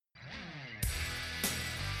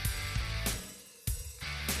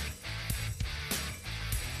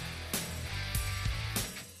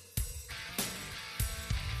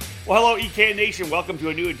Well, hello, EKN Nation. Welcome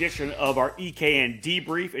to a new edition of our EKN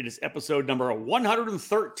Debrief. It is episode number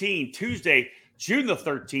 113, Tuesday, June the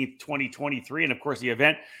 13th, 2023. And, of course, the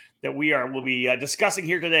event that will be discussing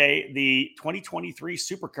here today, the 2023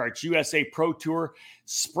 Superkarts USA Pro Tour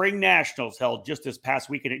SpringNationals, held just this past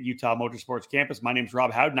weekend at Utah Motorsports Campus. My name is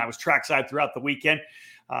Rob Howden. I was trackside throughout the weekend.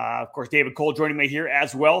 Of course, David Cole joining me here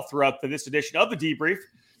as well throughout this edition of the Debrief.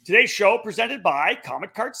 Today's show presented by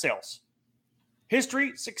Comet Kart Sales.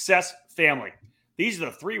 History, success, family. These are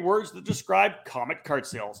the three words that describe Comet Kart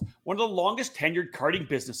Sales, one of the longest tenured karting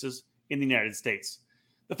businesses in the United States.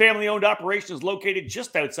 The family-owned operation is located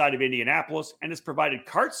just outside of Indianapolis and has provided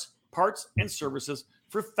karts, parts, and services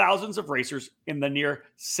for thousands of racers in the near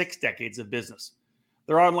 6 decades of business.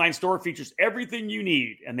 Their online store features everything you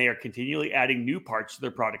need, and they are continually adding new parts to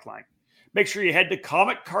their product line. Make sure you head to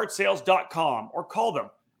CometKartSales.com or call them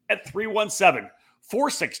at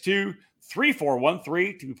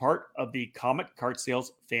 317-462-3413 to be part of the Comet Kart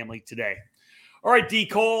Sales family today. All right, D.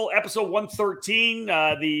 Cole, episode 113,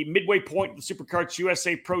 the midway point of the Superkarts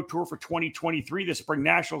USA Pro Tour for 2023, the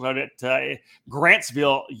SpringNationals out at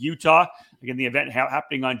Grantsville, Utah. Again, the event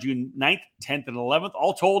happening on June 9th, 10th, and 11th.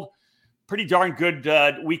 All told, pretty darn good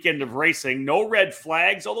weekend of racing. No red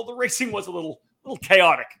flags, although the racing was a little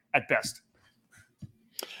chaotic at best.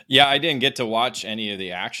 Yeah, I didn't get to watch any of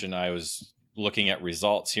the action. I was looking at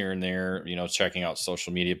results here and there, checking out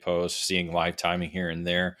social media posts, seeing live timing here and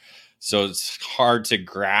there. So it's hard to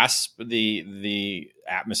grasp the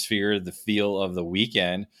atmosphere, the feel of the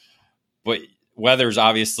weekend. But weather's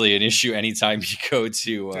obviously an issue anytime you go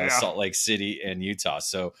to Salt Lake City and Utah.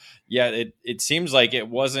 So, yeah, it seems like it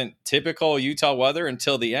wasn't typical Utah weather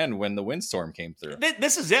until the end when the windstorm came through.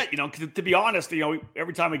 This is it. To be honest,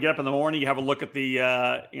 every time we get up in the morning, you have a look at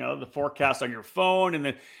the forecast on your phone, and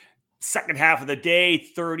the second half of the day,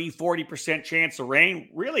 30-40% chance of rain.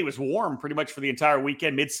 Really was warm pretty much for the entire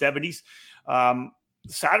weekend, mid-70s.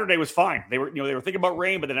 Saturday was fine. They were thinking about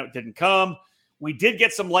rain, but then it didn't come. We did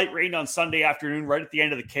get some light rain on Sunday afternoon, right at the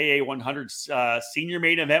end of the KA 100 senior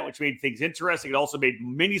main event, which made things interesting. It also made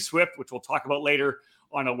Mini Swift, which we'll talk about later,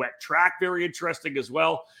 on a wet track, very interesting as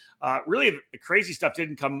well. Really, the crazy stuff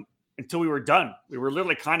didn't come until we were done. We were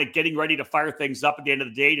literally kind of getting ready to fire things up at the end of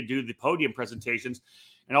the day to do the podium presentations.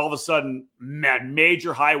 And all of a sudden,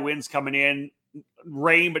 major high winds coming in,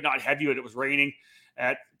 rain, but not heavy, but it was raining.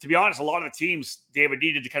 To be honest, a lot of the teams, David,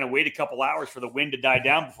 needed to kind of wait a couple hours for the wind to die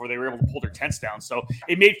down before they were able to pull their tents down. So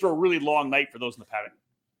it made for a really long night for those in the paddock.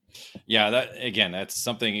 Yeah, that's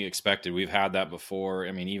something you expected. We've had that before.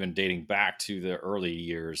 I mean, even dating back to the early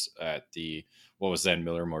years at what was then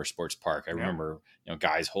Miller Motorsports Park. I remember,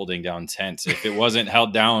 guys holding down tents. If it wasn't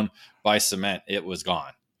held down by cement, it was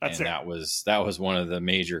gone. That was one of the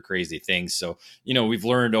major crazy things. So, we've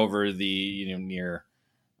learned over the, near,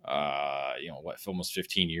 almost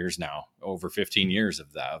 15 years now, over 15 years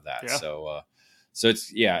of that. Yeah. So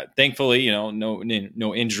it's, thankfully,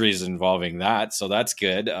 no injuries involving that. So that's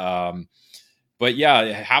good. But yeah,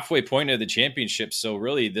 halfway point of the championship. So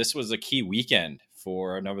really this was a key weekend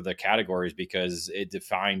for a number of the categories because it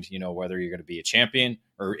defined, whether you're going to be a champion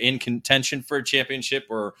or in contention for a championship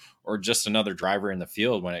or just another driver in the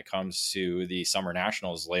field when it comes to the Summer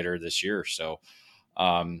Nationals later this year. So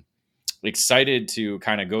excited to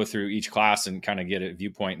kind of go through each class and kind of get a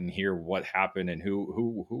viewpoint and hear what happened and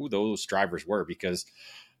who those drivers were, because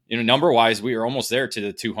number wise, we were almost there to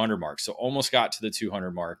the 200 mark. So almost got to the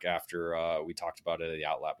 200 mark after we talked about it at the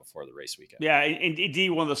outlet before the race weekend. Yeah.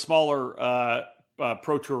 Indeed, one of the smaller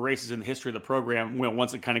Pro Tour races in the history of the program.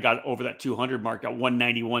 Once it kind of got over that 200 mark, got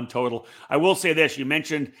 191 total. I will say this: you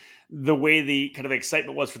mentioned the way the kind of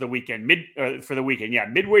excitement was for the weekend. Midway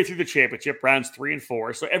through the championship, rounds 3 and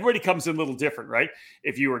 4. So everybody comes in a little different, right?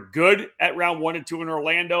 If you were good at round 1 and 2 in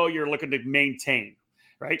Orlando, you're looking to maintain,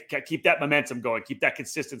 right? Keep that momentum going, keep that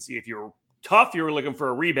consistency. If you're tough, you were looking for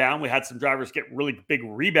a rebound. We had some drivers get really big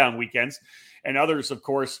rebound weekends, and others, of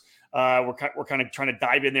course. We're kind of trying to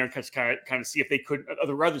dive in there and kind of see if they could.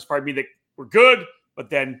 Others, that were good, but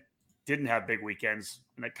then didn't have big weekends,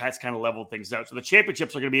 and that kind of leveled things out. So the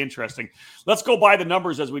championships are going to be interesting. Let's go by the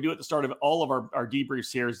numbers as we do at the start of all of our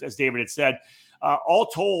debriefs here, as David had said. All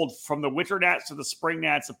told, from the Winter Nats to the Spring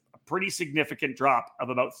Nats, a pretty significant drop of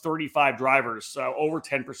about 35 drivers, over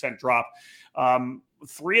 10% drop.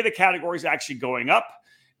 3 of the categories actually going up,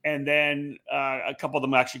 and then a couple of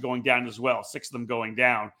them actually going down as well. 6 of them going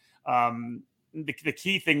down. The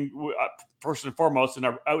key thing, first and foremost, in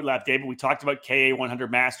our outlap, David, we talked about KA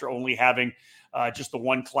 100 Master only having just the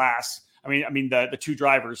one class. The 2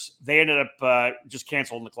 drivers, they ended up just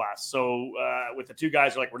canceling the class. So with the 2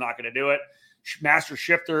 guys, we're not going to do it. Master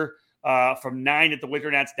Shifter from 9 at the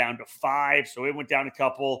Winter Nats down to 5. So it went down a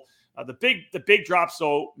couple. The big drop,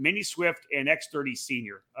 so Mini Swift and X30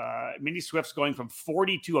 Senior. Mini Swift's going from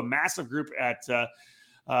 40 to a massive group at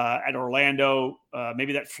Orlando,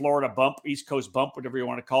 maybe that Florida bump, East Coast bump, whatever you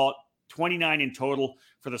want to call it. 29 in total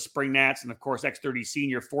for the Spring Nats, and of course X30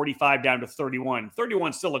 Senior 45 down to 31.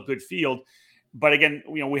 31 still a good field, but again,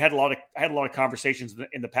 we had a lot of conversations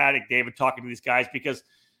in the paddock, David, talking to these guys, because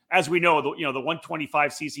as we know, the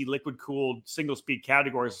 125cc liquid cooled single speed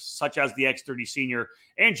categories such as the X30 Senior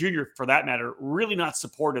and Junior for that matter really not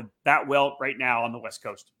supported that well right now on the West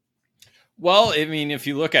Coast. Well, I mean, if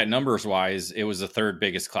you look at numbers wise, it was the third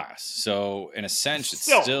biggest class. So in a sense, it's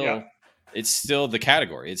still the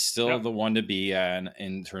category. It's still the one to be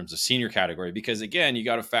in terms of senior category, because again, you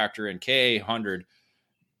got to factor in K100,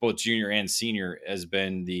 both junior and senior, has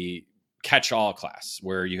been the catch-all class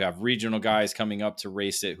where you have regional guys coming up to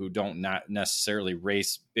race it who don't not necessarily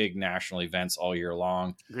race big national events all year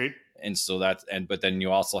long. Great. And so but then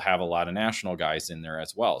you also have a lot of national guys in there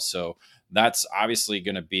as well. So that's obviously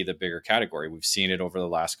going to be the bigger category. We've seen it over the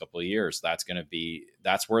last couple of years. That's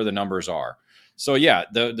where the numbers are. So yeah,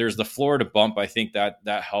 there's the Florida bump. I think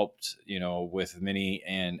that helped, with Mini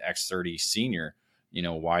and X30 Senior,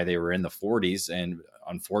 why they were in the 40s. And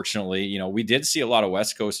unfortunately, we did see a lot of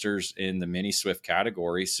West Coasters in the Mini Swift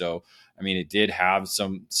category. So, I mean, it did have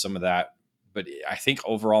some of that, but I think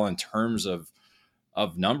overall in terms of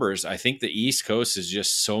numbers, I think the East Coast is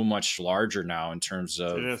just so much larger now in terms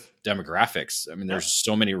of demographics. I mean, there's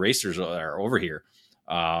so many racers that are over here,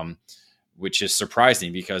 which is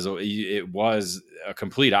surprising because it was a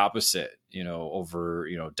complete opposite, over,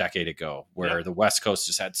 a decade ago where the West Coast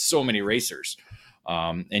just had so many racers.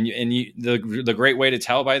 The great way to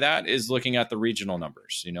tell by that is looking at the regional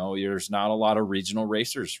numbers. There's not a lot of regional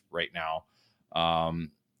racers right now,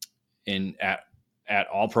 at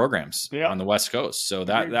all programs on the West Coast. So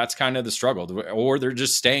that's kind of the struggle, or they're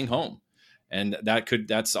just staying home. And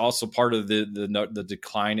that's also part of the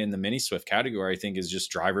decline in the Mini Swift category, I think, is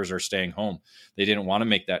just drivers are staying home. They didn't want to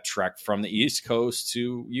make that trek from the East Coast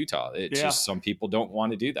to Utah. It's just some people don't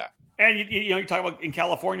want to do that. And you talk about in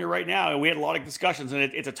California right now, and we had a lot of discussions, and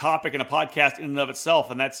it's a topic and a podcast in and of itself.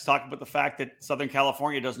 And that's talking about the fact that Southern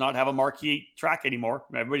California does not have a marquee track anymore.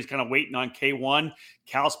 Everybody's kind of waiting on K1.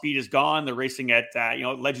 Cal Speed is gone. They're racing at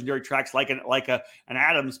legendary tracks like an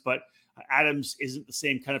Adams, but Adams isn't the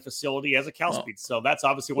same kind of facility as a Cal Speed. So that's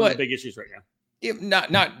obviously one of the big issues right now.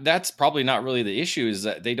 That's probably not really the issue, is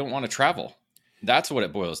that they don't want to travel. That's what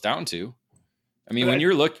it boils down to. I mean, when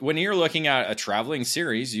you're looking at a traveling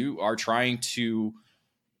series, you are trying to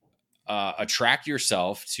attract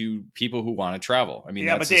yourself to people who want to travel. I mean,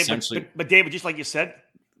 that's essentially. But David, just like you said,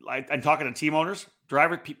 I'm talking to team owners,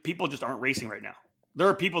 drivers, people just aren't racing right now. There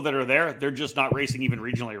are people that are there; they're just not racing even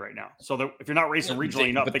regionally right now. So if you're not racing regionally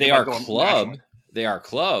enough, but they are club. Nationally. They are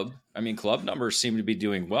club. I mean, club numbers seem to be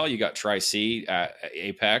doing well. You got Tri-C at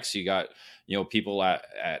Apex. You got people at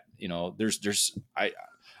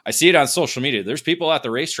I see it on social media. There's people at the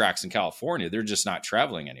racetracks in California. They're just not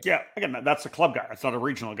traveling anymore. Yeah, again, that's a club guy. That's not a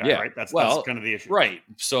regional guy, right? That's kind of the issue. Right.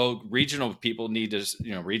 So regional people need to,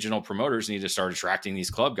 regional promoters need to start attracting these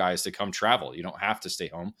club guys to come travel. You don't have to stay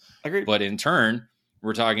home. Agreed. But in turn,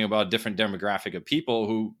 we're talking about a different demographic of people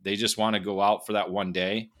who they just want to go out for that one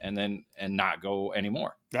day and not go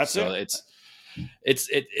anymore. There's a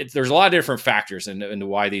lot of different factors into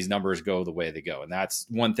why these numbers go the way they go. And that's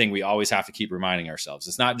one thing we always have to keep reminding ourselves.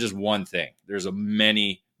 It's not just one thing. There's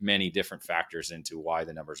many different factors into why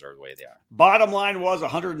the numbers are the way they are. Bottom line was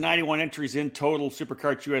 191 entries in total.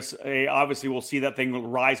 Superkarts USA, obviously we'll see that thing will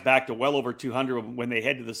rise back to well over 200 when they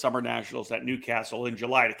head to the Summer Nationals at Newcastle in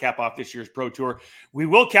July to cap off this year's Pro Tour. We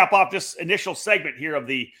will cap off this initial segment here of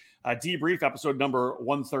the Debrief, episode number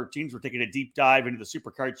 113. So we're taking a deep dive into the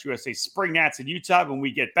Superkarts USA Spring Nats in Utah. When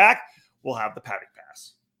we get back, we'll have the paddock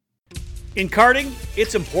pass. In karting,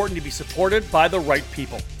 it's important to be supported by the right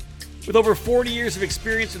people. With over 40 years of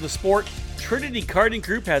experience in the sport, Trinity Karting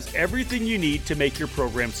Group has everything you need to make your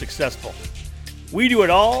program successful. We do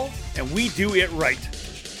it all, and we do it right.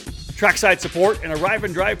 Trackside support and arrive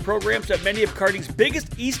and drive programs at many of karting's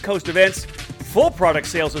biggest East Coast events, full product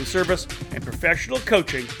sales and service, and professional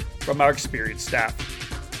coaching from our experienced staff.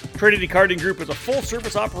 Trinity Karting Group is a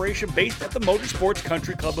full-service operation based at the Motorsports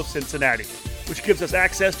Country Club of Cincinnati, which gives us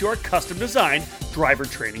access to our custom-designed driver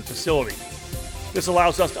training facility. This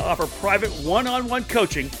allows us to offer private one-on-one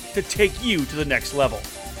coaching to take you to the next level.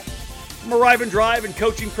 From arrive and drive and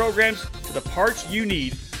coaching programs to the parts you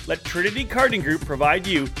need, let Trinity Karting Group provide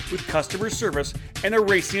you with customer service and a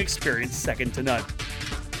racing experience second to none.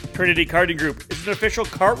 Trinity Karting Group is an official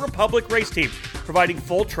Kart Republic race team, providing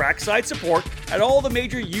full trackside support at all the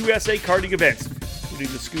major USA karting events,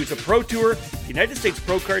 including the SKUSA Pro Tour, United States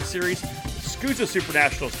Pro Kart Series, SKUSA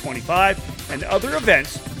Supernationals 25, and other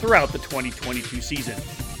events throughout the 2022 season.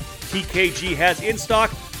 TKG has in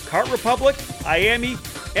stock Kart Republic, IAME,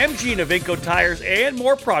 MG and Avinco tires, and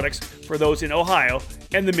more products for those in Ohio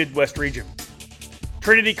and the Midwest region.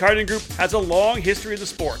 Trinity Karting Group has a long history of the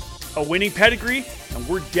sport, a winning pedigree, and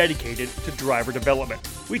we're dedicated to driver development.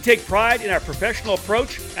 We take pride in our professional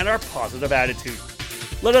approach and our positive attitude.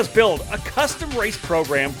 Let us build a custom race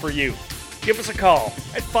program for you. Give us a call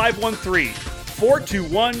at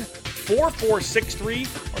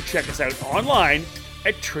 513-421-4463 or check us out online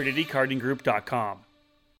at trinitykartinggroup.com.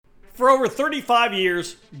 For over 35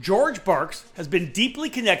 years, George Barks has been deeply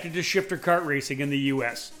connected to shifter kart racing in the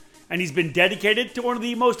U.S., and he's been dedicated to one of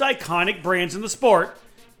the most iconic brands in the sport,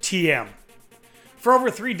 TM. For over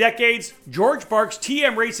 3 decades, George Barks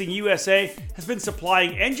TM Racing USA has been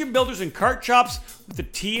supplying engine builders and kart shops with the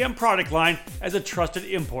TM product line as a trusted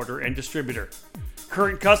importer and distributor.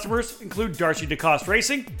 Current customers include Darcy DeCoste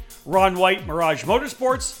Racing, Ron White Mirage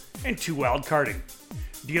Motorsports, and Two Wild Karting.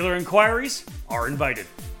 Dealer inquiries are invited.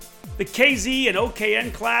 The KZ and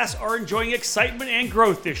OKN class are enjoying excitement and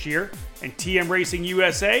growth this year, and TM Racing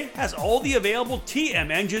USA has all the available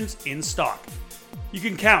TM engines in stock. You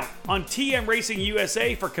can count on TM Racing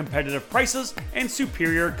USA for competitive prices and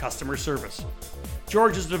superior customer service.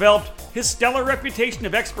 George has developed his stellar reputation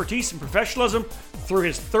of expertise and professionalism through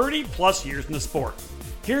his 30-plus years in the sport.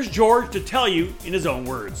 Here's George to tell you in his own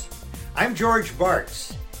words. I'm George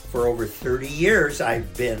Barks. For over 30 years,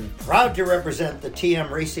 I've been proud to represent the TM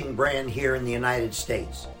Racing brand here in the United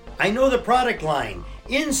States. I know the product line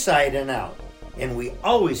inside and out, and we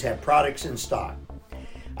always have products in stock.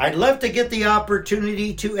 I'd love to get the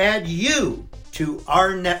opportunity to add you to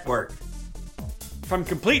our network. From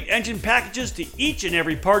complete engine packages to each and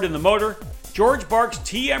every part in the motor, George Barks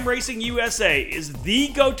TM Racing USA is the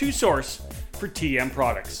go-to source for TM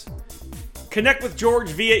products. Connect with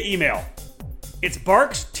George via email. It's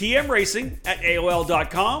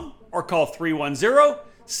barkstmracing@aol.com or call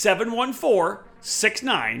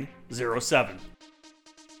 310-714-6907.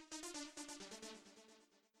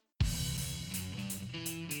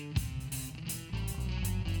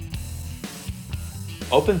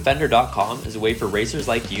 OpenFender.com is a way for racers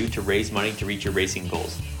like you to raise money to reach your racing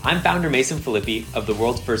goals. I'm founder Mason Filippi of the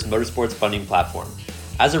world's first motorsports funding platform.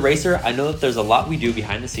 As a racer, I know that there's a lot we do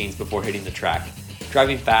behind the scenes before hitting the track.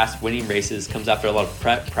 Driving fast, winning races comes after a lot of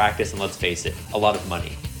prep, practice, and let's face it, a lot of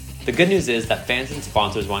money. The good news is that fans and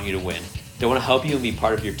sponsors want you to win. They want to help you and be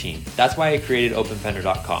part of your team. That's why I created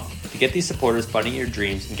OpenFender.com, to get these supporters funding your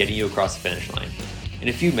dreams and getting you across the finish line. In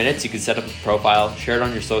a few minutes, you can set up a profile, share it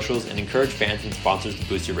on your socials, and encourage fans and sponsors to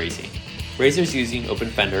boost your racing. Racers using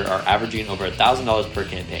OpenFender are averaging over $1,000 per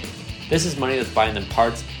campaign. This is money that's buying them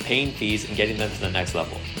parts, paying fees, and getting them to the next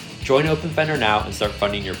level. Join OpenFender now and start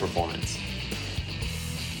funding your performance.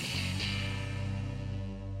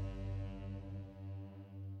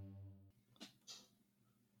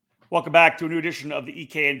 Welcome back to a new edition of the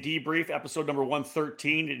EKN Debrief, episode number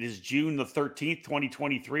 113. It is June the 13th,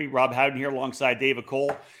 2023. Rob Howden here alongside David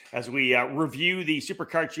Cole as we review the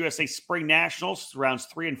Superkarts USA SpringNationals, rounds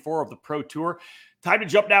 3 and 4 of the Pro Tour. Time to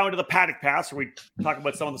jump now into the paddock pass, where we talk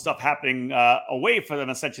about some of the stuff happening away from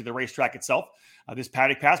essentially the racetrack itself. This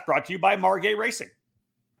paddock pass brought to you by Margay Racing.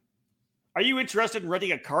 Are you interested in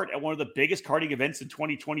renting a kart at one of the biggest karting events in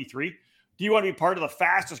 2023? Do you want to be part of the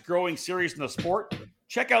fastest growing series in the sport?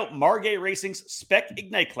 Check out Margay Racing's Spec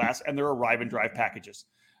Ignite class and their Arrive and Drive packages.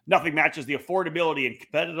 Nothing matches the affordability and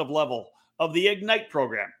competitive level of the Ignite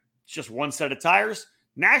program. It's just one set of tires,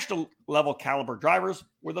 national level caliber drivers,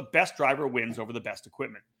 where the best driver wins over the best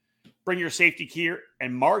equipment. Bring your safety gear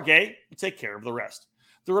and Margay will take care of the rest.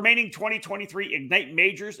 The remaining 2023 Ignite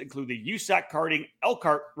majors include the USAC Karting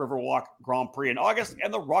Elkhart Riverwalk Grand Prix in August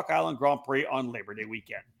and the Rock Island Grand Prix on Labor Day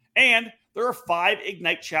weekend. And there are 5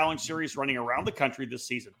 Ignite Challenge series running around the country this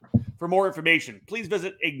season. For more information, please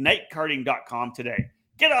visit ignitekarting.com today.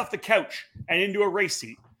 Get off the couch and into a race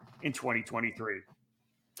seat in 2023.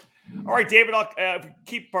 All right, David, I'll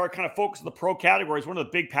keep our kind of focus on the pro categories. One of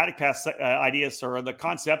the big paddock pass ideas or the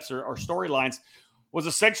concepts or storylines was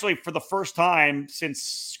essentially for the first time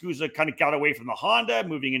since SKUSA kind of got away from the Honda,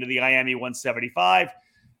 moving into the IAME 175.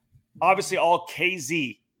 Obviously, all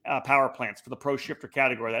KZ power plants for the pro shifter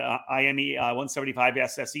category. That IAME 175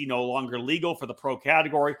 SSE no longer legal for the pro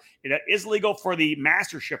category. It is legal for the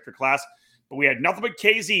master shifter class, but we had nothing but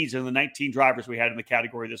KZs in the 19 drivers we had in the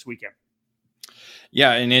category this weekend.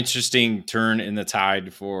 Yeah, an interesting turn in the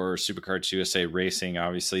tide for Superkarts USA Racing.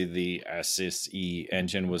 Obviously, the SSE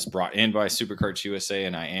engine was brought in by Superkarts USA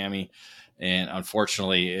in Miami, and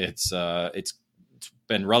unfortunately, it's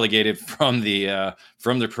been relegated from the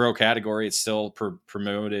pro category. It's still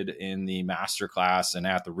promoted in the master class and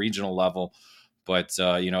at the regional level, but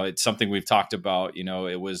it's something we've talked about.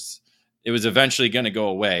 It was eventually going to go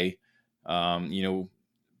away.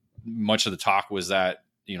 Much of the talk was that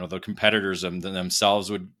the competitors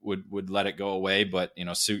themselves would let it go away, but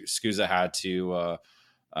SCUSA had to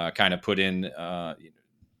kind of put in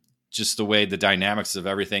just the way the dynamics of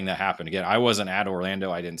everything that happened. Again, I wasn't at Orlando.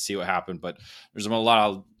 I didn't see what happened, but there's a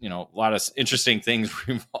lot of interesting things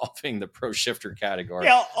involving the pro shifter category.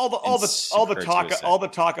 Yeah, all the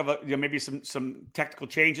talk of maybe some technical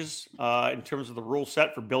changes in terms of the rule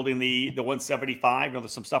set for building the 175.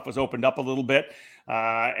 Some stuff was opened up a little bit,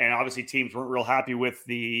 and obviously teams weren't real happy with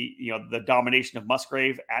the domination of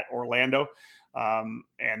Musgrave at Orlando.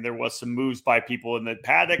 And there was some moves by people in the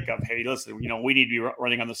paddock of, hey, listen, we need to be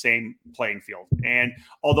running on the same playing field. And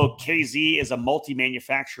although KZ is a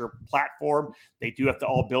multi-manufacturer platform, they do have to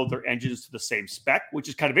all build their engines to the same spec, which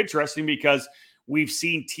is kind of interesting because we've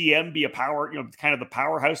seen TM be a kind of the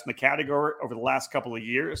powerhouse in the category over the last couple of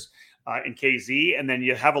years in KZ. And then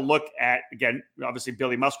you have a look at, again, obviously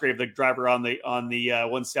Billy Musgrave, the driver on the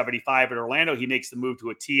 175 at Orlando. He makes the move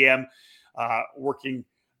to a TM, working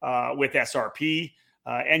with SRP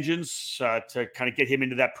engines to kind of get him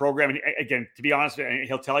into that program. And again, to be honest,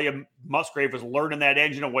 he'll tell you Musgrave was learning that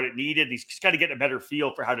engine and what it needed. He's just got to get a better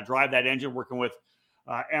feel for how to drive that engine, working with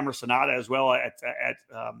Amber Sonata as well at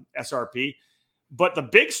SRP. But the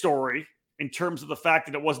big story in terms of the fact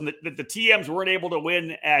that it wasn't that the TMs weren't able to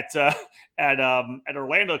win at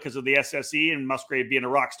Orlando because of the SSE and Musgrave being a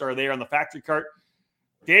rock star there on the factory kart.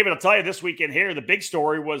 David, I'll tell you this weekend here, the big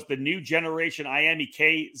story was the new generation IAME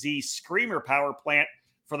KZ Screamer power plant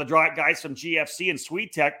for the guys from GFC and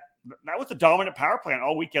SwedeTech. That was the dominant power plant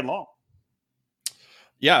all weekend long.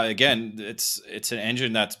 Yeah, again, it's an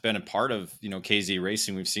engine that's been a part of KZ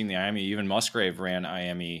racing. We've seen the IAME, even Musgrave ran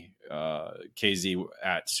IAME KZ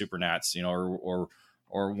at Supernats, or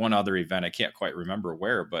one other event. I can't quite remember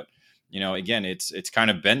where, but again, it's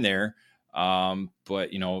kind of been there. But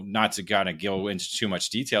not to kind of go into too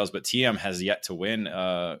much details, but TM has yet to win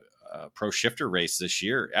a pro shifter race this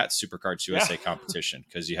year at Superkarts USA competition,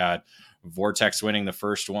 because you had Vortex winning the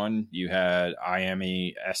first one, you had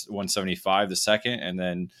IAME S175 the second, and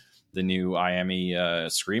then the new IAME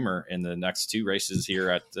Screamer in the next two races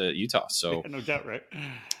here at Utah. So no doubt, right?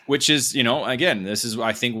 Which is, again, this is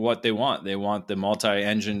I think what they want. They want the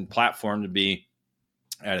multi-engine platform to be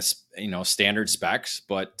at a standard specs,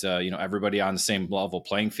 but everybody on the same level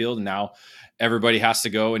playing field. And now everybody has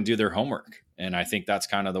to go and do their homework. And I think that's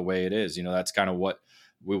kind of the way it is. That's kind of what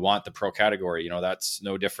we want the pro category. That's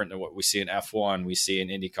no different than what we see in F1, we see in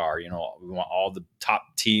IndyCar. We want all the top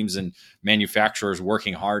teams and manufacturers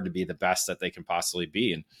working hard to be the best that they can possibly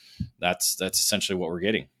be. And that's essentially what we're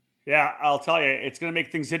getting. Yeah, I'll tell you, it's going to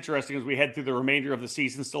make things interesting as we head through the remainder of the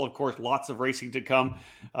season. Still, of course, lots of racing to come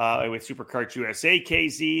with Superkarts USA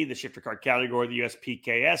KZ, the shifter kart category, the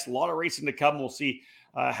USPKS. A lot of racing to come. We'll see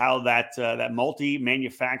how that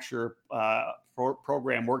multi-manufacturer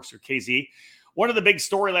program works for KZ. One of the big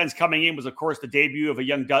storylines coming in was, of course, the debut of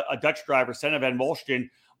a Dutch driver, Senna van Wolsten.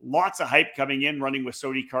 Lots of hype coming in, running with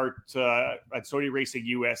Sodikart at Sodi Racing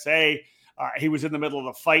USA. He was in the middle of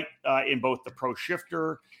the fight in both the pro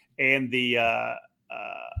shifter and the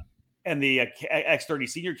X30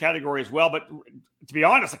 senior category as well. But to be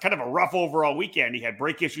honest, kind of a rough overall weekend. He had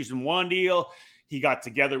brake issues in one deal. He got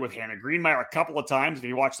together with Hannah Greenmeyer a couple of times. If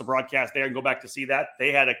you watch the broadcast there and go back to see that,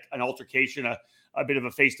 they had an altercation, a bit of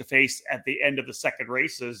a face-to-face at the end of the second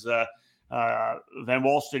race as Van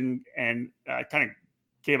Wolsten and kind of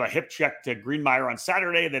gave a hip check to Greenmeyer on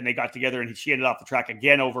Saturday. Then they got together and she ended off the track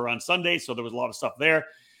again over on Sunday. So there was a lot of stuff there.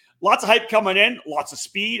 Lots of hype coming in, lots of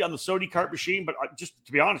speed on the Sodi kart machine, but just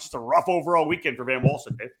to be honest, just a rough overall weekend for Van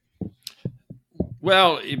Wolsten, Dave.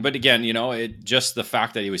 Well, but again, just the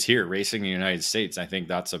fact that he was here racing in the United States, I think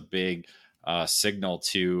that's a big signal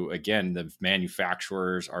to, again, the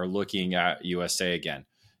manufacturers are looking at USA again.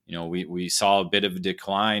 We saw a bit of a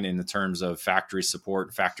decline in the terms of factory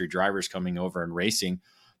support, factory drivers coming over and racing.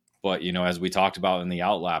 But, as we talked about in the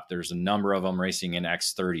outlap, there's a number of them racing in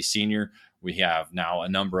X30 senior. We have now a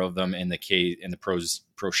number of them in the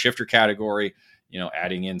pro shifter category,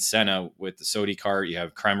 adding in Senna with the Sodi kart. You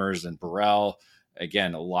have Kremers and Burrell.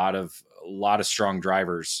 Again, a lot of strong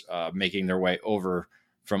drivers making their way over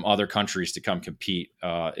from other countries to come compete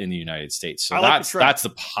in the United States. So that's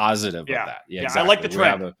the positive of that. Yeah, exactly. I like the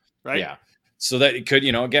trend. Right? Yeah. So that it could,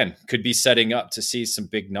 again, could be setting up to see some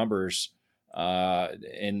big numbers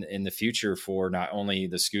in the future for not only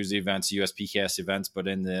the SCUSA events, USPKS events, but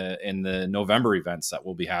in the November events that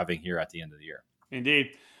we'll be having here at the end of the year.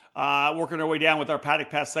 Indeed. Working our way down with our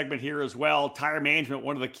Paddock Pass segment here as well. Tire management,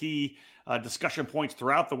 one of the key discussion points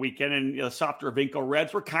throughout the weekend, and the softer Iveco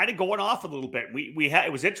Reds were kind of going off a little bit.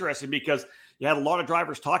 It was interesting because you had a lot of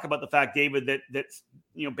drivers talk about the fact, David, that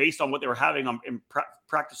based on what they were having in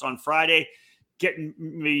practice on Friday,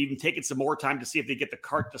 maybe even taking some more time to see if they get the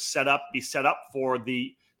cart to be set up for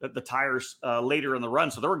the tires later in the run.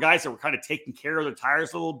 So there were guys that were kind of taking care of their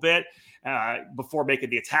tires a little bit before making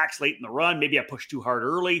the attacks late in the run. Maybe I pushed too hard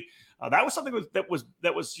early. That was something that was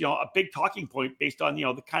a big talking point based on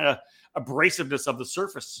the kind of abrasiveness of the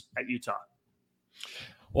surface at Utah.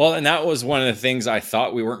 Well, and that was one of the things I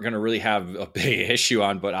thought we weren't going to really have a big issue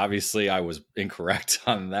on, but obviously I was incorrect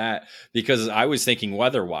on that, because I was thinking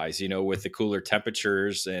weather-wise, with the cooler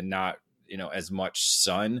temperatures and not, as much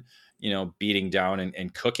sun, beating down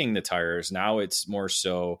and cooking the tires. Now it's more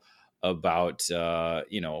so about,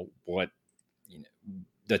 what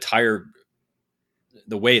the tire,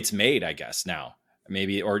 the way it's made, I guess now.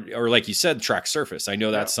 Maybe, or like you said, track surface. I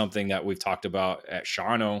know that's something that we've talked about at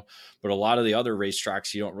Shawano, but a lot of the other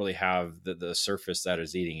racetracks, you don't really have the surface that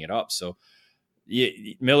is eating it up. So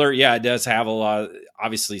Miller, it does have a lot of,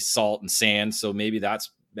 obviously, salt and sand. So maybe that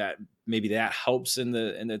helps in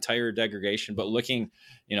the tire degradation. But looking,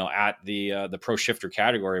 at the pro shifter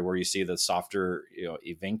category where you see the softer,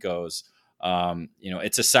 Ivencos,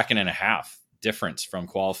 it's a second and a half difference from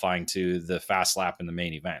qualifying to the fast lap in the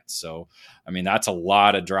main event. So, I mean, that's a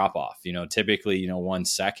lot of drop off. Typically, 1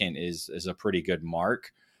 second is a pretty good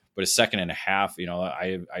mark, but a second and a half,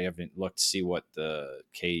 I haven't looked to see what the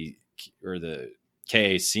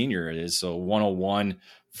KA senior is. So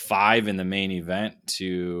 101.5 in the main event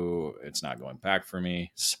to, it's not going back for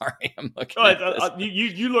me. Sorry, I'm looking.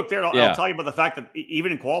 You look there. I'll tell you about the fact that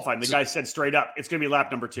even in qualifying, the guy said straight up, it's going to be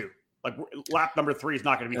lap number 2. Like lap number 3 is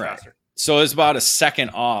not going to be faster. So it's about a second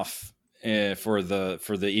off for the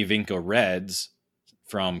Iveco Reds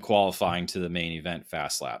from qualifying to the main event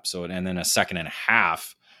fast lap. So, and then a second and a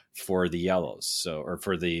half for the yellows. So, or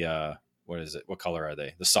for the what is it? What color are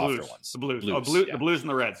they? The softer blues. ones. The blues. Yeah. The blues and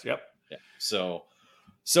the reds. Yep. Yeah.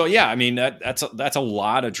 So yeah, I mean that's a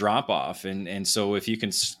lot of drop off, and so if you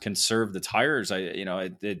can conserve the tires,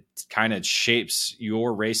 it kind of shapes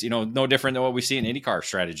your race. No different than what we see in IndyCar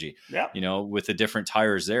strategy. Yeah. With the different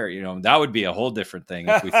tires there. That would be a whole different thing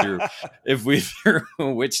if we threw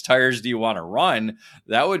which tires do you want to run.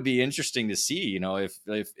 That would be interesting to see.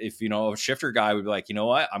 If a shifter guy would be like,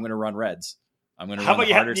 what, I'm going to run reds. I'm going to run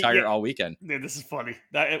the harder tire all weekend. Yeah, this is funny.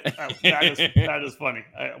 That is funny.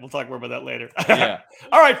 We'll talk more about that later. Yeah.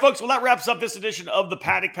 All right, folks. Well, that wraps up this edition of the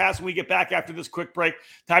Paddock Pass. When we get back after this quick break,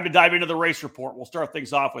 time to dive into the race report. We'll start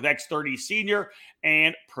things off with X30 Senior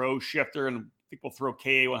and Pro Shifter, and I think we'll throw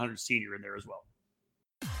KA100 Senior in there as well.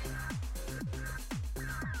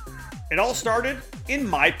 It all started in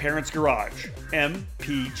my parents' garage,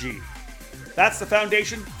 MPG. That's the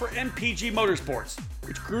foundation for MPG Motorsports,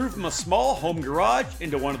 which grew from a small home garage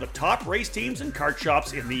into one of the top race teams and kart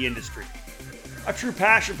shops in the industry. A true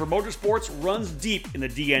passion for motorsports runs deep in the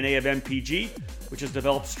DNA of MPG, which has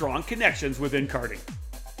developed strong connections within karting.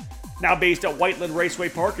 Now based at Whiteland Raceway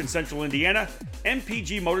Park in central Indiana,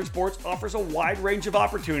 MPG Motorsports offers a wide range of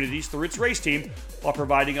opportunities through its race team while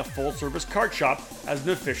providing a full-service kart shop as an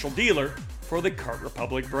official dealer for the Kart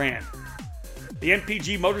Republic brand. The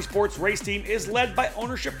MPG Motorsports race team is led by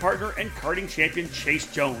ownership partner and karting champion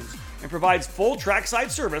Chase Jones and provides full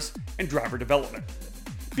trackside service and driver development.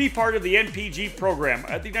 Be part of the MPG program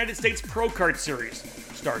at the United States Pro Kart Series,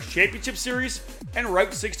 Stars Championship Series, and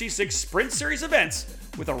Route 66 Sprint Series events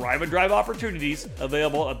with arrive and drive opportunities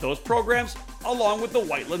available at those programs along with the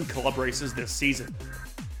Whiteland Club races this season.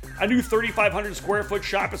 A new 3,500 square foot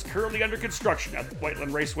shop is currently under construction at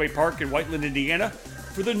Whiteland Raceway Park in Whiteland, Indiana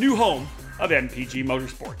for the new home of MPG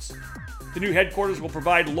Motorsports. The new headquarters will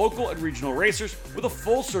provide local and regional racers with a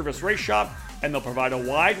full-service race shop, and they'll provide a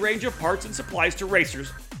wide range of parts and supplies to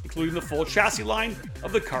racers, including the full chassis line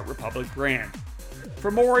of the Kart Republic brand. For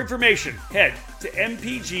more information, head to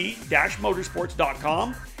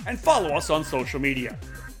mpg-motorsports.com and follow us on social media.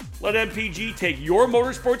 Let MPG take your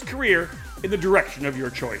motorsports career in the direction of your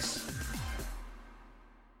choice.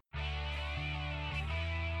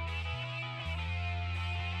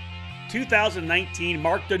 ...2019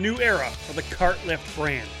 marked a new era for the KartLift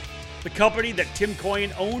brand. The company that Tim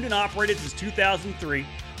Coyne owned and operated since 2003,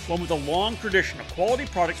 one with a long tradition of quality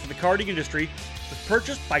products for the karting industry, was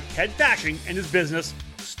purchased by Ted Fashing and his business,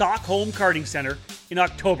 Stockholm Karting Center, in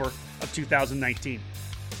October of 2019.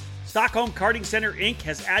 Stockholm Karting Center Inc.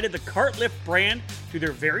 has added the Kartlift brand to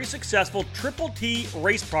their very successful Triple T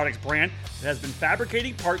Race Products brand that has been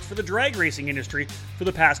fabricating parts for the drag racing industry for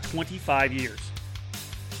the past 25 years.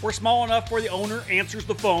 We're small enough where the owner answers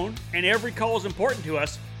the phone and every call is important to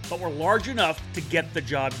us, but we're large enough to get the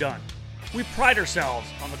job done. We pride ourselves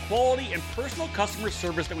on the quality and personal customer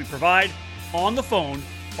service that we provide on the phone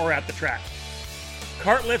or at the track.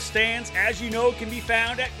 Kartlift stands, as you know, can be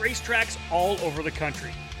found at racetracks all over the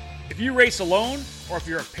country. If you race alone, or if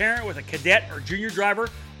you're a parent with a cadet or junior driver,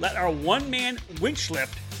 let our one-man winch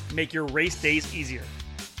lift make your race days easier.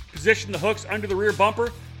 Position the hooks under the rear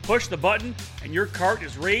bumper, push the button, and your cart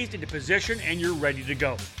is raised into position and you're ready to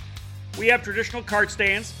go. We have traditional cart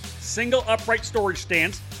stands, single upright storage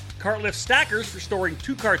stands, cart lift stackers for storing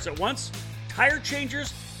 2 carts at once, tire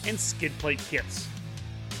changers, and skid plate kits.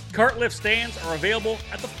 Cart lift stands are available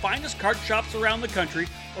at the finest kart shops around the country,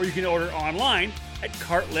 or you can order online at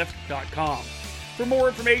kartlift.com. For more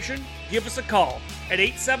information, give us a call at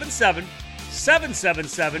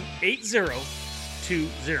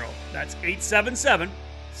 877-777-8020. That's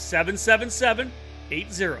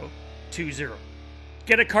 877-777-8020.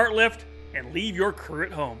 Get a cart lift and leave your crew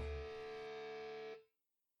at home.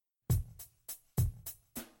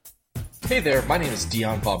 Hey there, my name is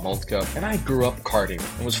Dion Von Moltke, and I grew up karting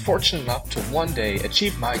and was fortunate enough to one day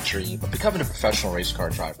achieve my dream of becoming a professional race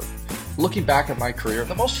car driver. Looking back at my career,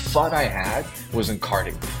 the most fun I had was in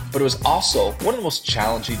karting, but it was also one of the most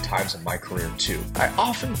challenging times in my career too. I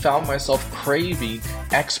often found myself craving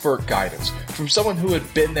expert guidance from someone who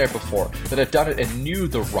had been there before, that had done it and knew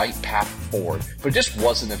the right path forward, but it just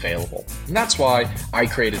wasn't available. And that's why I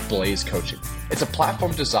created Blaze Coaching. It's a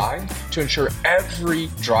platform designed to ensure every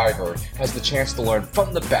driver has the chance to learn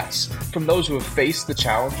from the best, from those who have faced the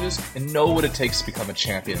challenges and know what it takes to become a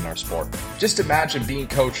champion in our sport. Just imagine being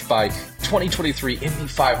coached by 2023 Indy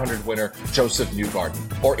 500 winner Joseph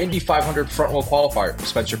Newgarden, or Indy 500 front wheel qualifier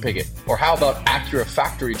Spencer Pigot, or how about Acura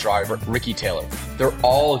factory driver Ricky Taylor. They're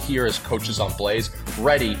all here as coaches on Blaze,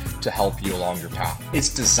 ready to help you along your path.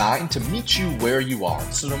 It's designed to meet you where you are,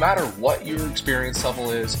 so no matter what your experience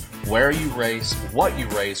level is, where you race, what you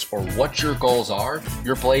race, or what your goals are,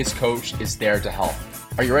 your Blaze coach is there to help.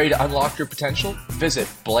 Are you ready to unlock your potential? Visit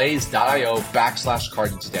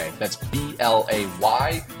blaze.io/karting today. That's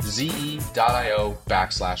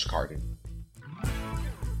BLAYZE.io/karting.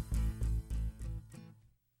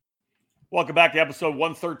 Welcome back to episode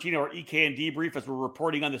 113 of our EKN Debrief, as we're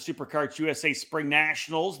reporting on the Superkarts USA Spring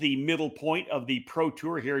Nationals, the middle point of the Pro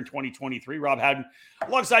Tour here in 2023. Rob Howden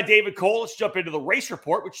alongside David Cole. Let's jump into the race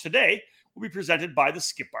report, which today will be presented by the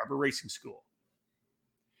Skip Barber Racing School.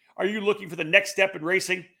 Are you looking for the next step in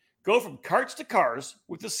racing? Go from karts to cars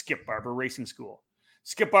with the Skip Barber Racing School.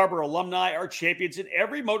 Skip Barber alumni are champions in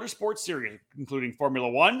every motorsport series, including Formula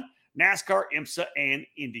One, NASCAR, IMSA, and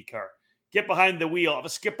IndyCar. Get behind the wheel of a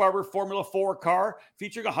Skip Barber Formula 4 car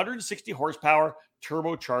featuring a 160 horsepower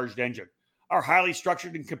turbocharged engine. Our highly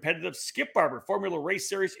structured and competitive Skip Barber Formula Race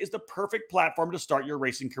Series is the perfect platform to start your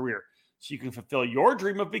racing career, so you can fulfill your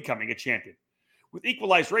dream of becoming a champion. With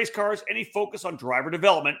equalized race cars and a focus on driver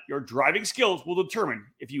development, your driving skills will determine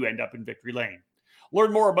if you end up in victory lane.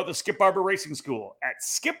 Learn more about the Skip Barber Racing School at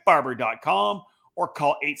skipbarber.com or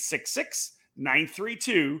call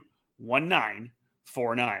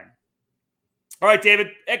 866-932-1949. All right, David,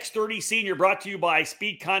 X30 Senior brought to you by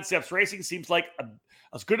Speed Concepts Racing. Seems like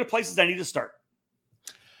as good a place as any to start.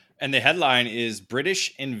 And the headline is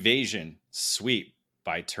British Invasion Sweep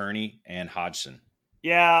by Turney and Hodgson.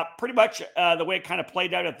 Yeah, pretty much the way it kind of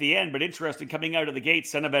played out at the end, but interesting coming out of the gate.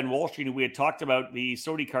 Senna Van Walsheen, who we had talked about, the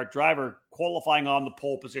Sony kart driver, qualifying on the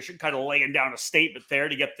pole position, kind of laying down a statement there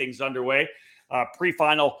to get things underway.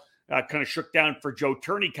 Pre-final kind of shook down for Joe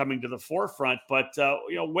Turney coming to the forefront. But,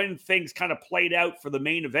 when things kind of played out for the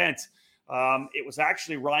main event, it was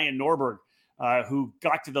actually Ryan Norberg who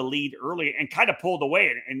got to the lead early and kind of pulled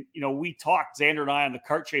away. And we talked, Xander and I, on the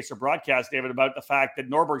Kart Chaser broadcast, David, about the fact that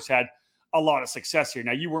Norberg's had a lot of success here.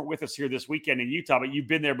 Now, you weren't with us here this weekend in Utah, but you've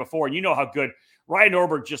been there before, and you know how good Ryan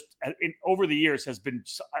Norberg just over the years has been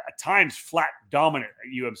at times flat dominant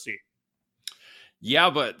at UMC. Yeah,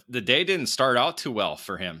 but the day didn't start out too well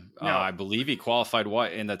for him. No. I believe he qualified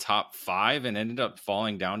in the top 5 and ended up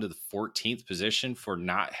falling down to the 14th position for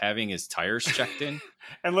not having his tires checked in.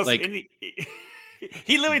 And listen,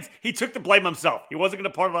 he took the blame himself. He wasn't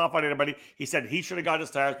going to put it off on anybody. He said he should have got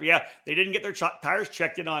his tires. But yeah, they didn't get their tires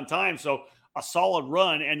checked in on time. So a solid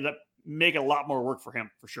run ended up making a lot more work for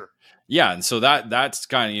him, for sure. Yeah, and so that's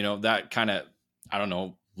kind of, I don't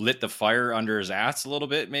know, lit the fire under his ass a little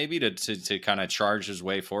bit, maybe to kind of charge his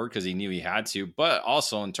way forward because he knew he had to, but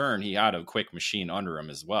also in turn, he had a quick machine under him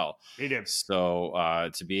as well. He did. So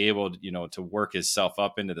to be able, to work himself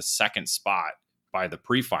up into the second spot by the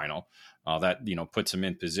pre-final, that, puts him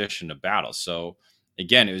in position to battle. So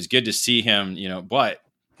again, it was good to see him, but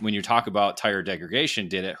when you talk about tire degradation,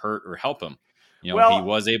 did it hurt or help him? He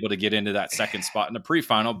was able to get into that second spot in the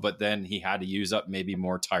pre-final, but then he had to use up maybe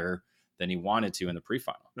more tire than he wanted to in the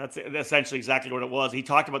pre-final. That's essentially exactly what it was. He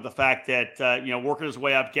talked about the fact that, working his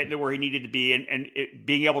way up, getting to where he needed to be and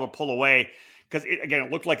being able to pull away. Because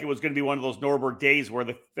it looked like it was going to be one of those Norberg days where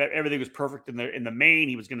everything was perfect in the main.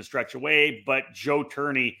 He was going to stretch away, but Joe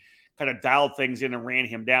Turney kind of dialed things in and ran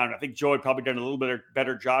him down. I think Joe had probably done a little bit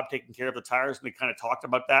better job taking care of the tires, and they kind of talked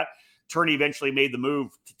about that. Turney eventually made the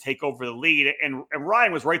move to take over the lead, and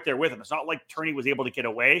Ryan was right there with him. It's not like Turney was able to get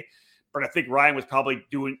away, but I think Ryan was probably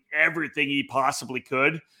doing everything he possibly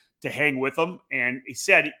could to hang with him. And he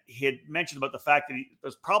said he had mentioned about the fact that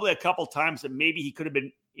there's probably a couple times that maybe he could have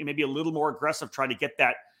been maybe a little more aggressive trying to get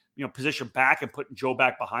that position back and putting Joe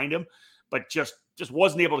back behind him, but just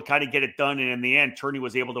wasn't able to kind of get it done. And in the end, Turney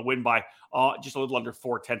was able to win by just a little under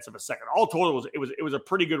 0.4 of a second. All total, it was a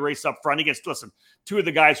pretty good race up front against, two of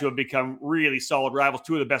the guys who have become really solid rivals,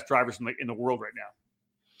 two of the best drivers in the world right now.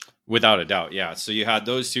 Without a doubt, yeah. So you had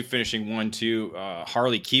those two finishing 1-2,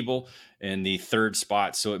 Harley Keeble in the third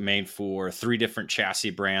spot. So it made for three different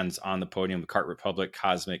chassis brands on the podium: Kart Republic,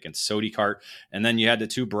 Cosmic, and Sodikart. And then you had the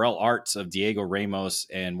two Burrell Arts of Diego Ramos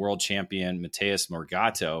and world champion Mateus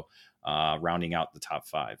Morgato rounding out the top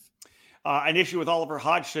five. An issue with Oliver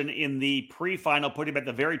Hodgson in the pre-final put him at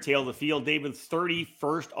the very tail of the field. David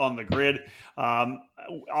 31st on the grid.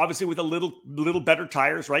 Obviously with a little better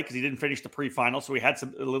tires, right? Because he didn't finish the pre-final, so he had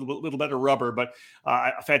a little better rubber. But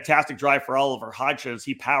a fantastic drive for Oliver Hodgson as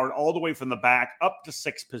he powered all the way from the back up to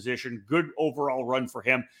sixth position. Good overall run for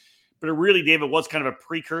him. But it really, David, was kind of a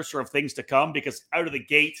precursor of things to come, because out of the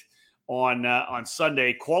gate on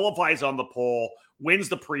Sunday, qualifies on the pole, wins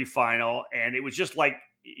the pre-final, and it was just like,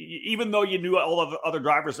 even though you knew all of the other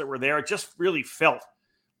drivers that were there, it just really felt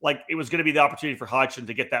like it was going to be the opportunity for Hodgson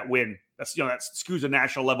to get that win. That's SKUSA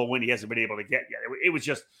national level win he hasn't been able to get yet. It was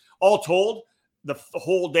just, all told, the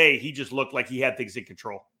whole day he just looked like he had things in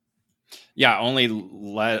control. Yeah, only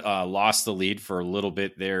lost the lead for a little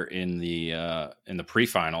bit there in the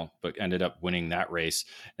pre-final, but ended up winning that race.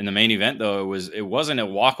 In the main event, though, it wasn't a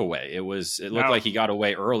walk away. It looked like he got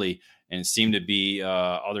away early, and it seemed to be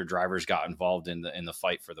other drivers got involved in the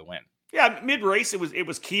fight for the win. Yeah, mid race it was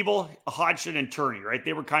Keeble, Hodgson, and Turney, right?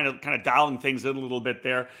 They were kind of dialing things in a little bit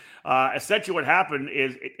there. Essentially, what happened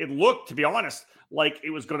is it looked, to be honest, like it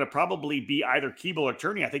was going to probably be either Keeble or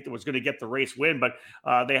Turney, I think, that was going to get the race win, but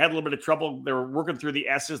they had a little bit of trouble. They were working through the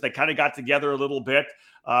S's. They kind of got together a little bit.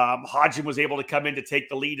 Hodgson was able to come in to take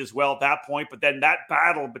the lead as well at that point, but then that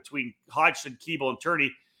battle between Hodgson, Keeble, and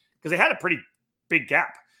Turney, because they had a pretty big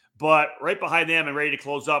gap. But right behind them and ready to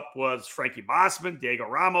close up was Frankie Mossman, Diego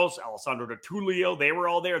Ramos, Alessandro De Tullio. They were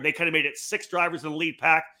all there. They kind of made it 6 drivers in the lead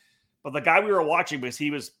pack. But the guy we were watching, because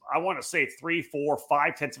he was, I want to say, 3, 4,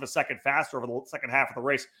 5 tenths of a second faster over the second half of the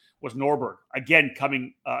race, was Norberg. Again,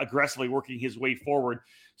 coming aggressively, working his way forward,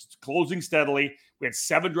 closing steadily. We had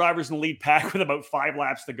 7 drivers in the lead pack with about 5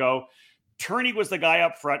 laps to go. Turney was the guy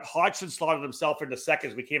up front. Hodgson slotted himself into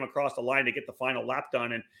second as we came across the line to get the final lap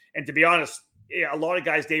done. And to be honest, a lot of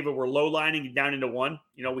guys, David, were low lining down into one.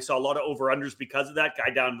 We saw a lot of over-unders because of that. Guy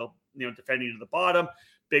down defending to the bottom,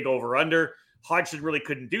 big over-under. Hodgson really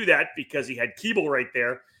couldn't do that because he had Keeble right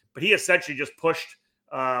there, but he essentially just pushed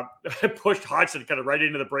Hodgson kind of right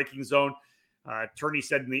into the braking zone. Turney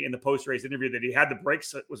said in the post-race interview that he had the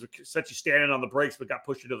brakes, was essentially standing on the brakes, but got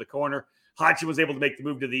pushed into the corner. Hodgson was able to make the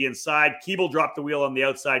move to the inside. Keeble dropped the wheel on the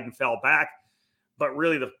outside and fell back. But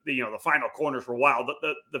really, the final corners were wild.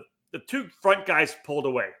 The 2 front guys pulled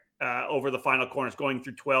away over the final corners, going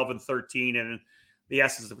through 12 and 13, and the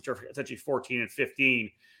S's, which are essentially 14 and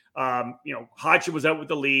 15. Hodgson was out with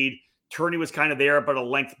the lead. Turney was kind of there, but a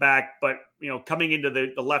length back. But, coming into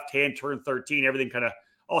the left-hand turn 13, everything kind of,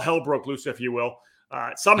 all hell broke loose, if you will.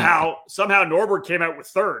 Somehow Norberg came out with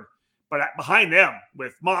third. But behind them,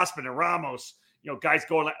 with Mossman and Ramos, guys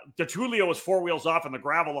going, De Tullio was 4 wheels off on the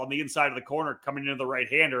gravel on the inside of the corner coming into the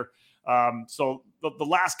right-hander. So the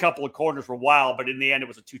last couple of corners were wild, but in the end, it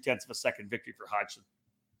was a 0.2 of a second victory for Hodgson.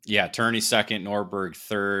 Yeah, Turney second, Norberg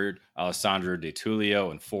third, Alessandro De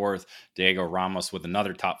Tullio in fourth, Diego Ramos with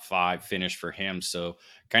another top 5 finish for him. So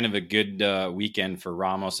kind of a good weekend for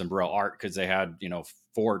Ramos and Burrell Art, because they had,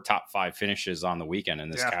 4 top 5 finishes on the weekend in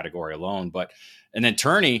this category alone. And then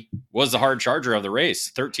Turney was the hard charger of the race,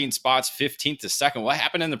 13 spots, 15th to second. What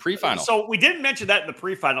happened in the pre-final? So we didn't mention that in the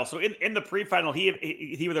pre-final. So in the pre-final,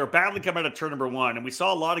 they were badly coming out of turn number 1, and we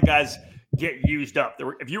saw a lot of guys get used up.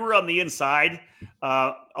 If you were on the inside,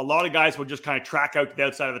 a lot of guys would just kind of track out to the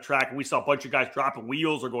outside of the track, and we saw a bunch of guys dropping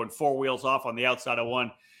wheels or going 4 wheels off on the outside of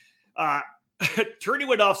one. Turney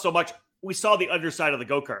went off so much, we saw the underside of the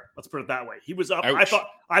go-kart. Let's put it that way. He was up. Ouch.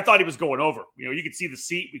 I thought he was going over. You could see the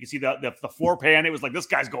seat. We could see the floor pan. It was like, this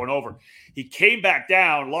guy's going over. He came back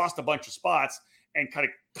down, lost a bunch of spots, and kind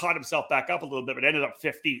of caught himself back up a little bit, but ended up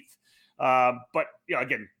 15th. But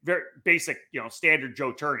again, very basic, standard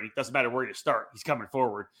Joe Turney. Doesn't matter where you start. He's coming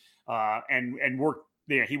forward and worked.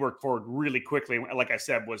 He worked forward really quickly. Like I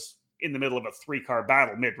said, was in the middle of a 3-car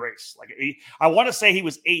battle mid-race. I want to say he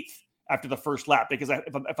was 8th after the first lap, because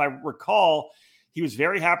if I recall, he was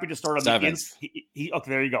very happy to start on 7th. The inside.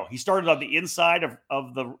 Okay, there you go. He started on the inside of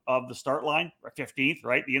the start line, 15th,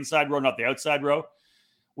 right? The inside row, not the outside row.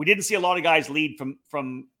 We didn't see a lot of guys lead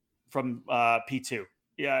from P2.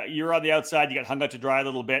 Yeah, you're on the outside. You got hung out to dry a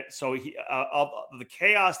little bit. So the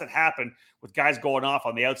chaos that happened with guys going off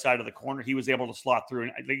on the outside of the corner, he was able to slot through,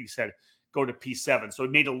 and I think he said go to P7. So he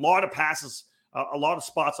made a lot of passes, a lot of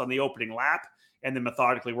spots on the opening lap, and then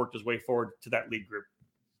methodically worked his way forward to that lead group.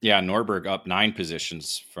 Yeah, Norberg up 9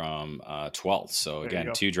 positions from 12th. So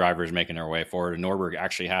again, 2 drivers making their way forward. And Norberg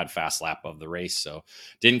actually had fast lap of the race, so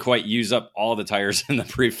didn't quite use up all the tires in the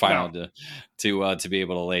pre-final to be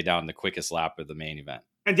able to lay down the quickest lap of the main event.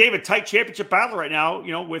 And David, tight championship battle right now,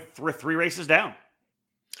 with 3 races down.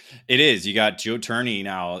 It is. You got Joe Turney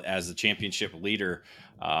now as the championship leader,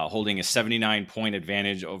 holding a 79-point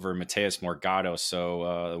advantage over Mateus Morgado.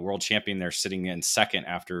 So the world champion there sitting in second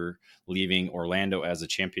after leaving Orlando as a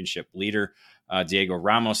championship leader. Diego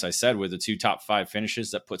Ramos, I said, with the 2 top 5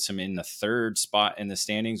 finishes, that puts him in the 3rd spot in the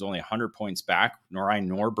standings, only 100 points back. Norijn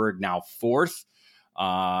Norberg now 4th,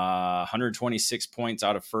 126 points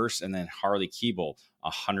out of 1st. And then Harley Keeble,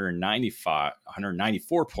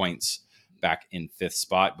 194 points back in 5th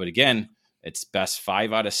spot. But again, it's best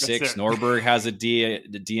 5 out of 6. Norberg has a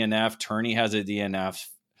DNF. Turney has a DNF,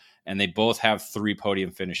 and they both have 3 podium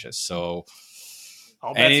finishes. So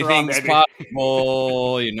anything's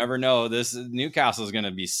possible. You never know. This Newcastle is going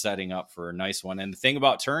to be setting up for a nice one. And the thing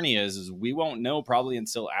about Turney is we won't know probably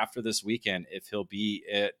until after this weekend if he'll be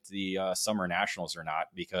at the Summer Nationals or not,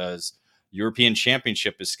 because European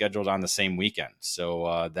Championship is scheduled on the same weekend.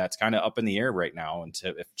 So that's kind of up in the air right now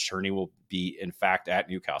until if Turney will be in fact at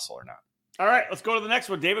Newcastle or not. All right, let's go to the next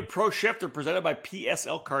one. David, Pro Shifter presented by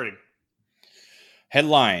PSL Karting.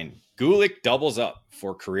 Headline, Gulick doubles up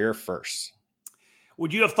for career first.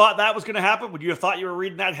 Would you have thought that was going to happen? Would you have thought you were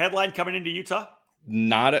reading that headline coming into Utah?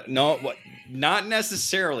 Not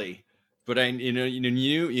necessarily, but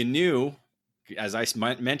you knew, as I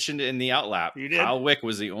mentioned in the outlap, Kyle Wick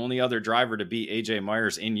was the only other driver to beat AJ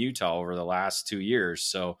Myers in Utah over the last 2 years.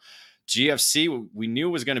 So GFC, we knew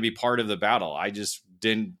was going to be part of the battle. I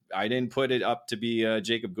didn't put it up to be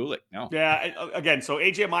Jacob Gulick. No. Yeah. Again, so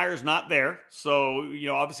AJ Myers not there. So,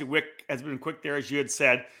 obviously Wick has been quick there, as you had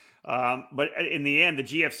said. But in the end, the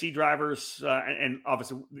GFC drivers, and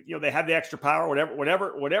obviously, they had the extra power,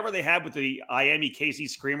 whatever they had with the IME KC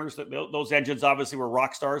Screamers, those engines obviously were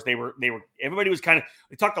rock stars. Everybody was they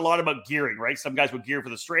talked a lot about gearing, right? Some guys would gear for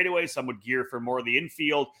the straightaway. Some would gear for more of the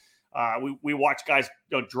infield. We watched guys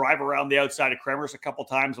drive around the outside of Kremers a couple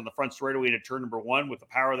times on the front straightaway into turn number 1 with the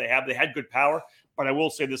power they have. They had good power, but I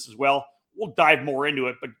will say this as well. We'll dive more into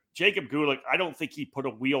it, but Jacob Gulick, I don't think he put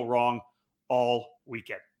a wheel wrong all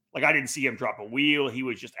weekend. Like, I didn't see him drop a wheel. He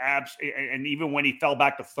was just and even when he fell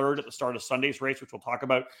back to 3rd at the start of Sunday's race, which we'll talk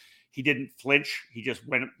about, he didn't flinch. He just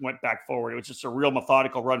went back forward. It was just a real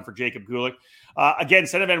methodical run for Jacob Gulick. Again,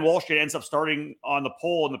 Senna Van Walshed ends up starting on the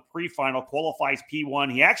pole in the pre-final, qualifies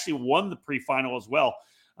P1. He actually won the pre-final as well.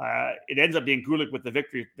 It ends up being Gulick with the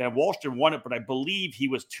victory. Van Walshed won it, but I believe he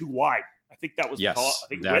was too wide. I think that was the call. I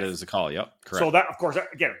think that is the call. Yep, correct. So that, of course,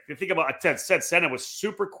 again, if you think about it, said Senna was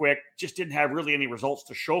super quick, just didn't have really any results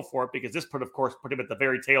to show for it, because this put him at the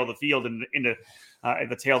very tail of the field in the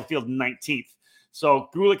tail of the field 19th. So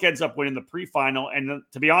Gulick ends up winning the pre-final. And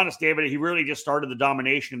to be honest, David, he really just started the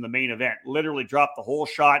domination in the main event, literally dropped the whole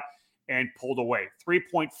shot and pulled away.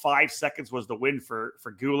 3.5 seconds was the win for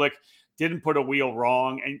Gulick. Didn't put a wheel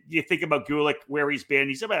wrong. And you think about Gulick, where he's been.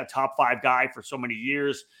 He's been a top 5 guy for so many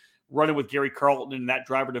years, running with Gary Carlton in that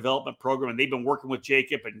driver development program. And they've been working with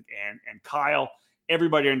Jacob and Kyle,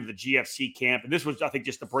 everybody under the GFC camp. And this was, I think,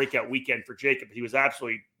 just a breakout weekend for Jacob. He was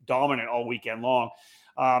absolutely dominant all weekend long.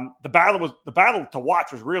 The battle to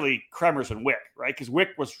watch was really Kremers and Wick, right? Because Wick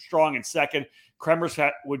was strong in second.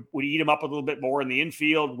 Kremers would eat him up a little bit more in the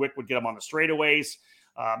infield. Wick would get him on the straightaways.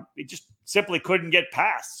 It just simply couldn't get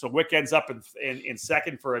past. So Wick ends up in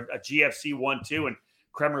second for a GFC 1-2, and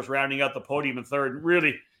Kremers rounding out the podium in third.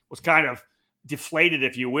 Really was kind of deflated,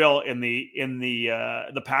 if you will, in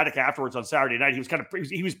the paddock afterwards on Saturday night.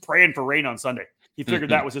 He was praying for rain on Sunday. He figured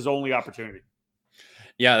that was his only opportunity.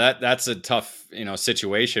 Yeah, that's a tough,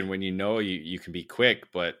 situation when you can be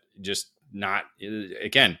quick, but just not.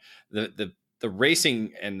 Again, the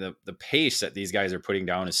racing and the pace that these guys are putting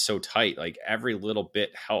down is so tight. Like every little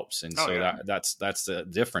bit helps, and that's the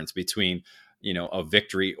difference between a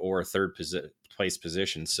victory or a third place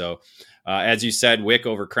position. So, as you said, Wick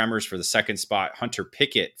over Kremers for the second spot. Hunter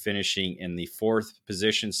Pickett finishing in the fourth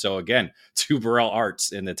position. So again, 2 Burrell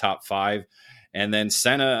Arts in the top 5, and then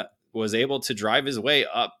Senna was able to drive his way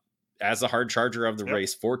up as the hard charger of the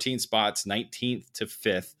race, 14 spots, 19th to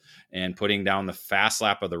 5th, and putting down the fast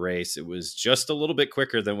lap of the race. It was just a little bit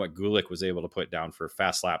quicker than what Gulick was able to put down for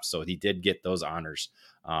fast laps. So he did get those honors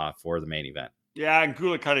for the main event. Yeah, and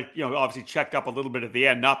Gulick kind of, obviously checked up a little bit at the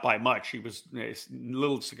end, not by much. He was a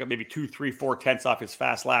little, maybe 2, 3, 4 tenths off his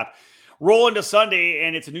fast lap. Roll into Sunday,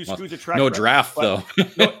 and it's a new SCUSA track. No draft, though.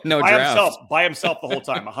 No draft. By himself the whole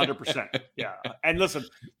time, 100%. Yeah. And listen,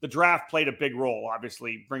 the draft played a big role,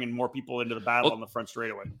 obviously, bringing more people into the battle on the front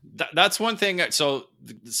straightaway. That's one thing. So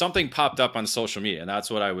something popped up on social media, and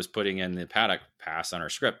that's what I was putting in the paddock pass on our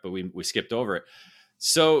script, but we skipped over it.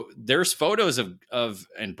 So there's photos of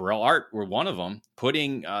and Burrell Art were one of them,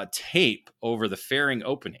 putting tape over the fairing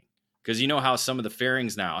opening. Because you know how some of the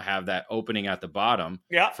fairings now have that opening at the bottom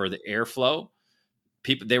for the airflow.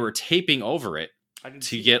 They were taping over it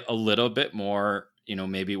to get a little bit more,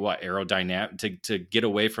 maybe aerodynamic to get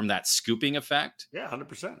away from that scooping effect. Yeah,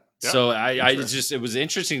 100%. Yeah, so it was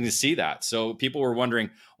interesting to see that. So people were wondering,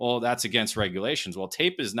 well, that's against regulations. Well,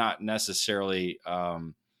 tape is not necessarily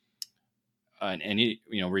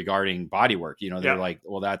regarding bodywork, they're like,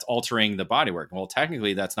 well, that's altering the bodywork. Well,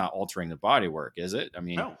 technically that's not altering the bodywork, is it? I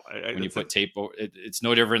mean, when you put tape, it's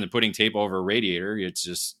no different than putting tape over a radiator. It's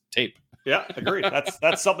just tape. Yeah, agreed.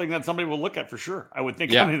 That's something that somebody will look at for sure. I would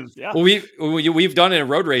think. Yeah. Well, we've done it in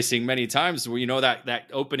road racing many times where, that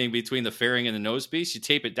opening between the fairing and the nose piece, you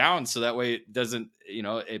tape it down. So that way it doesn't,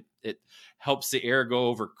 it helps the air go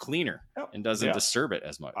over cleaner and doesn't disturb it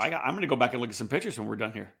as much. I'm going to go back and look at some pictures when we're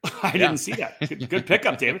done here. I didn't see that. Good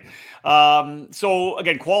pickup, David. So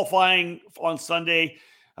again, qualifying on Sunday,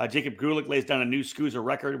 Jacob Gulick lays down a new SCUSA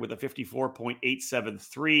record with a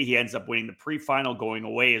 54.873. He ends up winning the pre-final, going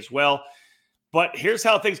away as well. But here's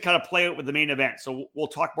how things kind of play out with the main event. So we'll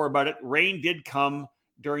talk more about it. Rain did come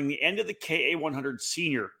during the end of the KA100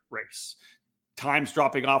 senior race. Times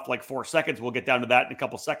dropping off like 4 seconds. We'll get down to that in a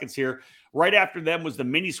couple seconds here. Right after them was the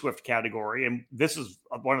mini Swift category. And this is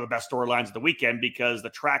one of the best storylines of the weekend because the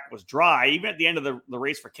track was dry. Even at the end of the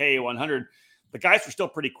race for KA100, the guys were still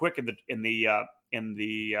pretty quick in the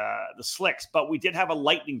slicks, but we did have a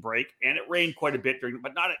lightning break and it rained quite a bit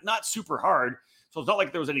but not super hard. So it's not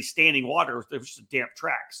like there was any standing water. It was just a damp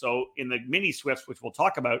track. So in the mini Swifts, which we'll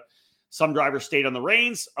talk about, some drivers stayed on the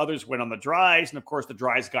rains, others went on the dries. And of course the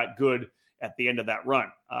dries got good at the end of that run.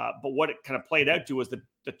 But what it kind of played out to was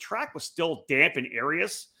the track was still damp in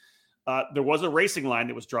areas. There was a racing line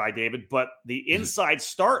that was dry, David, but the inside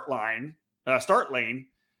start lane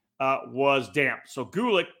was damp. So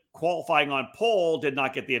Gulick, qualifying on pole, did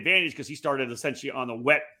not get the advantage because he started essentially on the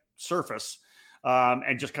wet surface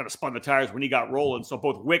and just kind of spun the tires when he got rolling. So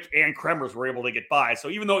both Wick and Kremers were able to get by. So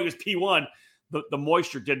even though he was P1, the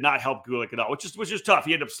moisture did not help Gulick at all, which is tough.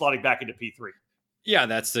 He ended up slotting back into P3. Yeah,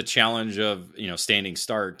 that's the challenge of, standing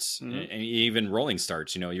starts and even rolling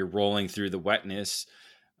starts. You're rolling through the wetness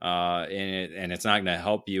and it's not going to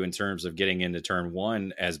help you in terms of getting into turn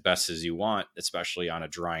 1 as best as you want, especially on a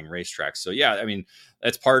drying racetrack. So, yeah, I mean,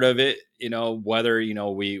 that's part of it. Whether,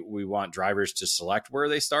 we want drivers to select where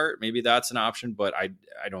they start, maybe that's an option, but I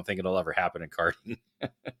don't think it'll ever happen in karting.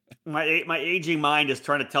 My aging mind is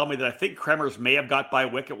trying to tell me that I think Kremers may have got by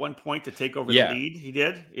Wick at one point to take over the lead. He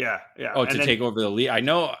did? Yeah. Oh, and take over the lead? I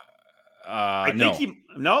know.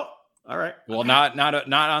 No? All right. Well, not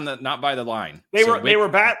by the line. They were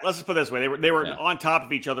back. Let's just put it this way. They were on top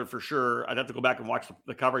of each other for sure. I'd have to go back and watch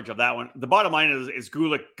the coverage of that one. The bottom line is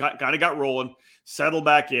Gulick kind of got rolling, settled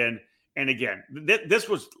back in. And again, this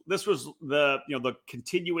was the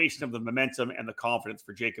continuation of the momentum and the confidence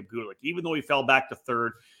for Jacob Gulick. Even though he fell back to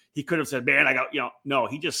third, he could have said, man, no,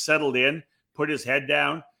 he just settled in, put his head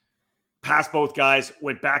down, passed both guys,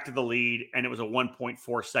 went back to the lead, and it was a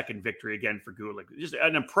 1.4 second victory again for Gulick. Just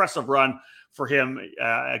an impressive run for him.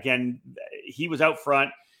 Again, he was out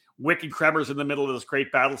front. Wick and Kremers in the middle of this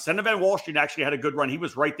great battle. Senna Van Wallstein actually had a good run. He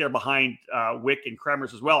was right there behind Wick and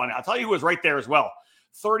Kremers as well. And I'll tell you who was right there as well.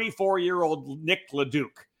 34-year-old Nick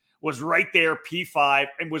Leduc was right there, P5,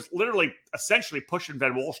 and was literally essentially pushing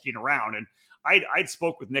Van Wallstein around. And I'd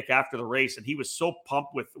spoke with Nick after the race, and he was so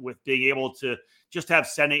pumped with being able to just have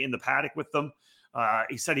Senna in the paddock with them.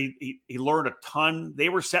 He said he learned a ton. They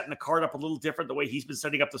were setting the card up a little different, the way he's been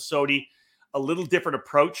setting up the Sodi, a little different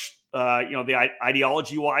approach, the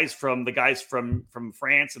ideology-wise from the guys from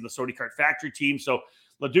France and the Sodi Kart factory team. So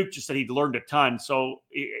Leduc just said he'd learned a ton. So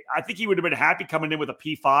I think he would have been happy coming in with a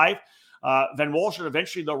P5. Van Wallstein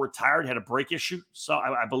eventually, though, retired, had a brake issue. So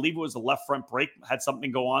I believe it was the left front brake, had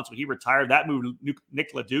something go on. So he retired. That moved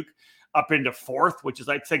Nick Leduc up into fourth, which is,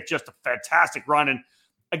 I think, just a fantastic run. And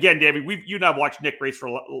again, David, you and I have watched Nick race for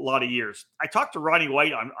a lot of years. I talked to Ronnie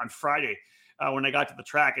White on Friday when I got to the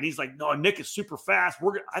track, and he's like, "No, Nick is super fast.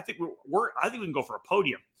 I think we can go for a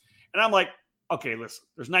podium." And I'm like, "Okay, listen,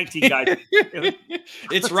 there's 19 guys."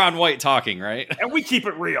 It's Ron White talking, right? And we keep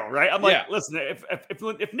it real, right? I'm like, listen,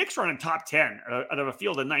 if Nick's running top 10 out of a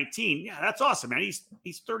field of 19, yeah, that's awesome, man.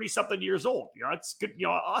 He's 30 something years old. It's good,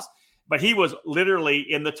 awesome. But he was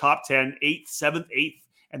literally in the top 10, 8th, 7th, 8th,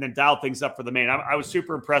 and then dialed things up for the main. I was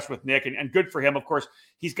super impressed with Nick, and good for him. Of course,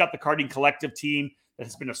 he's got the karting collective team that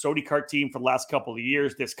has been a Sodi Kart team for the last couple of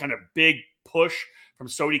years. This kind of big push from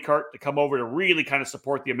Sodi Kart to come over to really kind of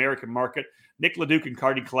support the American market. Nick Leduc and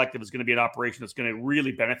Karting Collective is going to be an operation that's going to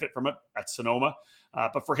really benefit from it at Sonoma.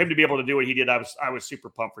 But for him to be able to do what he did, I was super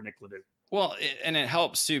pumped for Nick Leduc. Well, and it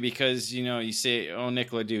helps too, because, you say, oh,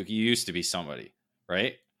 Nick Leduc, you used to be somebody,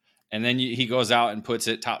 right? And then he goes out and puts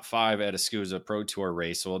it top 5 at a SCUSA Pro Tour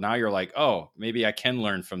race. Well, now you're like, oh, maybe I can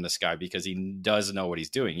learn from this guy because he does know what he's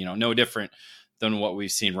doing. No different than what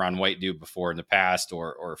we've seen Ron White do before in the past,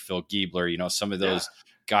 or Phil Giebler. Some of those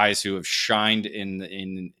guys who have shined in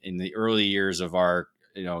the early years of our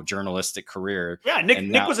journalistic career. Yeah,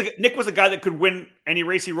 Nick was a guy that could win any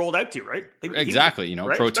race he rolled out to, right? Exactly.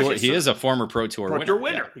 Right? Pro Tour. He is a former Pro Tour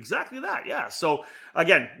winner. Yeah. Exactly that. Yeah. So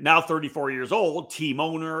again, now 34 years old, team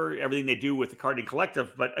owner, everything they do with the Karting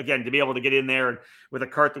Collective. But again, to be able to get in there and with a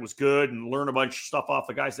kart that was good and learn a bunch of stuff off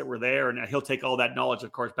the guys that were there, and he'll take all that knowledge,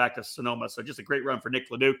 of course, back to Sonoma. So just a great run for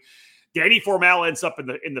Nick Leduc. Danny Formal ends up in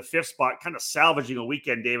the 5th spot, kind of salvaging a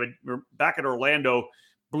weekend, David. We're back at Orlando.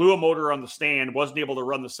 Blew a motor on the stand, wasn't able to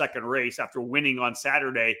run the second race after winning on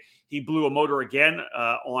Saturday. He blew a motor again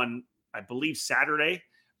on, I believe, Saturday,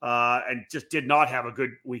 and just did not have a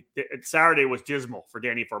good week. Saturday was dismal for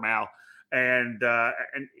Danny Formal, and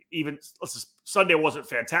even Sunday wasn't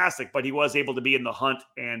fantastic, but he was able to be in the hunt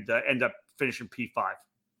and end up finishing P5.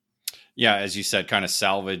 Yeah, as you said, kind of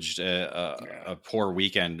salvaged a poor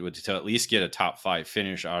weekend to at least get a top 5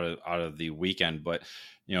 finish out of the weekend, but.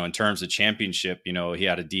 In terms of championship, he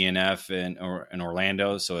had a DNF in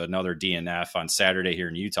Orlando. So another DNF on Saturday here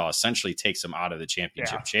in Utah essentially takes him out of the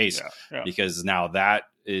championship chase because now that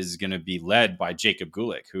is going to be led by Jacob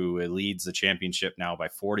Gulick, who leads the championship now by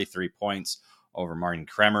 43 points over Martin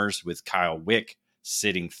Kremers, with Kyle Wick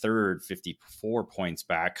sitting third, 54 points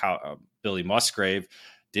back. Billy Musgrave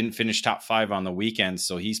didn't finish top 5 on the weekend.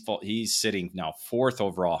 So he's sitting now 4th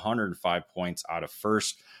overall, 105 points out of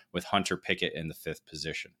first, with Hunter Pickett in the 5th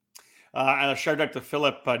position. And a shout out to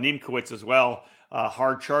Philip Niemkowitz as well.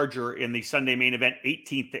 Hard charger in the Sunday main event,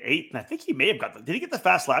 18th to 8th. And I think he may have got did he get the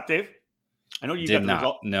fast lap, Dave? I know you did got the not.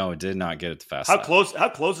 result. No, did not get it the fast lap. How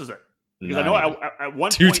close is it? Because I know at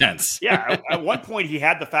one 2 point, tenths. Yeah, at one point he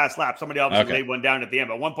had the fast lap. Somebody obviously laid one down at the end.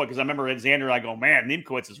 But at one point, because I remember Xander and I go, man,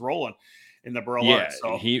 Niemkowitz is rolling in the Berlin. Yeah,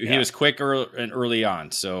 so, he was quick early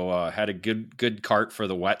on. So had a good kart for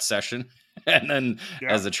the wet session. And then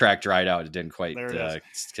as the track dried out, it didn't quite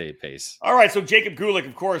stay pace. All right, so Jacob Gulick,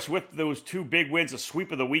 of course, with those 2 big wins, a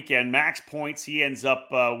sweep of the weekend, max points. He ends up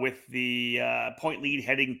with the point lead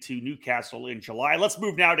heading to Newcastle in July. Let's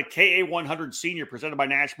move now to KA100 Senior, presented by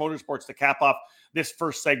Nash Motorsports, to cap off this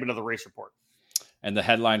first segment of the race report. And the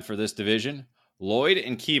headline for this division, Lloyd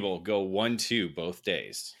and Keeble go 1-2 both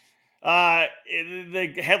days.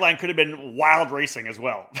 The headline could have been wild racing as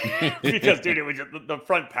well, because dude, it was just, the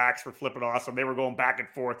front packs were flipping awesome. They were going back and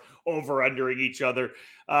forth, over-undering each other.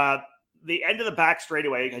 The end of the back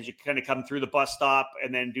straightaway, as you kind of come through the bus stop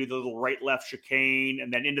and then do the little right-left chicane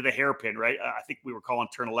and then into the hairpin, right? I think we were calling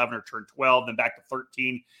turn 11 or turn 12, then back to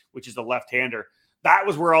 13, which is the left-hander. That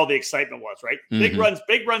was where all the excitement was, right? Mm-hmm.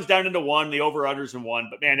 Big runs down into 1, the over-unders in 1,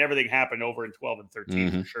 but man, everything happened over in 12 and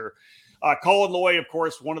 13 for sure. Colin Lloyd, of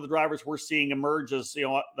course, one of the drivers we're seeing emerge as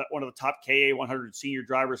one of the top KA 100 senior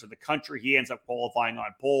drivers in the country. He ends up qualifying on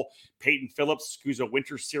pole. Peyton Phillips, SCUSA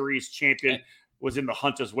Winter Series champion, was in the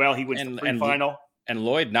hunt as well. He wins the pre-final. And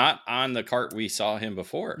Lloyd not on the cart we saw him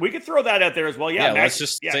before. We could throw that out there as well. Yeah, let's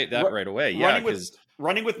just say that right away. Yeah, because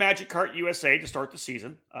running with Magic Kart USA to start the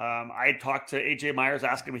season. I had talked to AJ Myers,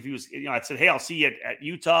 asking him if he was. I said, "Hey, I'll see you at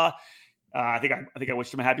Utah." I think I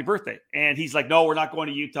wished him a happy birthday, and he's like, "No, we're not going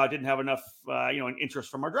to Utah. Didn't have enough, an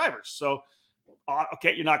interest from our drivers." So,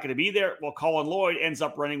 okay, you're not going to be there. Well, Colin Lloyd ends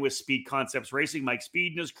up running with Speed Concepts Racing, Mike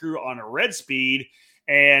Speed and his crew on a red Speed.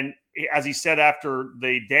 And as he said after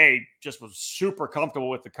the day, just was super comfortable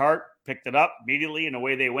with the kart, picked it up immediately, and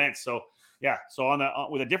away they went. So, yeah, so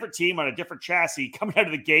with a different team on a different chassis, coming out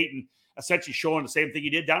of the gate and essentially showing the same thing he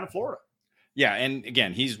did down in Florida. Yeah, and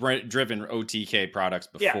again, he's driven OTK products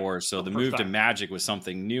before, so the move to Magic was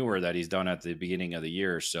something newer that he's done at the beginning of the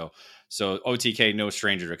year. So OTK, no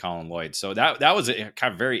stranger to Colin Lloyd. So that was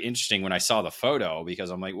kind of very interesting when I saw the photo, because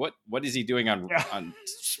I'm like, what is he doing on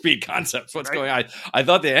Speed Concepts? What's going on? I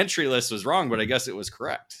thought the entry list was wrong, but I guess it was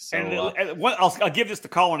correct. So I'll give this to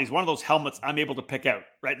Colin. He's one of those helmets I'm able to pick out.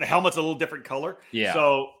 Right, the helmet's a little different color. Yeah,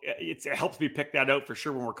 so it helps me pick that out for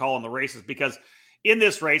sure when we're calling the races, because in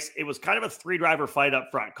this race, it was kind of a 3-driver fight up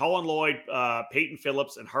front. Colin Lloyd, Peyton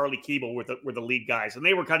Phillips, and Harley Keeble were the lead guys, and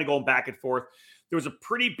they were kind of going back and forth. There was a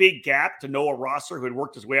pretty big gap to Noah Rosser, who had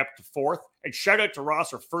worked his way up to 4th. And shout out to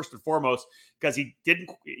Rosser first and foremost, because he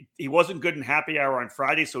wasn't good in happy hour on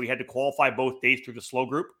Friday, so he had to qualify both days through the slow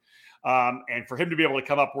group. And for him to be able to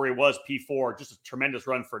come up where he was, P4, just a tremendous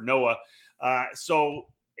run for Noah. So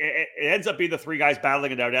it ends up being the 3 guys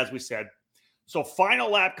battling it out, as we said. So final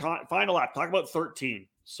lap, talk about 13.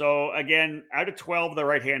 So again, out of 12, the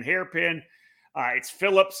right-hand hairpin, it's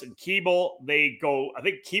Phillips and Keeble. They go, I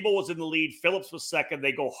think Keeble was in the lead. Phillips was second.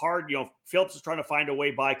 They go hard. Phillips is trying to find a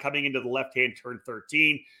way by coming into the left-hand turn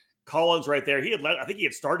 13. Collins right there. I think he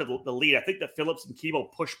had started the lead. I think that Phillips and Keeble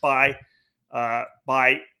pushed by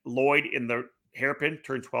Lloyd in the hairpin,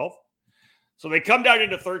 turn 12. So they come down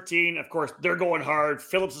into 13. Of course, they're going hard.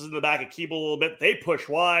 Phillips is in the back of Keeble a little bit. They push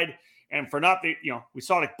wide. And for we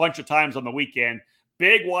saw it a bunch of times on the weekend,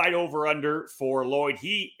 big wide over under for Lloyd.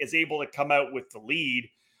 He is able to come out with the lead.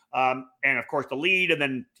 And of course the lead, and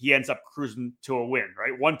then he ends up cruising to a win,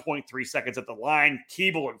 right? 1.3 seconds at the line.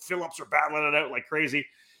 Keeble and Phillips are battling it out like crazy.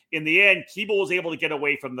 In the end, Keeble was able to get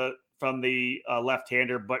away from the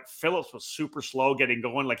left-hander, but Phillips was super slow getting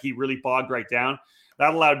going. Like, he really bogged right down.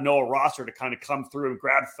 That allowed Noah Rosser to kind of come through and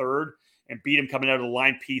grab 3rd and beat him coming out of the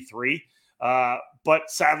line, P3.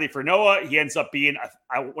 But sadly for Noah, he ends up being,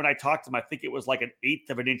 when I talked to him, I think it was like an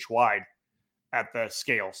 1/8 of an inch wide at the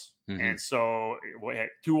scales. Mm-hmm. And so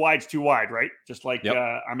 2 wide's 2 wide, right? Just like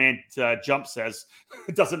our man Jump says,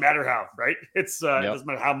 it doesn't matter how, right? It doesn't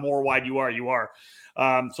matter how more wide you are.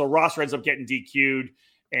 So Rosser ends up getting DQ'd,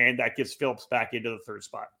 and that gives Phillips back into the 3rd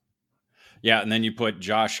spot. Yeah, and then you put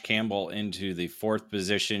Josh Campbell into the 4th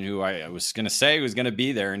position, who I was going to say was going to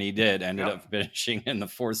be there, and he did. Ended up finishing in the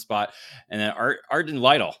 4th spot. And then Arden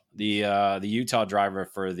Lytle, the Utah driver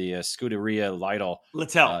for the Scuderia Lytle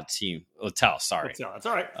team. Littell, sorry. Littell, that's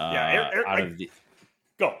all right.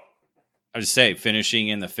 Go. I would say finishing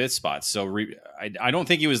in the 5th spot. So I don't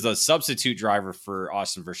think he was the substitute driver for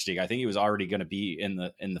Austin Versteeg. I think he was already going to be in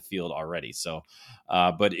the field already. So,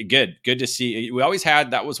 but good to see. We always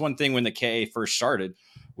had, that was one thing when the KA first started.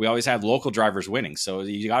 We always had local drivers winning. So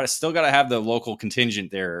you still got to have the local contingent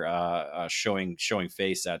there showing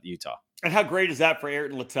face at Utah. And how great is that for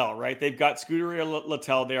Ayrton Littell, right? They've got Scuderia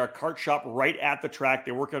Littell. They are a kart shop right at the track.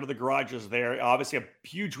 They work out of the garages there. Obviously, a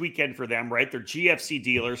huge weekend for them, right? They're GFC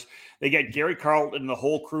dealers. They get Gary Carlton and the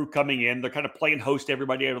whole crew coming in. They're kind of playing host to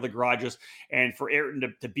everybody out of the garages. And for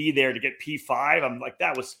Ayrton to be there to get P5, I'm like,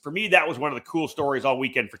 that was one of the cool stories all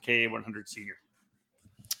weekend for KA100 Senior.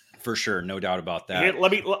 For sure, no doubt about that. Here,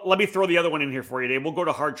 let me throw the other one in here for you, Dave. We'll go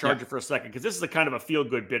to Hard Charger for a second, because this is a kind of a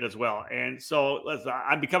feel-good bit as well. And so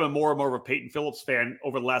I'm becoming more and more of a Peyton Phillips fan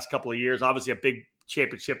over the last couple of years. Obviously, a big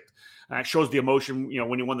championship shows the emotion,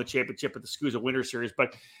 when he won the championship at the SCUSA Winter Series.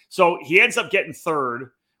 But so he ends up getting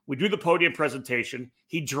 3rd. We do the podium presentation.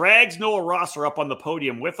 He drags Noah Rosser up on the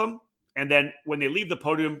podium with him, and then when they leave the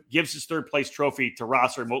podium, gives his 3rd place trophy to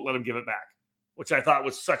Rosser and won't let him give it back, which I thought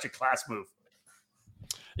was such a class move.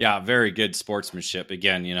 Yeah, very good sportsmanship.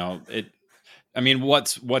 Again,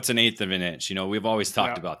 what's an 1/8 of an inch? We've always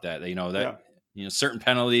talked about that. Certain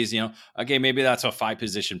penalties, okay, maybe that's a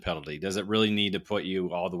 5-position penalty. Does it really need to put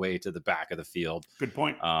you all the way to the back of the field? Good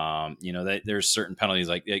point. There's certain penalties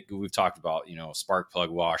like we've talked about, spark plug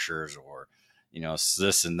washers or,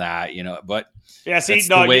 this and that, but yeah, see,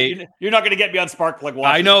 no, you're not going to get me on Sparkplug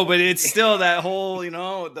watch. I know, but it's still that whole, it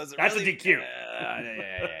doesn't that's really, a DQ.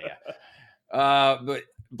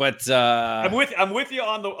 But I'm with you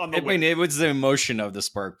on the. I mean, it was the emotion of the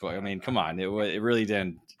spark plug. I mean, come on, it really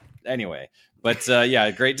didn't. Anyway, but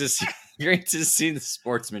great to see the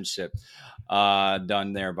sportsmanship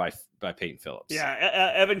done there by Peyton Phillips.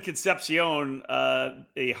 Yeah, Evan Concepcion,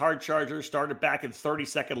 a hard charger, started back in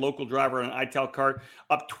 32nd, local driver on an ITEL kart,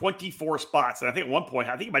 up 24 spots, and I think at one point,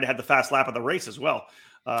 he might have had the fast lap of the race as well.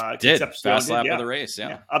 Fast lap of the race,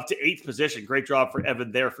 yeah, up to 8th position. Great job for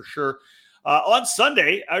Evan there for sure. On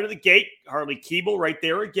Sunday, out of the gate, Harley Keeble right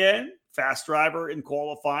there again. Fast driver in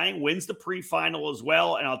qualifying, wins the pre-final as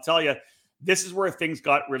well. And I'll tell you, this is where things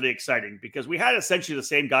got really exciting because we had essentially the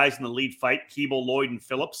same guys in the lead fight, Keeble, Lloyd, and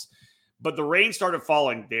Phillips. But the rain started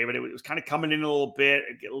falling, David. It was kind of coming in a little bit,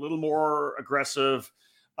 a little more aggressive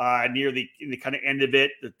near the kind of end of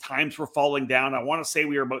it. The times were falling down. I want to say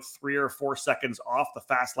we were about 3 or 4 seconds off the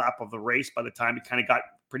fast lap of the race by the time it kind of got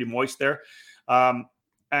pretty moist there.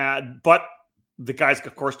 But the guys,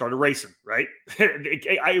 of course, started racing, right?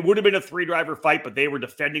 It would have been a 3-driver fight, but they were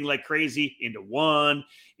defending like crazy into 1,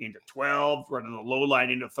 into 12, running the low line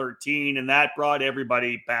into 13, and that brought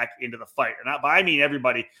everybody back into the fight. And I mean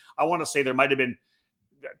everybody. I want to say there might have been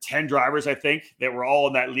 10 drivers, I think, that were all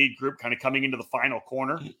in that lead group kind of coming into the final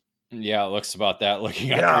corner. Yeah, it looks about that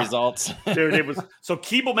looking at the results. Dude, it was so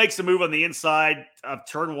Keeble makes a move on the inside of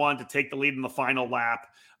turn 1 to take the lead in the final lap.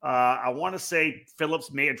 I want to say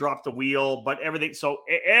Phillips may have dropped the wheel, but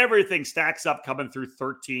everything stacks up coming through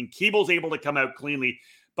 13. Keeble's able to come out cleanly,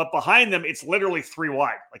 but behind them, it's literally 3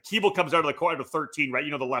 wide. Like Keeble comes out of the corner to 13, right?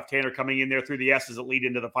 The left-hander coming in there through the S's that lead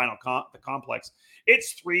into the final the complex.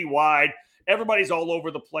 It's 3 wide. Everybody's all over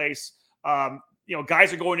the place.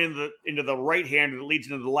 Guys are going into the right-hander that leads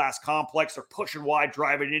into the last complex. They're pushing wide,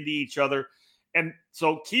 driving into each other. And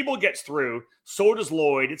so Keeble gets through. So does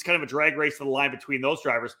Lloyd. It's kind of a drag race to the line between those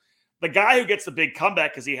drivers. The guy who gets the big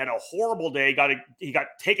comeback because he had a horrible day, he got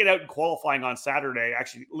taken out in qualifying on Saturday,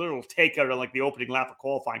 actually literal takeout on like the opening lap of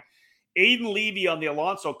qualifying. Aiden Levy on the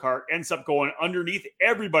Alonso kart ends up going underneath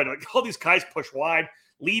everybody. Like all these guys push wide.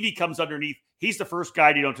 Levy comes underneath. He's the first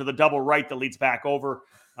guy, to the double right that leads back over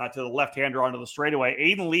to the left-hander onto the straightaway.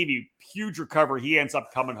 Aiden Levy, huge recovery. He ends up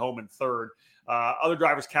coming home in 3rd. Other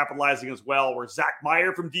drivers capitalizing as well were Zach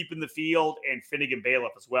Meyer from deep in the field and Finnegan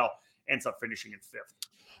Bailiff as well ends up finishing in 5th.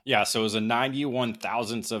 Yeah, so it was a 91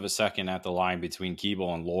 thousandths of a second at the line between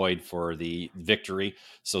Keeble and Lloyd for the victory.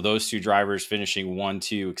 So those 2 drivers finishing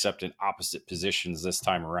 1-2, except in opposite positions this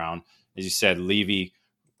time around. As you said, Levy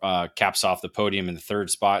caps off the podium in the 3rd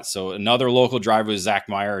spot. So another local driver was Zach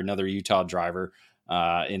Meyer, another Utah driver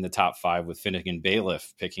in the top 5 with Finnegan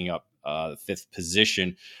Bailiff picking up the 5th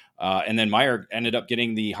position. And then Meyer ended up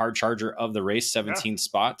getting the hard charger of the race, 17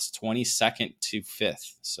 spots, 22nd to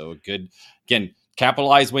 5th. So good. Again,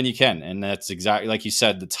 capitalize when you can. And that's exactly like you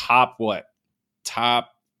said, the top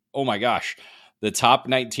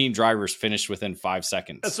 19 drivers finished within 5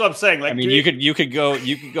 seconds. That's what I'm saying. Like, you could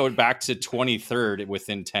go back to 23rd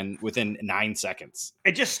within 9 seconds.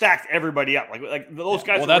 It just stacked everybody up. Like those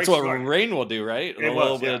guys. Well, that's what rain will do, right? A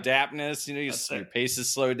little bit of dampness. Your pace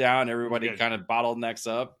is slowed down. Everybody kind of bottlenecks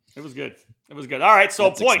up. It was good. All right, so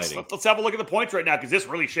that's points. Exciting. Let's have a look at the points right now because this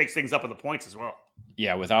really shakes things up in the points as well.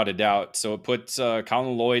 Yeah, without a doubt. So it puts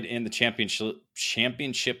Colin Lloyd in the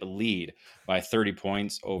championship lead by 30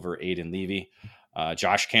 points over Aiden Levy.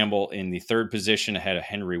 Josh Campbell in the 3rd position ahead of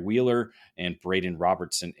Henry Wheeler and Braden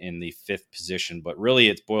Robertson in the 5th position. But really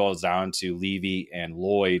it boils down to Levy and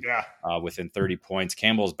Lloyd within 30 points.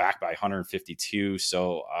 Campbell's back by 152.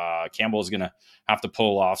 So Campbell's going to have to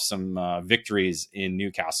pull off some victories in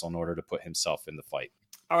Newcastle in order to put himself in the fight.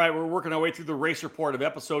 All right, we're working our way through the race report of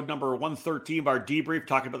episode number 113 of our debrief,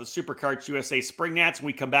 talking about the Superkarts USA Spring Nats. When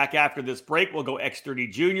we come back after this break, we'll go X30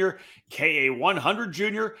 Junior, KA100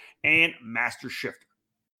 Junior, and Master Shifter.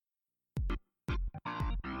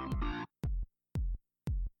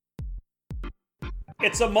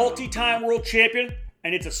 It's a multi-time world champion,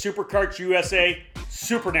 and it's a Superkarts USA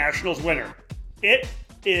SuperNationals winner. It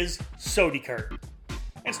is SodiKart.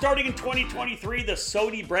 And starting in 2023, the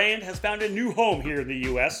Sodi brand has found a new home here in the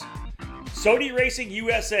U.S. Sodi Racing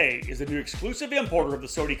USA is the new exclusive importer of the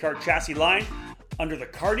SodiKart chassis line under the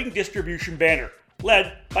karting distribution banner,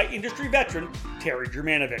 led by industry veteran Terry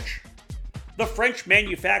Germanovich. The French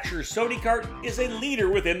manufacturer SodiKart is a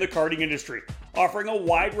leader within the karting industry, offering a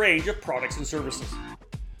wide range of products and services.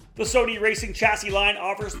 The Sodi Racing chassis line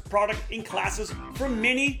offers product in classes from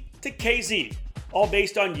Mini to KZ, all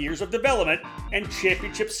based on years of development and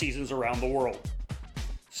championship seasons around the world.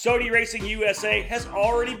 Sodi Racing USA has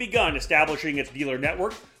already begun establishing its dealer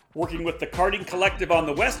network, working with the Karting Collective on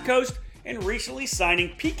the West Coast and recently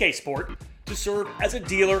signing PK Sport to serve as a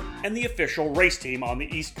dealer and the official race team on the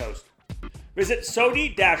East Coast. Visit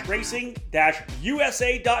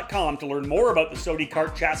Sodi-Racing-USA.com to learn more about the Sodi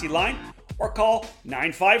Kart chassis line or call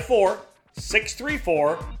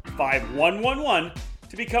 954-634-5111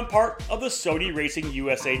 to become part of the Sodi Racing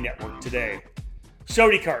USA network today.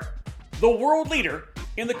 Sodi Kart, the world leader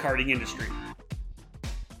in the karting industry.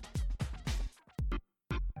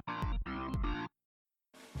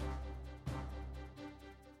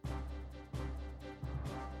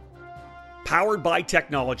 Powered by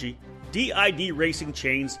technology, DID racing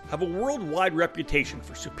chains have a worldwide reputation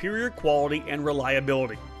for superior quality and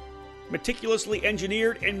reliability. Meticulously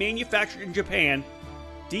engineered and manufactured in Japan,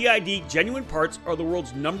 DID genuine parts are the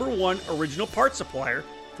world's #1 original parts supplier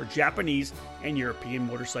for Japanese and European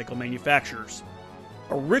motorcycle manufacturers.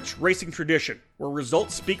 A rich racing tradition where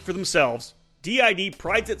results speak for themselves, DID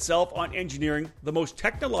prides itself on engineering the most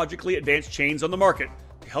technologically advanced chains on the market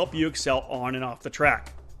to help you excel on and off the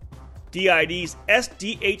track. DID's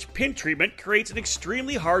SDH pin treatment creates an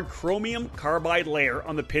extremely hard chromium carbide layer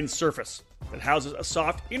on the pin surface that houses a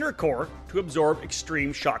soft inner core to absorb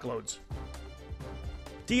extreme shock loads.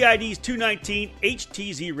 DID's 219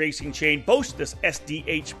 HTZ racing chain boasts this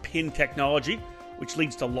SDH pin technology, which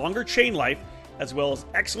leads to longer chain life as well as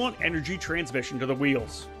excellent energy transmission to the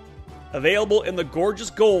wheels. Available in the gorgeous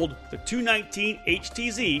gold, the 219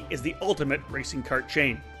 HTZ is the ultimate racing kart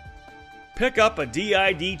chain. Pick up a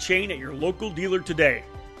DID chain at your local dealer today,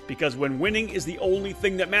 because when winning is the only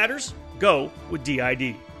thing that matters, go with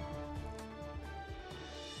DID.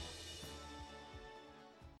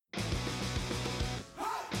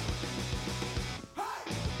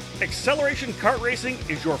 Acceleration Kart Racing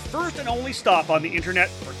is your first and only stop on the internet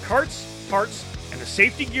for karts, parts, and the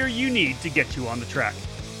safety gear you need to get you on the track.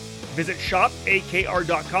 Visit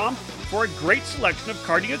shopakr.com for a great selection of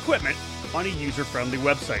karting equipment on a user-friendly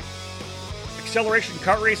website. Acceleration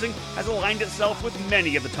Kart Racing has aligned itself with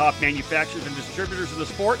many of the top manufacturers and distributors in the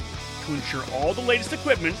sport to ensure all the latest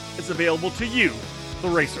equipment is available to you, the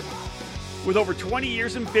racer. With over 20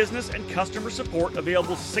 years in business and customer support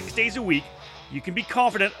available 6 days a week, you can be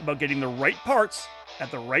confident about getting the right parts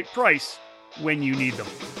at the right price when you need them.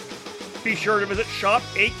 Be sure to visit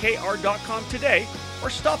shopakr.com today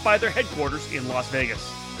or stop by their headquarters in Las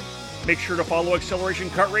Vegas. Make sure to follow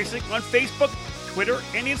Acceleration Kart Racing on Facebook, Twitter,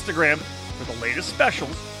 and Instagram for the latest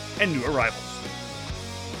specials and new arrivals.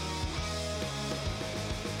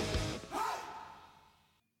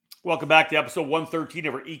 Welcome back to episode 113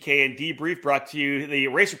 of our EKN Debrief, brought to you, the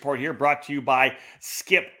race report here, brought to you by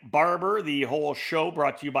Skip Barber. The whole show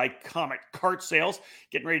brought to you by Comet Kart Sales.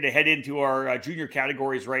 Getting ready to head into our junior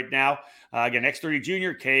categories right now. Again, X30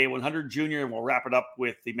 Junior, K100 Junior, and we'll wrap it up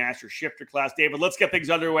with the Master Shifter class. David, let's get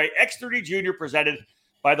things underway. X30 Junior presented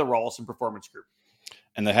by the Rawlson Performance Group.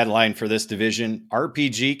 And the headline for this division,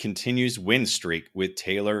 RPG continues win streak with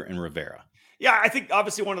Taylor and Rivera. Yeah, I think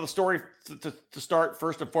obviously one of the stories to start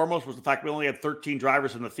first and foremost was the fact we only had 13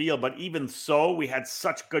 drivers in the field, but even so, we had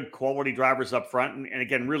such good quality drivers up front. And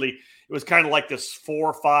again, really, it was kind of like this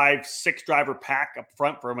 4, 5, 6 driver pack up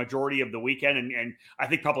front for a majority of the weekend. And I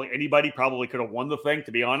think probably anybody could have won the thing,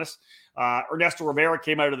 to be honest. Ernesto Rivera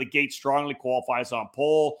came out of the gate strongly, qualifies on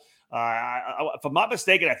pole. If I'm not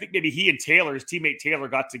mistaken, I think maybe he and Taylor, his teammate Taylor,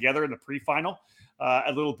 got together in the pre-final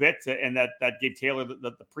a little bit, and that gave Taylor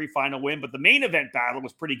the pre-final win. But the main event battle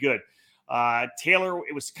was pretty good.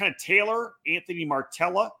 It was kind of Taylor, Anthony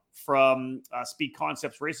Martella from Speed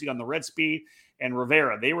Concepts Racing on the Red Speed, and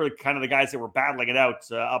Rivera. They were kind of the guys that were battling it out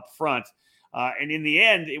up front. And in the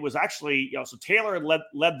end, it was actually, so Taylor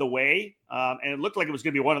led the way, and it looked like it was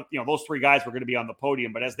going to be one of, those 3 guys were going to be on the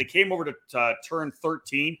podium. But as they came over to turn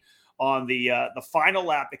 13 on the final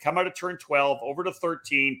lap, they come out of turn 12 over to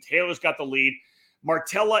 13. Taylor's got the lead.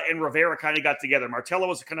 Martella and Rivera kind of got together. Martella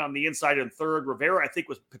was kind of on the inside in third. Rivera, I think,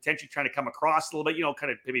 was potentially trying to come across a little bit,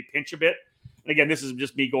 kind of maybe pinch a bit. And again, this is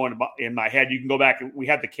just me going in my head. You can go back. We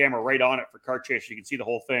had the camera right on it for Kart Chase. You can see the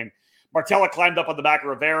whole thing. Martella climbed up on the back of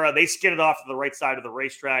Rivera. They skidded off to the right side of the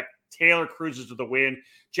racetrack. Taylor cruises to the win.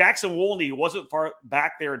 Jackson Wolney, who wasn't far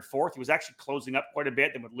back there in fourth, he was actually closing up quite a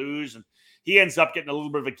bit and would lose. And he ends up getting a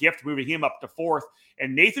little bit of a gift, moving him up to fourth.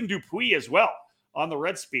 And Nathan Dupuis as well on the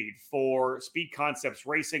Red Speed for Speed Concepts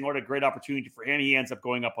Racing. What a great opportunity for him. He ends up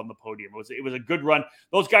going up on the podium. It was a good run.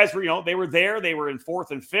 Those guys were, they were there. They were in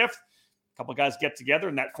fourth and fifth. A couple of guys get together,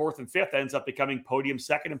 and that fourth and fifth ends up becoming podium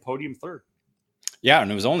second and podium third. Yeah,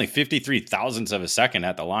 and it was only 53 thousandths of a second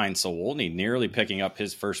at the line. So Wolney nearly picking up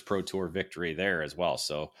his first Pro Tour victory there as well.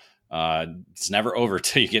 So It's never over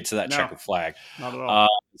till you get to that checkered flag. Not at all.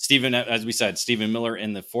 Stephen, as we said, Stephen Miller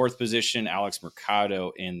in the 4th position, Alex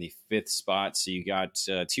Mercado in the 5th spot. So you got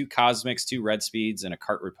 2 Cosmics, 2 Red Speeds, and a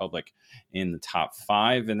Kart Republic in the top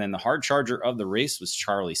 5. And then the hard charger of the race was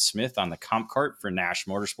Charlie Smith on the comp kart for Nash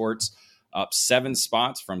Motorsports, up 7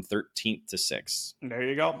 spots from 13th to 6th. There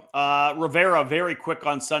you go. Rivera, very quick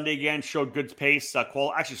on Sunday again, showed good pace.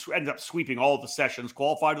 Actually ended up sweeping all of the sessions,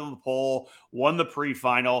 qualified to the pole, won the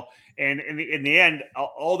pre-final. And in the end,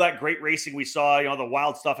 all that great racing we saw, the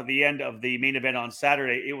wild stuff at the end of the main event on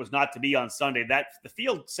Saturday, it was not to be on Sunday. The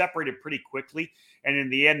field separated pretty quickly. And in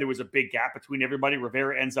the end, there was a big gap between everybody.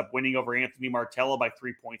 Rivera ends up winning over Anthony Martella by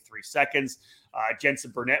 3.3 seconds.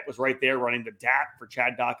 Jensen Burnett was right there running the DAP for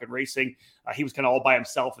Chad Dawkin Racing. He was kind of all by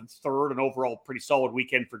himself in 3rd, and overall pretty solid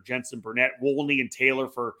weekend for Jensen Burnett. Wolney and Taylor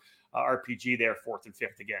for RPG there, 4th and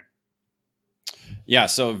 5th again. Yeah,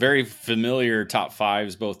 so very familiar top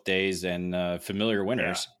 5s both days, and familiar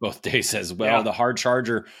winners both days as well. Yeah. The hard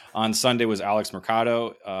charger on Sunday was Alex Mercado,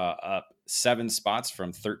 up 7 spots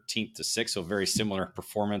from 13th to 6th. So very similar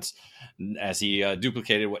performance as he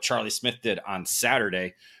duplicated what Charlie Smith did on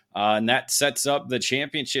Saturday. And that sets up the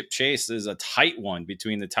championship chase as a tight one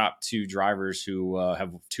between the top 2 drivers who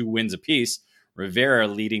have 2 wins apiece. Rivera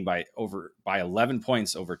leading by 11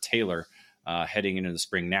 points over Taylor. Heading into the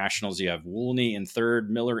SpringNationals, you have Wolney in 3rd,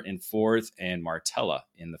 Miller in 4th, and Martella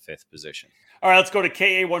in the 5th position. All right, let's go to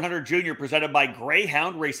KA 100 Junior, presented by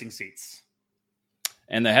Greyhound Racing Seats.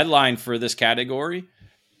 And the headline for this category,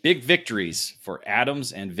 big victories for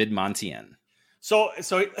Adams and Vidmontien. So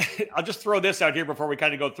I'll just throw this out here before we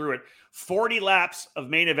kind of go through it. 40 laps of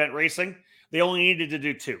main event racing. They only needed to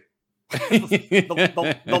do 2.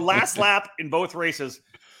 the last lap in both races,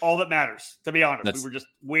 all that matters, to be honest. We were just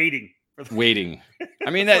waiting.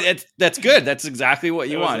 I mean, that's good. That's exactly what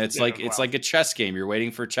you want. It's like a chess game. You're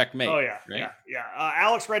waiting for checkmate. Oh yeah, right? Yeah.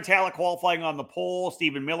 Alex Rentala qualifying on the pole.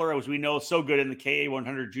 Stephen Miller, as we know, so good in the KA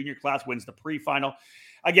 100 Junior class, wins the pre-final.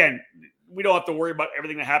 Again, we don't have to worry about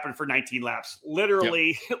everything that happened for 19 laps.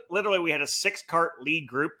 Literally, we had a 6-kart lead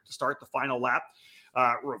group to start the final lap.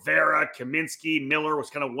 Rivera, Kaminsky, Miller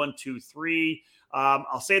was kind of 1, 2, 3.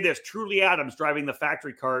 I'll say this: Truly Adams, driving the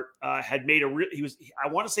factory cart, had made I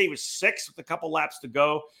want to say he was 6th with a couple laps to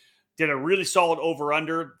go. Did a really solid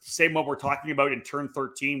over/under, same one we're talking about in turn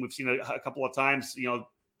 13. We've seen a couple of times,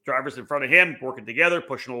 drivers in front of him working together,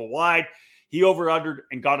 pushing a little wide. He over/undered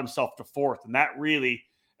and got himself to 4th, and that really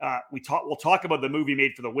we'll talk about the move he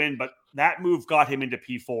made for the win, but that move got him into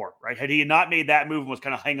P4. Right? Had he not made that move and was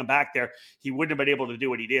kind of hanging back there, he wouldn't have been able to do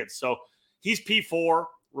what he did. So he's P4.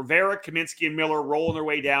 Rivera, Kaminsky, and Miller rolling their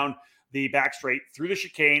way down the back straight through the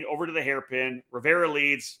chicane over to the hairpin. Rivera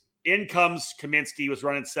leads. In comes Kaminsky, was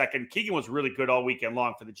running 2nd. Keegan was really good all weekend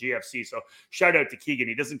long for the GFC, so shout out to Keegan.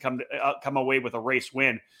 He doesn't come away with a race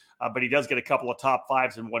win, but he does get a couple of top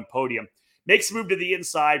 5s and 1 podium. Makes a move to the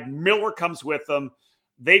inside. Miller comes with them.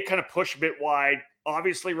 They kind of push a bit wide.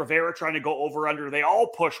 Obviously, Rivera trying to go over/under. They all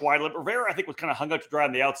push wide. Rivera, I think, was kind of hung out to dry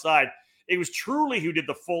on the outside. It was Truly who did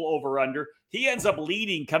the full over/under. He ends up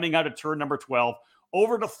leading coming out of turn number 12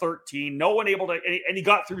 over to 13. No one able to, and he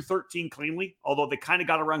got through 13 cleanly, although they kind of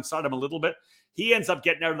got alongside him a little bit. He ends up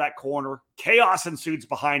getting out of that corner. Chaos ensues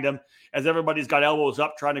behind him as everybody's got elbows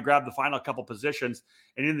up trying to grab the final couple positions.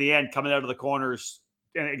 And in the end, coming out of the corners,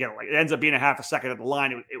 and again, it ends up being a half a second at the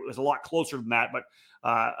line. It was a lot closer than that, but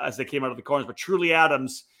as they came out of the corners. But Truly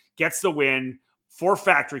Adams gets the win for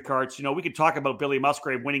factory carts. We could talk about Billy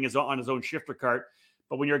Musgrave winning on his own shifter cart,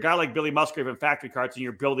 but when you're a guy like Billy Musgrave in factory carts and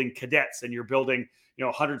you're building cadets and you're building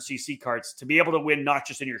 100cc carts, to be able to win not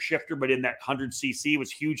just in your shifter but in that 100cc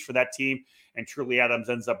was huge for that team. And Truly Adams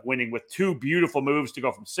ends up winning with 2 beautiful moves to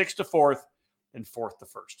go from 6th to 4th and 4th to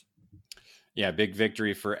 1st. Yeah, big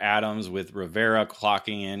victory for Adams with Rivera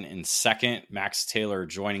clocking in 2nd. Max Taylor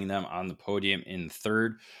joining them on the podium in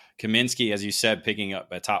 3rd. Kaminsky, as you said, picking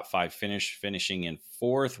up a top 5 finish, finishing in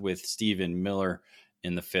 4th with Stephen Miller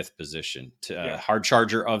in the 5th position. Hard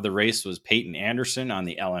charger of the race was Peyton Anderson on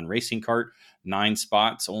the LN Racing Cart, 9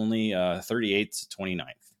 spots, only 38th to 29th.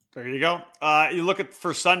 There you go. You look at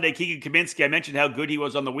for Sunday, Keegan Kaminsky. I mentioned how good he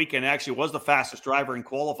was on the weekend. Actually, was the fastest driver in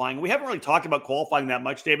qualifying. We haven't really talked about qualifying that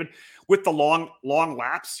much, David, with the long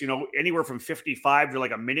laps. Anywhere from 55 to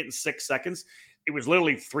like 1 minute and 6 seconds. It was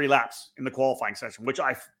literally 3 laps in the qualifying session, which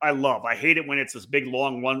I love. I hate it when it's this big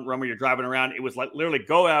long run where you're driving around. It was like literally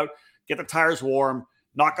go out, get the tires warm,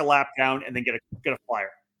 knock a lap down, and then get a flyer.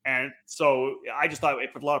 And so I just thought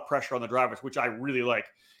it put a lot of pressure on the drivers, which I really like.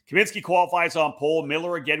 Kaminsky qualifies on pole.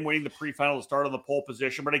 Miller again winning the pre-final to start on the pole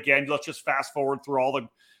position. But again, let's just fast forward through all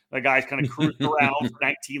The guys kind of cruised around for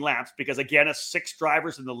 19 laps because, again, 6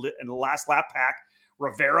 drivers in the last lap pack.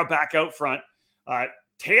 Rivera back out front.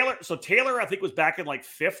 Taylor, I think, was back in like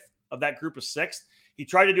 5th of that group of 6. He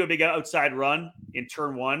tried to do a big outside run in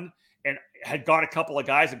turn 1 and had got a couple of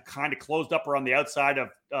guys and kind of closed up around the outside of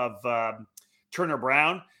Turner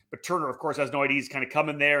Brown. But Turner, of course, has no idea. He's kind of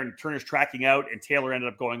coming there, and Turner's tracking out, and Taylor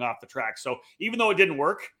ended up going off the track. So even though it didn't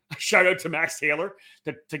work, shout out to Max Taylor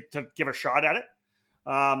to give a shot at it.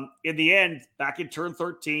 In the end, back in turn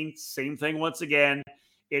 13, same thing once again.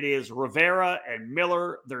 It is Rivera and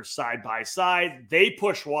Miller. They're side by side. They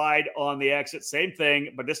push wide on the exit. Same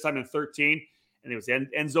thing, but this time in 13. And it was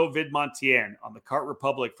Enzo Vidmontien on the Kart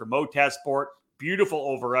Republic for Motaz Sport. Beautiful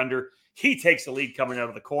over-under. He takes the lead coming out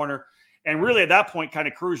of the corner. And really, at that point, kind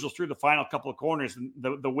of cruises through the final couple of corners. And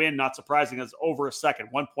the win, not surprising, is over a second,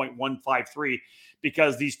 1.153,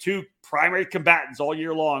 because these two primary combatants all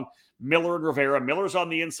year long, Miller and Rivera. Miller's on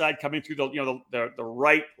the inside, coming through the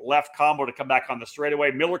right-left combo to come back on the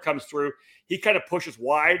straightaway. Miller comes through. He kind of pushes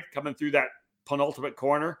wide, coming through that penultimate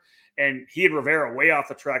corner, and he and Rivera way off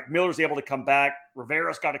the track. Miller's able to come back.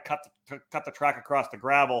 Rivera's got to cut the track across the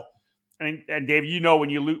gravel. And Dave, when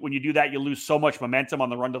you do that, you lose so much momentum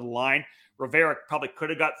on the run to the line. Rivera probably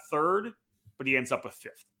could have got 3rd, but he ends up with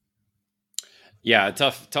 5th. Yeah, a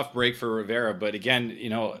tough break for Rivera. But again,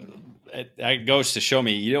 it goes to show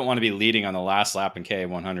me you don't want to be leading on the last lap in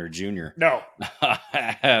K100 Junior. No,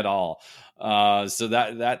 at all. So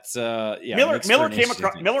that's Miller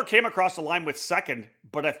came across the line with 2nd,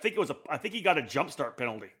 but I think he got a jump start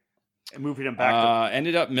penalty. And moving him back.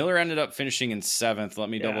 Miller ended up finishing in 7th. Let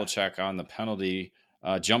me double check on the penalty.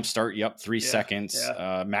 Jump start, 3 seconds.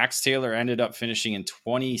 Yeah. Max Taylor ended up finishing in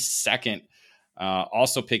 22nd,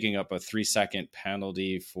 also picking up a 3-second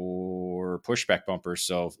penalty for pushback bumper.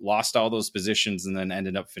 So lost all those positions and then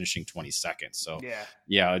ended up finishing 22nd. So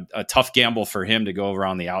a tough gamble for him to go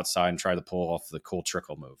around the outside and try to pull off the cool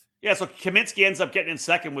trickle move. Yeah, so Kaminsky ends up getting in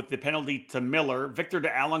 2nd with the penalty to Miller. Victor de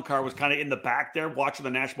Alencar was kind of in the back there watching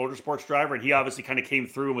the National Motorsports driver, and he obviously kind of came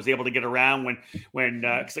through and was able to get around when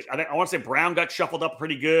I want to say Brown got shuffled up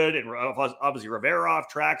pretty good, and obviously Rivera off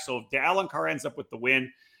track. So de Alencar ends up with the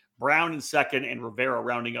win. Brown in 2nd, and Rivera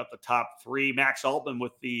rounding up the top 3. Max Altman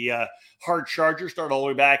with the hard charger started all the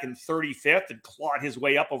way back in 35th and clawed his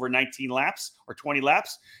way up over 19 laps or 20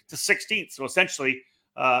 laps to 16th. So essentially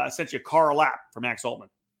a car a lap for Max Altman.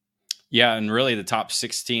 Yeah, and really the top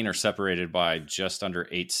 16 are separated by just under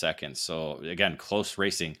 8 seconds. So again, close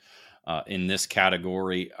racing in this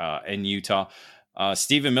category in Utah.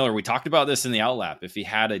 Stephen Miller, we talked about this in the outlap. If he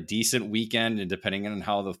had a decent weekend and depending on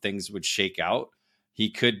how the things would shake out, he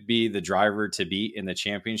could be the driver to beat in the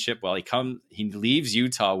championship. Well, he leaves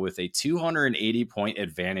Utah with a 280-point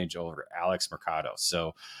advantage over Alex Mercado.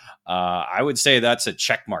 So I would say that's a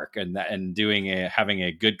check mark and having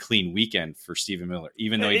a good clean weekend for Stephen Miller,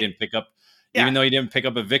 even though he didn't pick up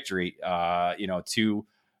a victory. Or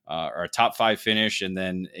a top 5 finish, and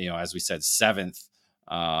then as we said, 7th.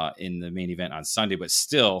 In the main event on Sunday, but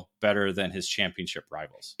still better than his championship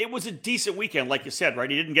rivals. It was a decent weekend, like you said, right?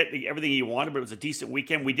 He didn't get everything he wanted, but it was a decent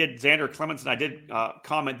weekend. Xander Clements and I did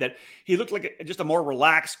comment that he looked like just a more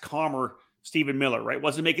relaxed, calmer Stephen Miller, right?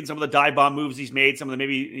 Wasn't making some of the dive bomb moves he's made, some of the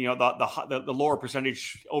maybe the lower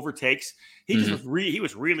percentage overtakes. He just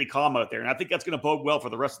was really calm out there, and I think that's going to bode well for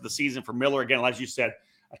the rest of the season for Miller. Again, as you said,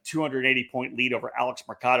 a 280-point lead over Alex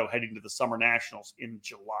Mercado heading to the Summer Nationals in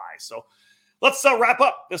July. So let's wrap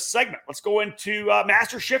up this segment. Let's go into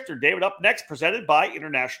Master Shifter. David, up next, presented by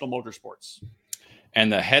International Motorsports.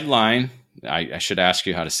 And the headline, I should ask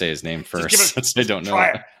you how to say his name first, since I don't know.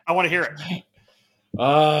 Try it. I want to hear it.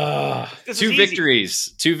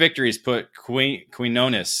 Two victories put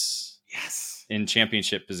Quinones in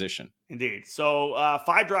championship position. Indeed. So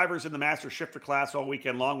 5 drivers in the Master Shifter class all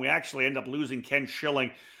weekend long. We actually end up losing Ken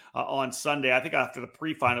Schilling on Sunday. I think after the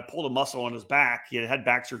pre-final, pulled a muscle on his back. He had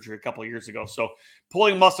back surgery a couple of years ago. So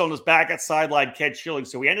pulling a muscle on his back at sideline Ken Schilling.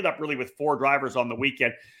 So we ended up really with 4 drivers on the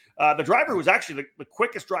weekend. The driver who was actually the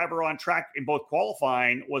quickest driver on track in both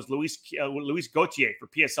qualifying was Luis Gauthier for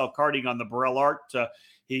PSL Karting on the Burrell Art.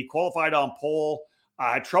 He qualified on pole.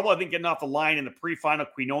 Had trouble, I think, getting off the line in the pre-final.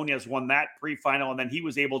 Quinones won that pre-final, and then he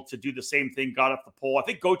was able to do the same thing, got off the pole. I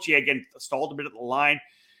think Gauthier, again, stalled a bit at the line.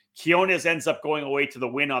 Quinones ends up going away to the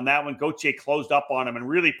win on that one. Gauthier closed up on him and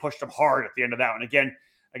really pushed him hard at the end of that one. Again,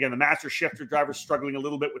 the Master Shifter driver struggling a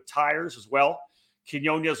little bit with tires as well.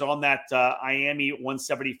 Quinones on that IAME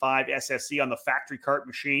 175 SSE on the factory kart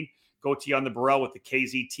machine. Gauthier on the Burrell with the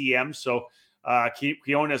KZTM. So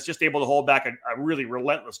Quinones just able to hold back a really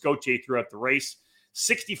relentless Gauthier throughout the race.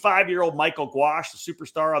 65-year-old Michael Gouache, the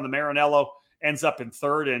superstar on the Maranello, ends up in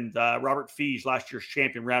third, and Robert Fige, last year's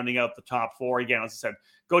champion, rounding out the top four. Again, as I said,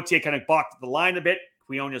 Gauthier kind of balked the line a bit.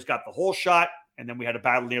 Quinones got the whole shot, and then we had a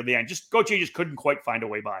battle near the end. Gauthier just couldn't quite find a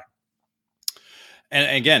way by.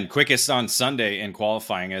 And again, quickest on Sunday in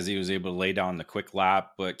qualifying as he was able to lay down the quick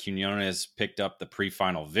lap, but Quinones picked up the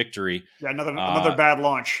pre-final victory. Yeah, another bad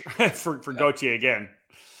launch for Gauthier again.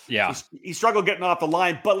 Yeah, he struggled getting off the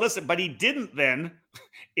line, but he didn't then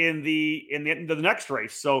in the next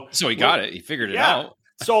race. So he got it. He figured it out.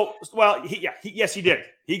 So yes, he did.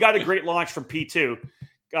 He got a great launch from P2.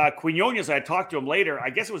 Quinones, I talked to him later. I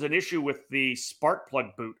guess it was an issue with the spark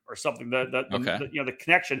plug boot or something. The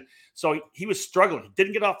connection. So he was struggling. He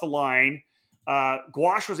didn't get off the line.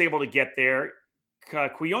 Gouache was able to get there.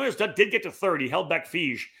 Quinones did get to third. He held back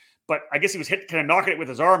Fige, but I guess he was kind of knocking it with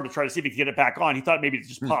his arm to try to see if he could get it back on. He thought maybe it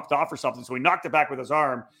just popped off or something. So he knocked it back with his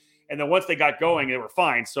arm. And then once they got going, they were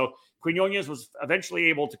fine. So Quinones was eventually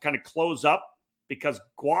able to kind of close up because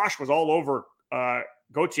Gouache was all over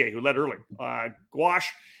Gauthier, who led early. Gouache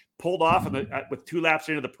pulled off with 2 laps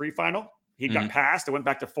into the pre-final. He got passed and went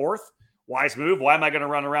back to fourth. Wise move. Why am I going to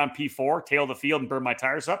run around P4, tail the field, and burn my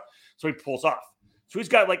tires up? So he pulls off. So he's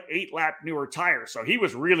got like 8-lap newer tires. So he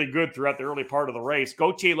was really good throughout the early part of the race.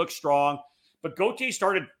 Gauthier looked strong, but Gauthier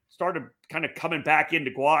started kind of coming back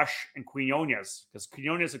into Gouache and Quinones because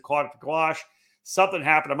Quinones had caught up to Gouache. Something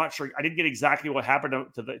happened. I'm not sure. I didn't get exactly what happened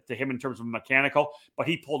to him in terms of mechanical, but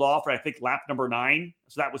he pulled off at, I think, lap number 9.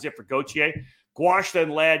 So that was it for Gauthier. Gouache then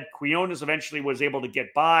led. Quinones eventually was able to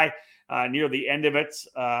get by near the end of it.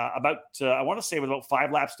 I want to say with about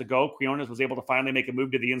 5 laps to go, Quinones was able to finally make a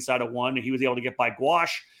move to the inside of 1, and he was able to get by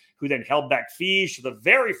Gouache, who then held back Fige to the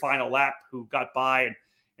very final lap, who got by. And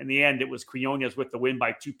in the end, it was Quinones with the win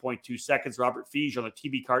by 2.2 seconds. Robert Fige on the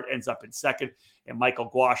TB kart ends up in second, and Michael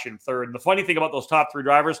Gouache in third. And the funny thing about those top 3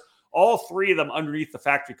 drivers, all 3 of them underneath the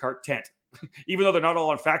factory kart tent. Even though they're not all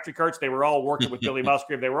on factory karts, they were all working with Billy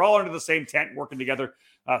Musgrave. They were all under the same tent working together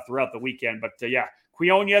throughout the weekend. But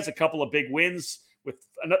Quinones, a couple of big wins with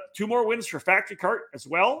 2 more wins for factory kart as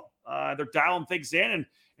well. They're dialing things in, and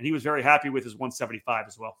he was very happy with his 175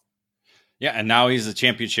 as well. Yeah, and now he's the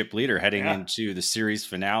championship leader heading into the series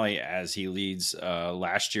finale as he leads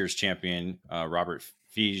last year's champion, Robert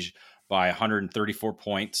Fige, by 134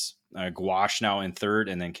 points. Gouache now in third,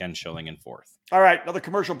 and then Ken Schilling in fourth. All right, another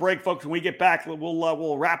commercial break, folks. When we get back,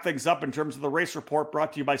 we'll wrap things up in terms of the race report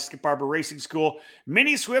brought to you by Skip Barber Racing School.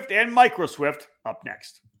 Mini Swift and Micro Swift up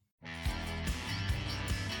next.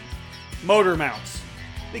 Motor mounts.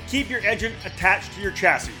 They keep your engine attached to your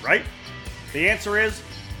chassis, right? The answer is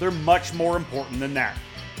they're much more important than that.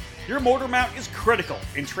 Your motor mount is critical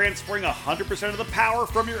in transferring 100% of the power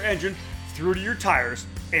from your engine through to your tires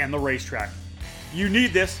and the racetrack. You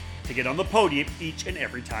need this to get on the podium each and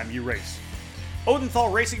every time you race.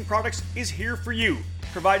 Odenthal Racing Products is here for you,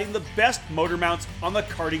 providing the best motor mounts on the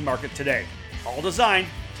karting market today, all designed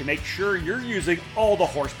to make sure you're using all the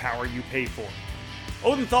horsepower you pay for.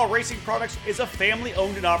 Odenthal Racing Products is a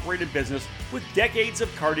family-owned and operated business with decades of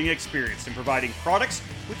karting experience in providing products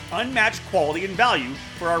with unmatched quality and value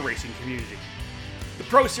for our racing community. The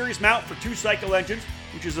Pro Series mount for 2-cycle engines,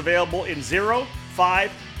 which is available in 0,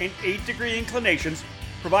 5, and 8-degree inclinations,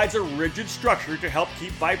 provides a rigid structure to help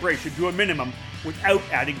keep vibration to a minimum without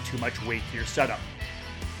adding too much weight to your setup.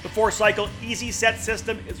 The 4-cycle Easy Set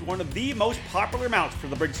system is one of the most popular mounts for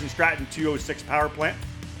the Briggs & Stratton 206 power plant.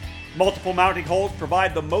 Multiple mounting holes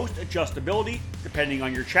provide the most adjustability depending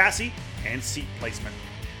on your chassis and seat placement.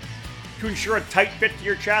 To ensure a tight fit to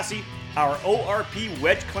your chassis, our ORP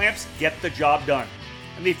wedge clamps get the job done,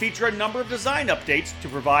 and they feature a number of design updates to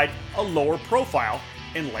provide a lower profile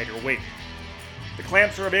and lighter weight. The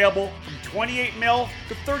clamps are available from 28mm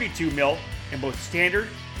to 32mm in both standard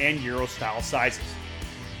and Euro style sizes.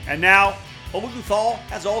 And now, Odenthal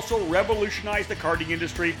has also revolutionized the karting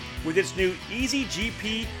industry with its new Easy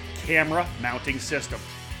GP camera mounting system.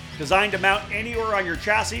 Designed to mount anywhere on your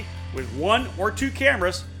chassis with 1 or 2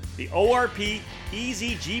 cameras, the ORP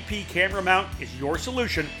Easy GP camera mount is your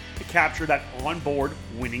solution to capture that onboard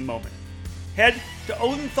winning moment. Head to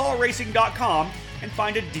odenthalracing.com and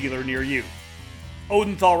find a dealer near you.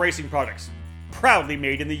 Odenthal Racing Products, proudly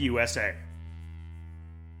made in the USA.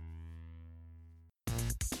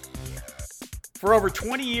 For over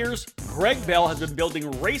 20 years, Greg Bell has been building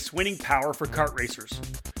race-winning power for kart racers.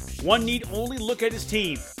 One need only look at his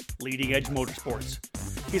team, Leading Edge Motorsports.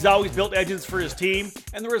 He's always built engines for his team,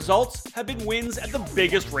 and the results have been wins at the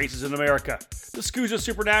biggest races in America, the SCUSA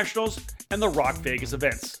Supernationals and the Rock Vegas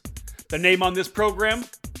events. The name on this program?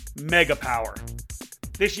 Mega Power.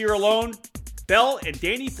 This year alone, Bell and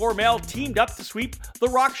Danny Formel teamed up to sweep the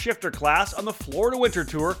Rock Shifter class on the Florida Winter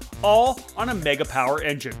Tour, all on a Mega Power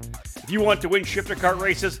engine. If you want to win shifter kart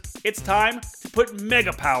races, it's time to put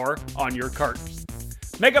Mega Power on your kart.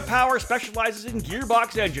 Mega Power specializes in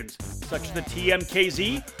gearbox engines, such as the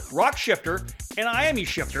TMKZ, Rock Shifter, and IME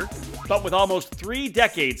Shifter, but with almost 3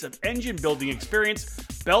 decades of engine building experience,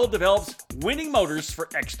 Bell develops winning motors for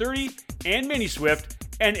X30 and Mini Swift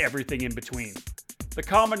and everything in between. The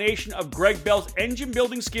combination of Greg Bell's engine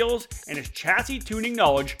building skills and his chassis tuning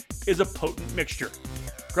knowledge is a potent mixture.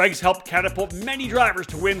 Greg's helped catapult many drivers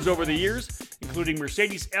to wins over the years, including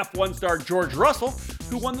Mercedes F1 star George Russell,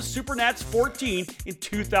 who won the Supernats 14 in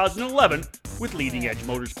 2011 with Leading Edge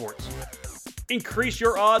Motorsports. Increase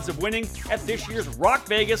your odds of winning at this year's Rock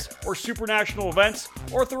Vegas or Supernational events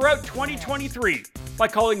or throughout 2023 by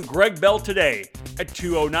calling Greg Bell today at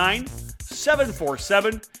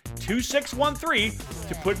 209-747-2613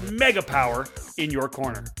 to put Mega Power in your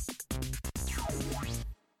corner.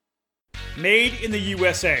 Made in the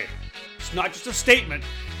USA. It's not just a statement,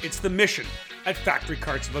 it's the mission at Factory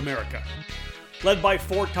Karts of America. Led by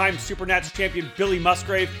 4-time Supernats champion Billy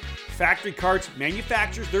Musgrave, Factory Karts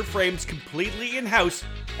manufactures their frames completely in-house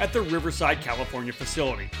at the Riverside, California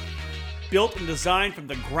facility. Built and designed from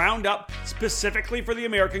the ground up specifically for the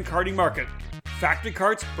American karting market, Factory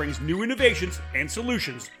Karts brings new innovations and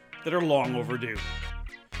solutions that are long overdue.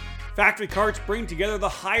 Factory Karts bring together the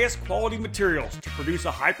highest quality materials to produce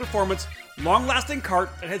a high-performance, long-lasting kart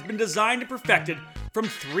that has been designed and perfected from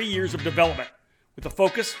 3 years of development, with a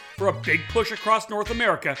focus for a big push across North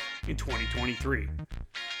America in 2023.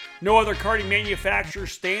 No other karting manufacturer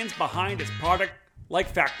stands behind its product like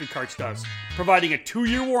Factory Karts does, providing a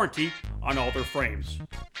 2-year warranty on all their frames.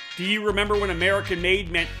 Do you remember when American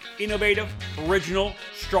made meant innovative, original,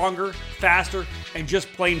 stronger, faster, and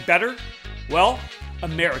just plain better? Well,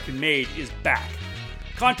 American Made is back.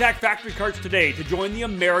 Contact Factory Karts today to join the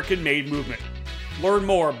American Made movement. Learn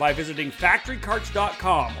more by visiting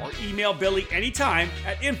factorykarts.com or email Billy anytime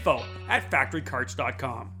at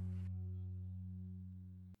info@factorykarts.com.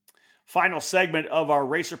 Final segment of our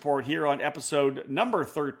race report here on episode number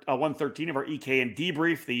 113 of our EKN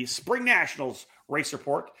Debrief, the Spring Nationals race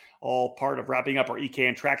report, all part of wrapping up our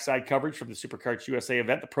EKN trackside coverage from the Superkarts USA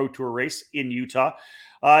event, the Pro Tour race in Utah.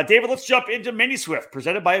 David, let's jump into Mini Swift,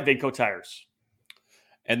 presented by Avinco Tires.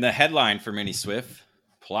 And the headline for Mini Swift,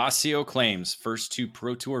 Palacio claims first 2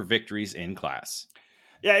 Pro Tour victories in class.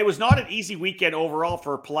 Yeah, it was not an easy weekend overall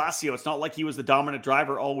for Palacio. It's not like he was the dominant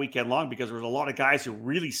driver all weekend long because there was a lot of guys who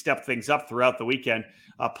really stepped things up throughout the weekend.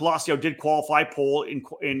 Palacio did qualify pole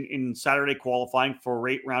in Saturday qualifying for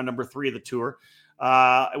round number 3 of the tour.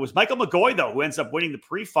 It was Michael McGoy, though, who ends up winning the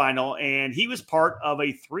pre-final, and he was part of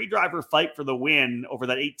a 3-driver fight for the win over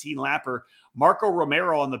that 18-lapper. Marco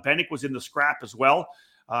Romero on the Bennick was in the scrap as well.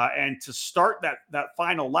 And to start that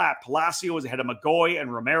final lap, Palacio was ahead of McGoy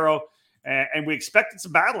and Romero, and we expected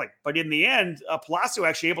some battling. But in the end, Palacio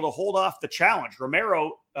actually able to hold off the challenge.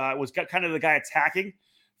 Romero was kind of the guy attacking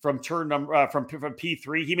from turn number from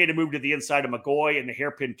P3. He made a move to the inside of McGoy in the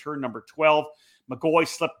hairpin turn number 12. McGoy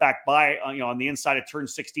slipped back by on the inside of turn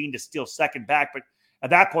 16 to steal second back. But at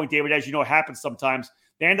that point, David, as you know, it happens sometimes.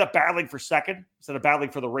 They end up battling for second instead of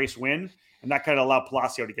battling for the race win, and that kind of allowed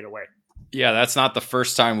Palacio to get away. Yeah, that's not the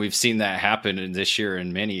first time we've seen that happen in this year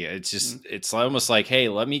in Mini. It's just it's almost like, hey,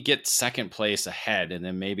 let me get second place ahead, and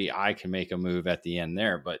then maybe I can make a move at the end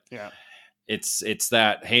there. But yeah, it's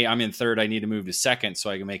that, hey, I'm in third, I need to move to second so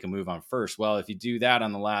I can make a move on first. Well, if you do that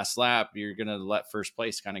on the last lap, you're going to let first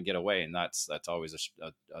place kind of get away, and that's always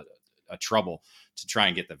a trouble to try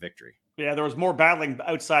and get the victory. Yeah, there was more battling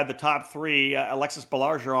outside the top 3. Alexis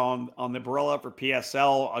Balargeron on the Barella for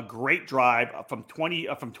PSL, a great drive from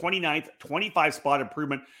 29th, 25 spot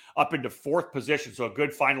improvement up into 4th position. So a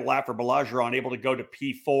good final lap for Balargeron, able to go to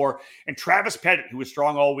P4. And Travis Pettit, who was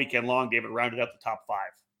strong all weekend long, David, rounded out the top 5.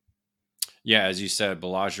 Yeah, as you said,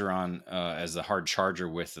 Balargeron as the hard charger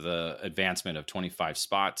with the advancement of 25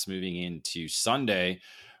 spots moving into Sunday,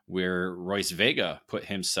 where Royce Vega put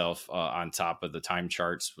himself on top of the time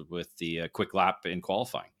charts with the quick lap in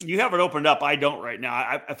qualifying. You have it opened up. I don't right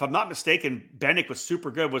now. If I'm not mistaken, Bennick was super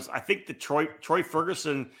good. I think the Troy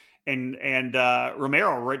Ferguson and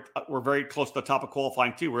Romero were very close to the top of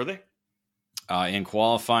qualifying too, were they? In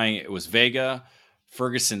qualifying, it was Vega,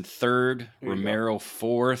 Ferguson 3rd, Romero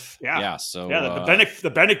 4th. Yeah. So the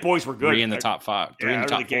Bennick boys were good. 3 in the top 5, 3 in the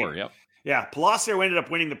top 4. Yep. Yeah, Palacio ended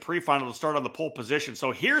up winning the pre-final to start on the pole position.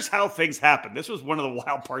 So here's how things happened. This was one of the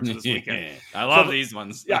wild parts of this weekend. I love these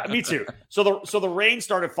ones. Yeah, me too. So the rain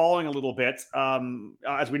started falling a little bit,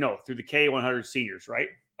 as we know, through the K100 seniors, right?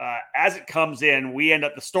 as it comes in, we end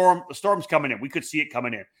up the storm's coming in. We could see it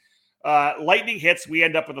coming in. Lightning hits, we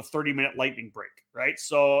end up with a 30-minute lightning break, right?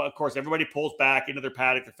 So, of course, everybody pulls back into their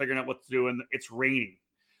paddock. They're figuring out what to do, and it's raining.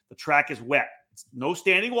 The track is wet. It's no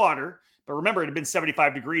standing water, but remember, it had been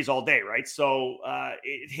 75 degrees all day, right? So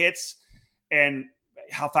it hits, and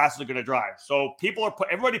how fast is it going to drive? So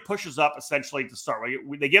everybody pushes up essentially to start. Right?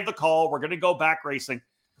 They give the call, we're going to go back racing.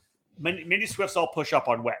 Mini Swifts all push up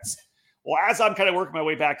on wets. Well, as I'm kind of working my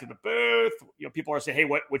way back to the booth, people are saying, hey,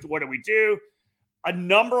 what do we do? A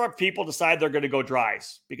number of people decide they're going to go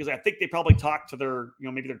dries because I think they probably talked to their,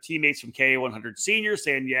 maybe their teammates from KA100 Senior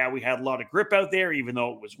saying, yeah, we had a lot of grip out there, even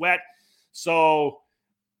though it was wet. So,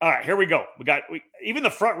 all right, here we go. Even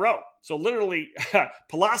the front row. So literally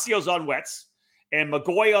Palacio's on wets and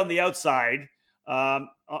McGoy on the outside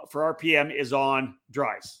for RPM is on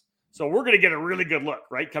dries. So we're going to get a really good look,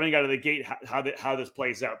 right? Coming out of the gate, how this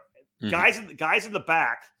plays out. Mm-hmm. Guys in the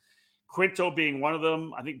back, Quinto being one of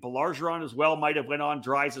them. I think Belargeron as well might have went on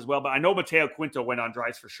dries as well, but I know Mateo Quinto went on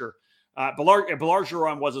dries for sure.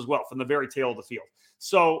 Belargeron was as well from the very tail of the field.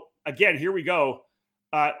 So again, here we go.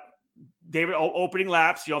 David, opening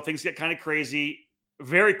laps, things get kind of crazy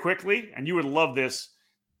very quickly, and you would love this.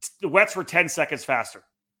 The wets were 10 seconds faster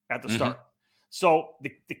at the start. So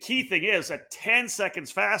the key thing is at 10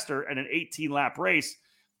 seconds faster in an 18-lap race,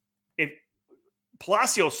 if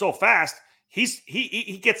Palacio's so fast,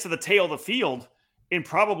 he gets to the tail of the field in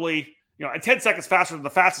probably, at 10 seconds faster than the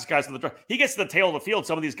fastest guys on the track. He gets to the tail of the field,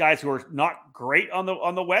 some of these guys who are not great on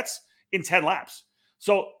the wets in 10 laps.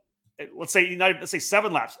 So let's say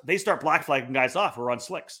 7 laps. They start black flagging guys off who are on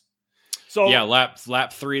slicks. So yeah, lap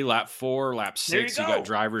 3, lap 4, lap 6, you got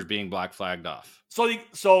drivers being black flagged off. So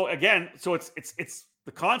it's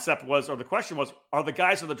the concept was, or the question was, are the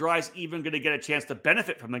guys on the dries even going to get a chance to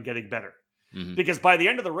benefit from them getting better? Mm-hmm. Because by the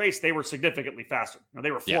end of the race, they were significantly faster.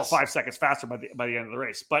 They were 4 or 5 seconds faster by the end of the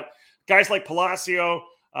race. But guys like Palacio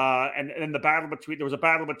and there was a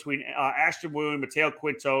battle between Ashton Woon, Mateo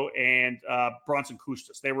Quinto, and Bronson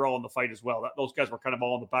Custis. They were all in the fight as well. Those guys were kind of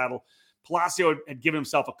all in the battle. Palacio had given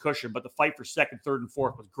himself a cushion, but the fight for second, third, and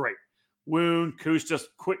fourth was great. Woon, Custis,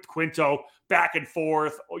 Quinto, back and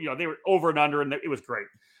forth. They were over and under, and it was great.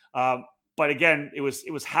 But again, it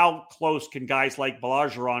was how close can guys like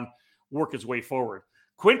Belargeron work his way forward.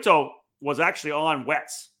 Quinto was actually on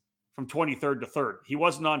wets from 23rd to 3rd. He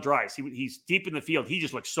wasn't on dries. He's deep in the field. He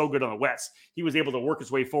just looked so good on the wets. He was able to work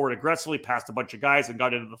his way forward aggressively, passed a bunch of guys, and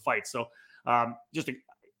got into the fight. So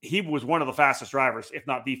he was one of the fastest drivers, if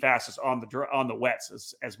not the fastest on the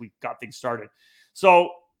wets as we got things started. So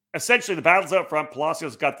essentially the battle's out front.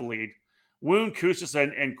 Palacio's got the lead. Woon, Custis,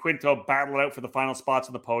 and Quinto battle out for the final spots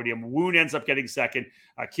on the podium. Woon ends up getting second.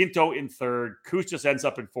 Quinto in third. Custis ends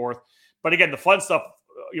up in fourth. But again, the fun stuff,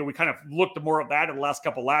 we kind of looked more at that in the last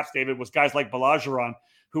couple of laps, David, was guys like Belargeron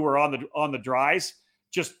who were on the dries,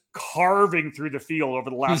 just carving through the field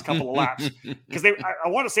over the last couple of laps. Because I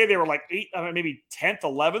want to say they were like 8th, maybe 10th,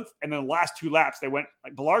 11th. And then the last 2 laps, they went,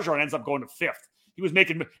 like Belargeron ends up going to 5th. He was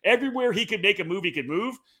making everywhere he could make a move, he could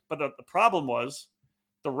move. But the problem was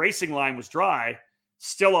the racing line was dry,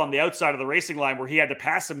 still on the outside of the racing line where he had to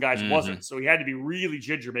pass some guys, wasn't. So he had to be really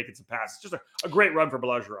ginger making some passes. Just a great run for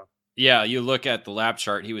Belargeron. Yeah, you look at the lap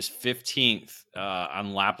chart, he was 15th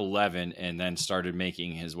on lap 11 and then started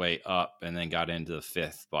making his way up and then got into the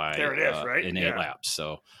 5th by there it is, right? in 8 laps.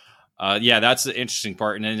 So, that's the interesting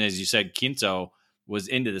part. And then, as you said, Quinto was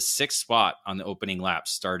into the 6th spot on the opening lap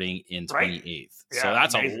starting in 28th. Right. Yeah, so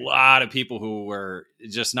that's amazing. A lot of people who were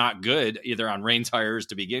just not good either on rain tires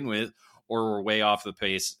to begin with or were way off the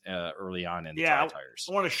pace early on in the dry tires.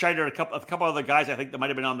 I want to shout out a couple other guys I think that might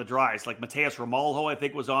have been on the dries, like Mateus Romalho, I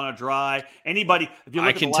think was on a dry. Anybody, if you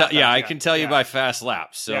look I can tell you by fast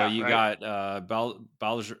laps. So got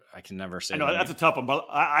Belargeron. I can never say. I know that's a tough one, but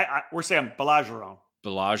we're saying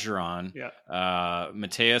Belargeron. Yeah.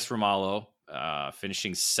 Mateus Romalho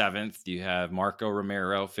finishing 7th. You have Marco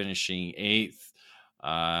Romero finishing 8th.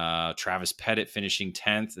 Travis Pettit finishing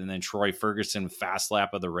 10th, and then Troy Ferguson with fast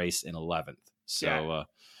lap of the race in 11th. So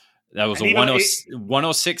that was a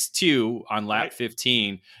 106.2 on lap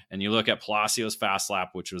 15, and you look at Palacio's fast lap,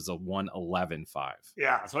 which was a 111.5.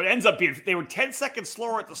 Yeah, so it ends up being they were 10 seconds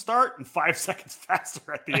slower at the start and 5 seconds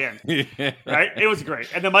faster at the end. Right? It was great.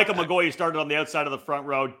 And then Michael McGoy started on the outside of the front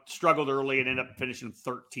row, struggled early, and ended up finishing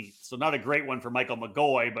 13th. So not a great one for Michael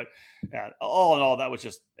McGoy, but all in all, that was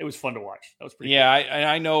it was fun to watch. That was pretty cool.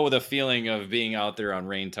 I know the feeling of being out there on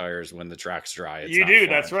rain tires when the track's dry. You do,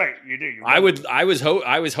 that's right. You do. I was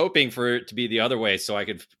hoping for it to be the other way so I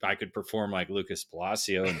could perform like Lucas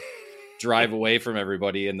Palacio and drive away from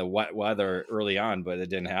everybody in the wet weather early on, but it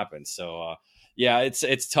didn't happen. So Yeah,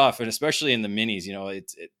 it's tough, and especially in the minis,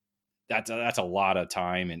 that's a lot of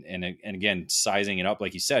time, and again, sizing it up,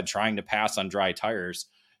 like you said, trying to pass on dry tires.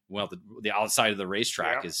 Well, the outside of the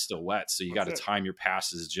racetrack is still wet, so you got to time your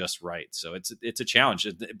passes just right. So it's a challenge,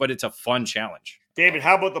 but it's a fun challenge. David,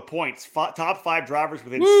 how about the points? Top 5 drivers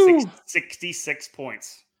within 66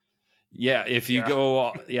 points. Yeah, if you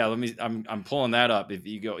go, I'm pulling that up. If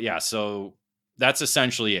you go, so that's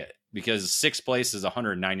essentially it, because 6th place is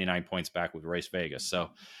 199 points back with Race Vegas. So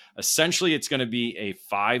essentially it's going to be a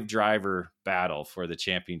 5-driver battle for the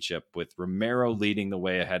championship, with Romero leading the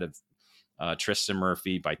way ahead of Tristan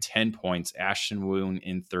Murphy by 10 points. Ashton Woon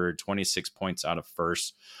in 3rd, 26 points out of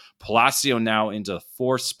 1st. Palacio now into the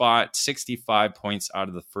 4th spot, 65 points out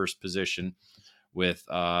of the 1st position, with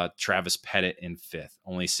Travis Pettit in 5th,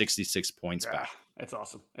 only 66 points back. It's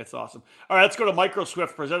awesome. It's awesome. All right, let's go to Micro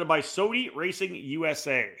Swift, presented by Sodi Racing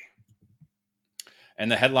USA.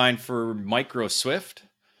 And the headline for Micro Swift: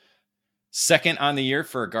 2nd on the year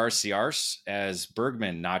for Garciars as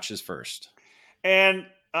Bergman notches 1st. And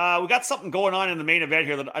we got something going on in the main event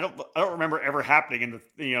here that I don't remember ever happening in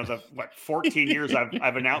the 14 years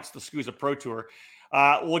I've announced the SCUSA Pro Tour.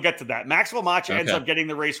 We'll get to that. Maxwell Macha ends up getting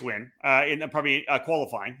the race win in probably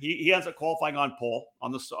qualifying. He ends up qualifying on pole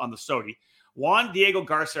on the Sodi. Juan Diego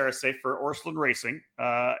Garcia Arce for Orslin Racing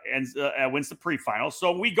wins the pre-final.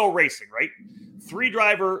 So we go racing, right?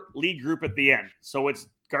 3-driver lead group at the end. So it's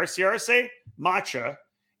Garcia Arce, Macha,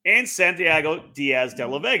 and Santiago Diaz de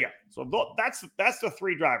la Vega. So that's the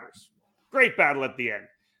 3 drivers. Great battle at the end.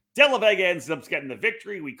 De La Vega ends up getting the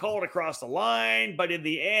victory. We call it across the line, but in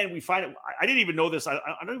the end, we find it. I didn't even know this. I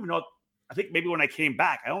don't even know. I think maybe when I came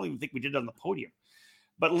back, I don't even think we did it on the podium.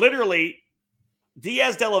 But literally,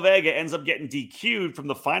 Diaz de la Vega ends up getting DQ'd from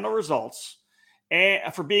the final results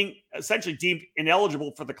and for being essentially deemed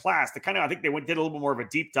ineligible for the class. I think they did a little bit more of a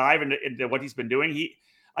deep dive into what he's been doing.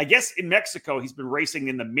 I guess in Mexico, he's been racing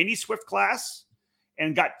in the mini Swift class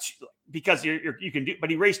and got because you can do, but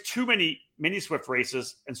he raced too many mini Swift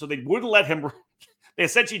races, and so they wouldn't let him. They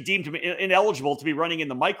essentially deemed him ineligible to be running in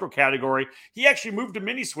the micro category. He actually moved to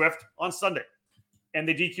mini Swift on Sunday, and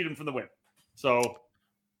they DQ'd him for the win. So,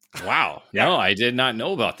 wow, no, I did not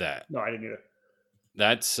know about that. No, I didn't either.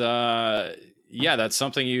 That's that's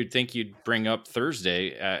something you'd think you'd bring up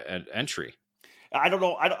Thursday at entry. I don't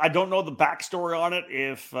know. I don't know the backstory on it.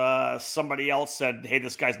 If somebody else said, "Hey,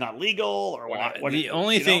 this guy's not legal," or what? The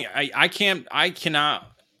only thing I cannot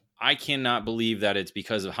believe that it's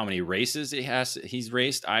because of how many races he's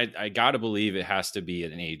raced. I got to believe it has to be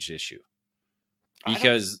an age issue,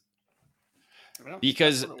 because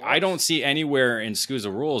I don't see anywhere in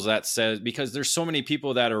SCUSA rules that says, because there's so many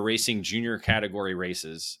people that are racing junior category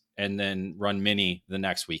races and then run mini the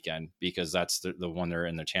next weekend because that's the one they're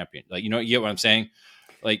in the champion. Like, you get what I'm saying?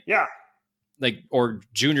 Like, yeah. Like, or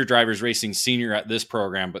junior drivers racing senior at this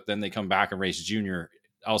program, but then they come back and race junior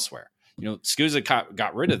elsewhere. SCUSA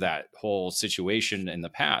got rid of that whole situation in the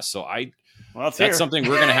past. So that's something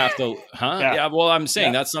we're going to have to, Yeah. Well, I'm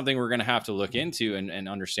saying that's something we're going to have to look into and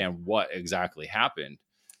understand what exactly happened.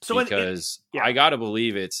 So I got to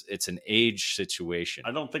believe it's an age situation.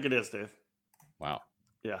 I don't think it is, Dave. Wow.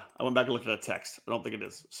 Yeah, I went back and looked at that text. I don't think it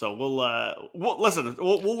is. So we'll listen.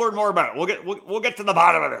 We'll learn more about it. We'll get to the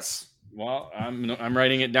bottom of this. Well, I'm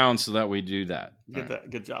writing it down so that we do that.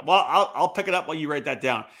 Good job. Well, I'll pick it up while you write that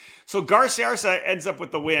down. So Garcia Arce ends up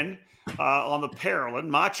with the win on the Paralyn.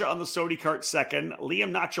 Macha on the Sodi Kart 2nd.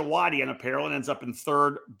 Liam Nachawati on a Paralyn ends up in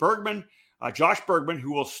 3rd. Bergman, Josh Bergman,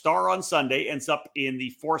 who will star on Sunday, ends up in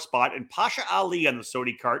the 4th spot. And Pasha Ali on the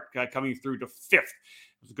Sodi Kart coming through to 5th.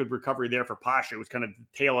 It was a good recovery there for Pasha. It was kind of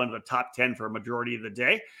tail end of the top 10 for a majority of the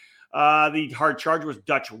day. The hard charger was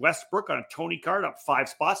Dutch Westbrook on a Tony kart, up 5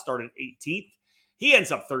 spots, started 18th. He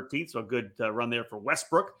ends up 13th, so a good run there for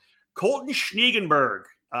Westbrook. Colton Schniegenberg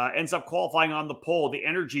ends up qualifying on the pole, the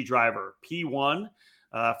energy driver, P1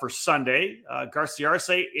 for Sunday. Garcia Arce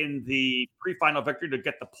in the pre-final victory to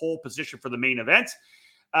get the pole position for the main event.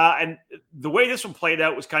 And the way this one played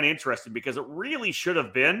out was kind of interesting because it really should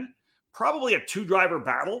have been probably a 2-driver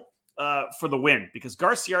battle for the win, because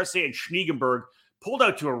Garcia Arce and Schniegenberg pulled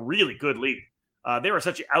out to a really good lead. They were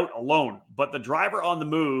essentially out alone, but the driver on the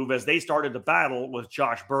move as they started the battle was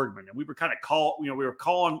Josh Bergman. And we were kind of we were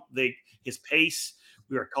calling his pace.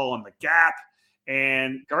 We were calling the gap.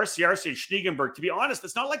 And Garcia Arce and Schniegenberg, to be honest,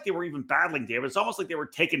 it's not like they were even battling, David. It's almost like they were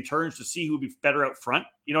taking turns to see who would be better out front.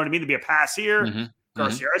 You know what I mean? There'd be a pass here.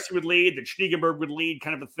 Garcia Arce would lead, then Schniegenberg would lead,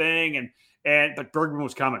 kind of a thing. But Bergman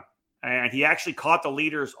was coming. and he actually caught the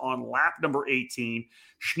leaders on lap number 18.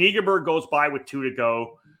 Schneegenberg goes by with 2 to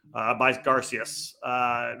go by Garcias.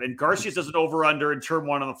 And Garcias does an over-under in turn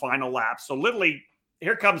 1 on the final lap. So literally,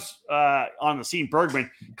 here comes on the scene Bergman,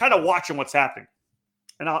 kind of watching what's happening.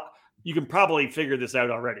 And you can probably figure this out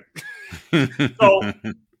already. So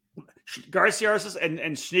Garcias and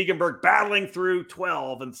Schneegenberg battling through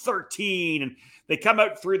 12 and 13, and they come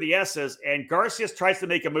out through the S's, and Garcias tries to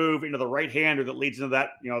make a move into the right-hander that leads into that,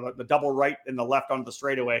 the double right and the left onto the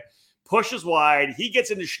straightaway, pushes wide. He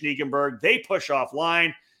gets into Schneegenberg. They push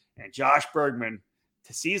offline, and Josh Bergman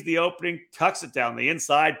sees the opening, tucks it down the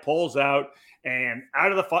inside, pulls out, and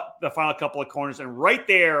out of the final couple of corners. And right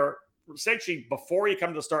there, essentially before you come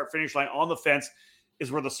to the start-finish line on the fence,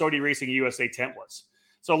 is where the Sodi Racing USA tent was.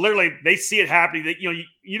 So literally, they see it happening. That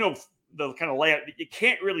the kind of layout. You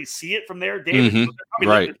can't really see it from there, David. Mm-hmm.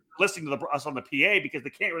 Right. Listening to us on the PA because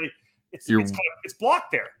they can't really. It's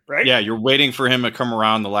blocked there, right? Yeah, you're waiting for him to come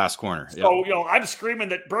around the last corner. So I'm screaming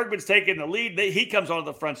that Bergman's taking the lead. He comes onto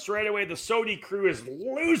the front straightaway. The Sodi crew is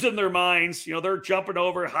losing their minds. They're jumping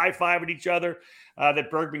over, high-fiving each other.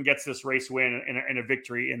 That Bergman gets this race win and a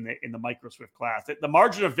victory in the Micro Swift class. The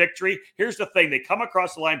margin of victory. Here's the thing: they come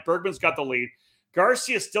across the line. Bergman's got the lead.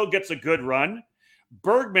 Garcia still gets a good run.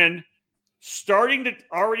 Bergman starting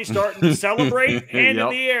to celebrate, hand in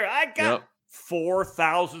the air. I got 4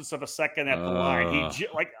 thousandths of a second at the line. He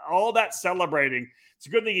all that celebrating. It's a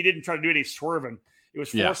good thing he didn't try to do any swerving. It was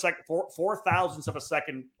 4 thousandths of a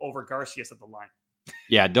second over Garcias at the line.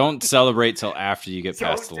 Yeah, don't celebrate till after you get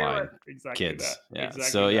past the line, exactly kids. That. Yeah, exactly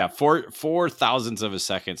so that. 4 thousandths of a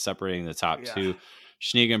second separating the top two.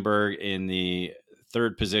 Schneegenberg in the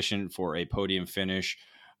 3rd position for a podium finish.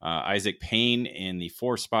 Isaac Payne in the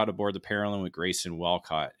 4th spot aboard the Paralyn, with Grayson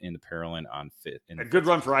Walcott in the Paralyn on 5th. A good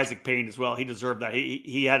run for Isaac Payne as well. He deserved that.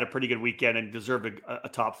 He had a pretty good weekend and deserved a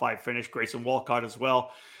top 5 finish. Grayson Walcott as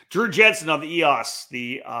well. Drew Jensen on the EOS,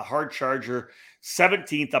 the hard charger,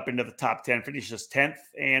 17th up into the top 10, finishes 10th.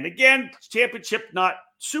 And again, championship not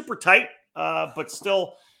super tight, but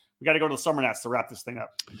still, we got to go to the Summer Nats to wrap this thing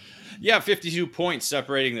up. Yeah, 52 points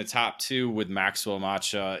separating the top 2, with Maxwell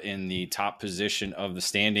Macha in the top position of the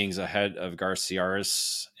standings ahead of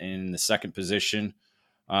Garcias in the 2nd position.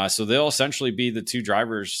 So they'll essentially be the 2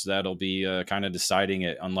 drivers that'll be kind of deciding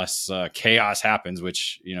it, unless chaos happens,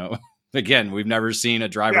 which, again, we've never seen a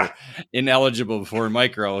driver ineligible before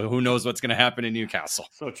Micro. Who knows what's going to happen in Newcastle?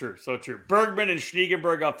 So true. Bergman and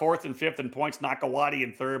Schneegenberg on 4th and 5th in points. Nakawati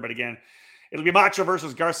in 3rd. But again, it'll be Macho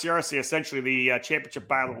versus Garciarsi, essentially the championship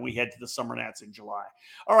battle when we head to the Summer Nats in July.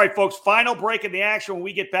 All right, folks, final break in the action. When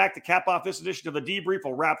we get back to cap off this edition of the Debrief,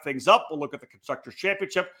 we'll wrap things up. We'll look at the Constructors'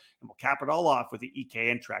 Championship, and we'll cap it all off with the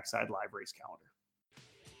EKN Trackside Live Race Calendar.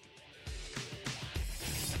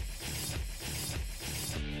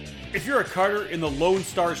 If you're a karter in the Lone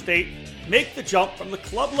Star State, make the jump from the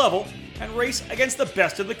club level and race against the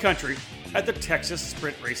best in the country at the Texas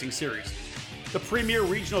Sprint Racing Series. The premier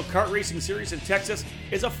regional kart racing series in Texas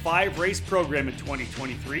is a 5-race program in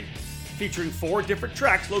 2023, featuring 4 different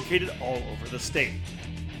tracks located all over the state.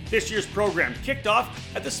 This year's program kicked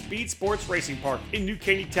off at the Speed Sports Racing Park in New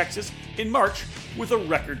Caney, Texas in March with a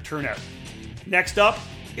record turnout. Next up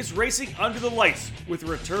is Racing Under the Lights, with a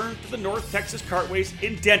return to the North Texas Kartways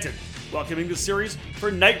in Denton, welcoming the series for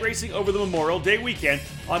night racing over the Memorial Day weekend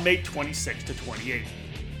on May 26 to 28.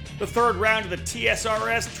 The 3rd round of the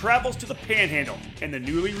TSRS travels to the Panhandle and the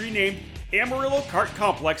newly renamed Amarillo Kart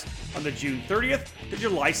Complex on the June 30th to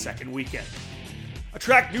July 2nd weekend. A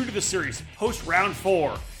track new to the series hosts round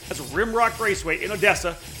 4 as Rimrock Raceway in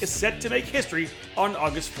Odessa is set to make history on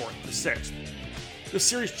August 4th to 6th. The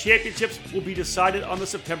series championships will be decided on the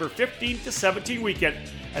September 15 to 17 weekend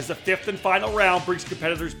as the 5th and final round brings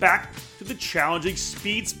competitors back to the challenging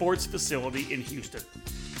Speed Sports facility in Houston.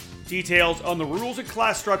 Details on the rules and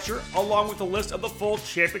class structure, along with a list of the full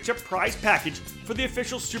championship prize package for the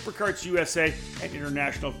official Superkarts USA and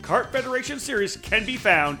International Kart Federation Series, can be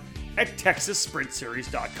found at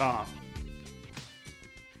TexasSprintSeries.com.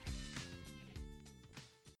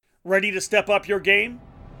 Ready to step up your game?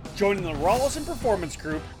 Joining the Rawlison Performance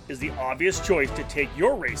Group is the obvious choice to take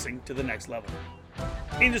your racing to the next level.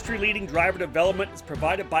 Industry-leading driver development is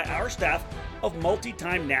provided by our staff of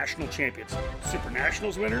multi-time national champions,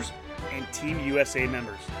 SuperNationals winners, and Team USA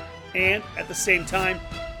members. And at the same time,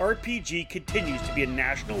 RPG continues to be a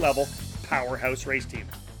national-level powerhouse race team.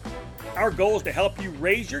 Our goal is to help you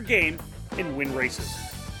raise your game and win races.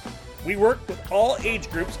 We work with all age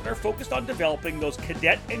groups and are focused on developing those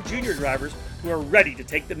cadet and junior drivers who are ready to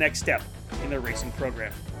take the next step in their racing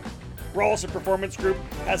program. Rawlison Performance Group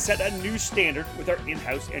has set a new standard with our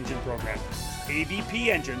in-house engine program. AVP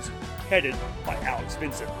engines headed by Alex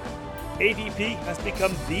Vincent. AVP has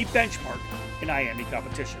become the benchmark in IAME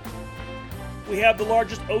competition. We have the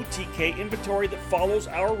largest OTK inventory that follows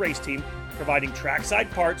our race team, providing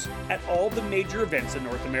trackside parts at all the major events in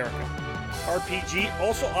North America. RPG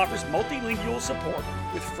also offers multilingual support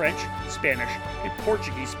with French, Spanish, and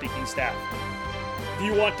Portuguese-speaking staff. If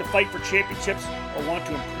you want to fight for championships or want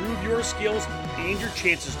to improve your skills and your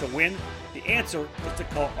chances to win, the answer is to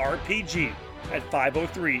call RPG at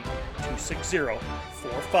 503-260-4514.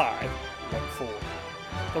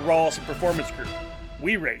 The Rawlson Performance Group.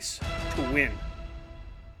 We race to win.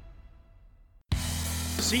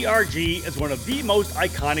 CRG is one of the most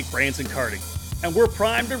iconic brands in karting, and we're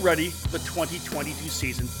primed and ready for the 2022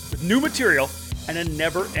 season with new material and a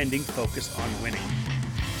never-ending focus on winning.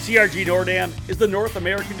 CRG Nordam is the North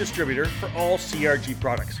American distributor for all CRG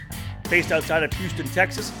products. Based outside of Houston,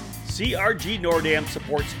 Texas, CRG Nordam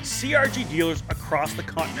supports CRG dealers across the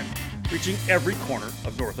continent, reaching every corner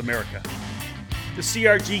of North America. The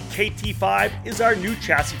CRG KT5 is our new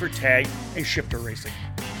chassis for tag and shifter racing,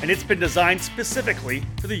 and it's been designed specifically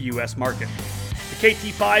for the US market. The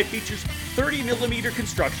KT5 features 30mm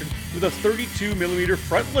construction with a 32mm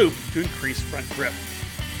front loop to increase front grip.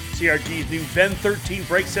 CRG's new VEN 13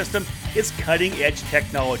 brake system is cutting-edge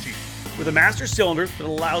technology with a master cylinder that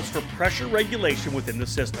allows for pressure regulation within the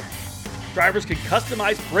system. Drivers can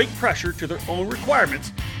customize brake pressure to their own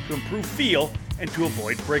requirements to improve feel and to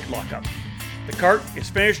avoid brake lockup. The kart is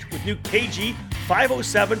finished with new KG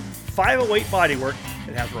 507, 508 bodywork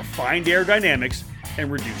that has refined aerodynamics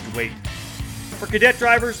and reduced weight. For cadet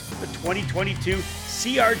drivers, the 2022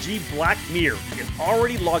 CRG Black Mirror is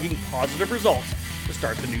already logging positive results to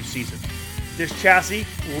start the new season. This chassis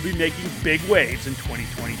will be making big waves in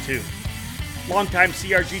 2022. Longtime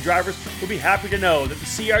CRG drivers will be happy to know that the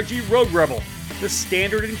CRG Road Rebel, the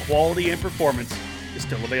standard in quality and performance, is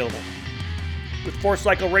still available. With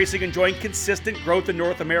 4-cycle racing enjoying consistent growth in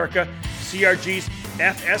North America, CRG's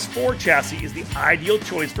FS4 chassis is the ideal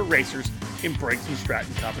choice for racers in brakes and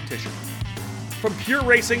Stratton competition. From pure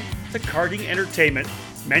racing to karting entertainment,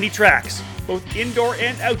 many tracks, both indoor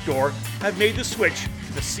and outdoor, have made the switch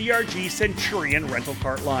to the CRG Centurion rental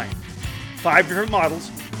kart line. 5 different models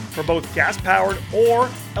for both gas-powered or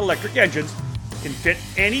electric engines can fit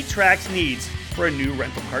any track's needs for a new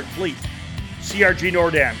rental kart fleet. CRG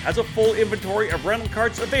Nordam has a full inventory of rental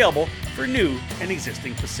karts available for new and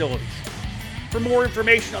existing facilities. For more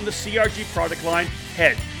information on the CRG product line,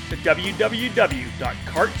 head to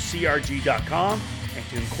www.kartcrg.com, and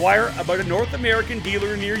to inquire about a North American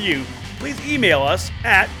dealer near you, please email us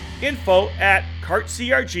at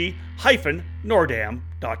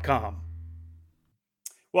info@kartcrg-nordam.com.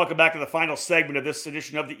 Welcome back to the final segment of this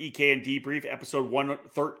edition of the EKN Debrief, episode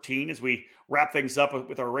 113, as we wrap things up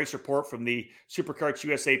with our race report from the Superkarts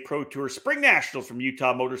USA Pro Tour SpringNationals from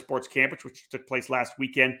Utah Motorsports Campus, which took place last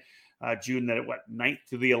weekend, June 9th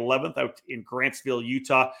to the 11th out in Grantsville,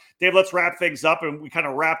 Utah. Dave, let's wrap things up, and we kind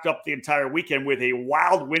of wrapped up the entire weekend with a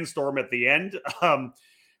wild windstorm at the end.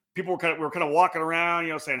 People were kind of walking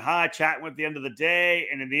around, saying hi, chatting at the end of the day,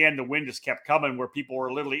 and in the end, the wind just kept coming, where people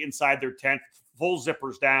were literally inside their tent, full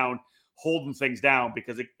zippers down, holding things down,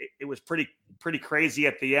 because it was pretty crazy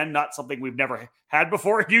at the end. Not something we've never had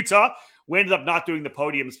before in Utah. We ended up not doing the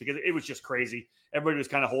podiums because it was just crazy. Everybody was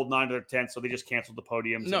kind of holding on to their tents, so they just canceled the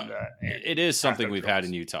podiums. No, it is something we've had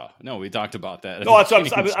in Utah. No, we talked about that. No,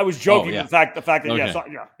 I was joking. The fact that okay.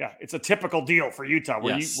 it's a typical deal for Utah.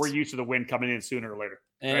 We're used to the wind coming in sooner or later,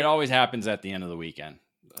 and it always happens at the end of the weekend.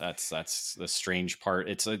 That's the strange part.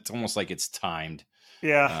 It's almost like it's timed.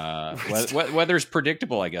 Yeah, weather's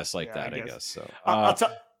predictable, I guess, I guess so.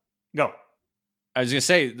 Go. I was gonna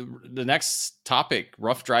say the next topic: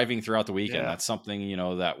 rough driving throughout the weekend. Yeah. That's something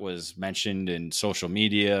that was mentioned in social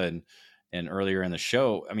media and earlier in the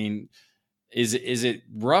show. I mean, is it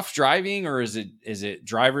rough driving, or is it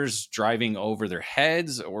drivers driving over their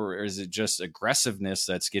heads, or is it just aggressiveness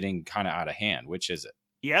that's getting kind of out of hand? Which is it?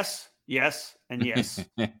 Yes, and yes.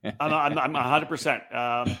 I'm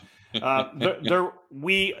 100%.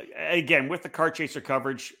 We again, with the Car Chaser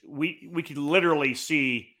coverage, we could literally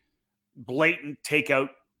see blatant takeout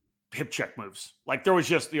hip check moves. Like there was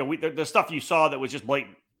just the stuff you saw that was just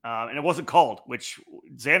blatant, and it wasn't called. Which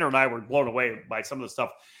Xander and I were blown away by some of the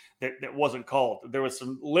stuff that wasn't called. There was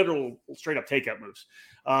some literal straight up takeout moves.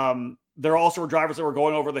 There also were drivers that were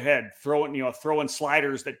going over the head, throwing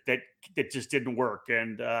sliders that just didn't work,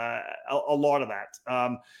 and a lot of that.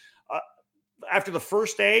 After the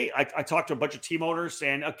first day, I talked to a bunch of team owners,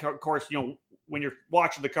 and of course, when you're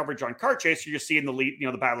watching the coverage on Car Chaser, you're seeing the lead,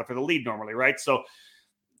 the battle for the lead normally, right? So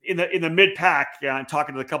in the mid pack, I'm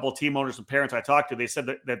talking to a couple of team owners and parents I talked to. They said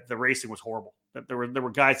that the racing was horrible. That there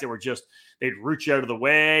were guys that were just, they'd root you out of the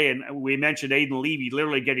way. And we mentioned Aiden Levy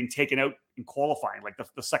literally getting taken out in qualifying, like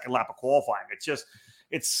the second lap of qualifying.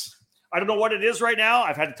 I don't know what it is right now.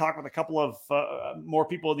 I've had to talk with a couple of more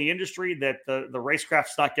people in the industry that the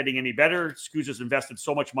racecraft's not getting any better. Scoozer's invested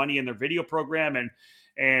so much money in their video program,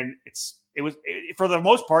 and it was for the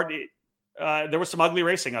most part. There was some ugly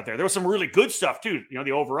racing out there. There was some really good stuff too.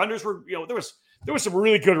 The over-unders were, there was some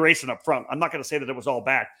really good racing up front. I'm not going to say that it was all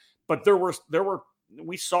bad, but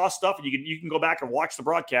we saw stuff, and you can go back and watch the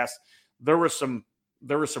broadcast. There were some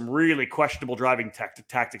really questionable driving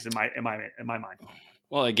tactics in my mind.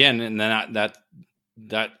 Well, again, and then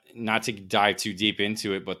that not to dive too deep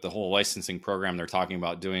into it, but the whole licensing program they're talking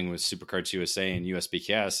about doing with Superkarts USA and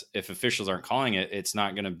USBKS, if officials aren't calling it, it's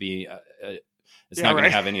not going to be going to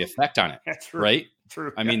have any effect on it. That's true. Right?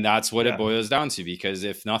 True. I mean, that's what it boils down to, because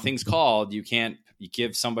if nothing's called, you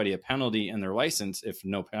give somebody a penalty in their license if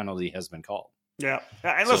no penalty has been called. Yeah.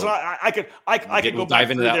 And listen, I could go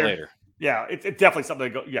dive into that later. Yeah, it's definitely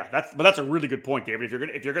something to go. Yeah, that's a really good point, David.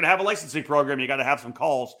 If you're gonna have a licensing program, you got to have some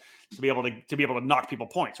calls to be able to knock people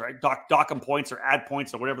points, right? Dock them points or add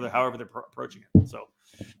points or however they're approaching it. So,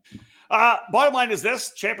 bottom line is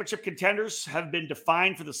this: championship contenders have been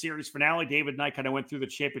defined for the series finale. David and I kind of went through the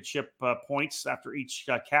championship points after each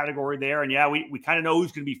category there, and we kind of know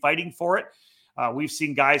who's going to be fighting for it. We've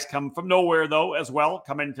seen guys come from nowhere though as well,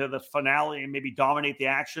 come into the finale and maybe dominate the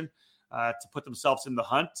action. To put themselves in the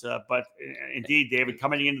hunt. But indeed, David,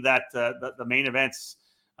 coming into that the main events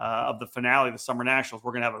of the finale, the Summer Nationals,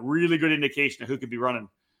 we're going to have a really good indication of who could be running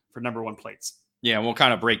for number one plates. Yeah, and we'll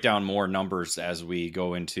kind of break down more numbers as we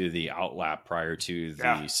go into the outlap prior to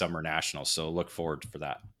the Summer Nationals. So look forward for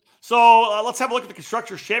that. So let's have a look at the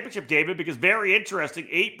Constructors Championship, David, because very interesting.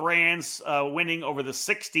 8 brands winning over the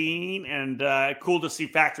 16, and cool to see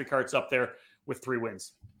Factory Karts up there with 3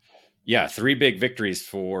 wins. Yeah, 3 big victories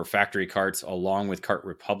for Factory Karts, along with Kart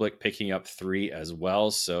Republic picking up 3 as well.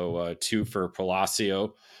 So 2 for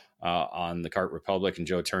Palacio on the Kart Republic and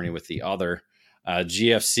Joe Turney with the other.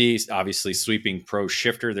 GFC, obviously sweeping Pro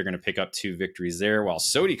Shifter. They're going to pick up 2 victories there, while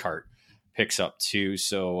Sodi Kart picks up 2.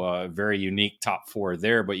 So very unique top 4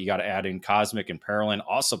 there. But you got to add in Cosmic and Paralyn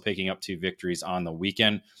also picking up 2 victories on the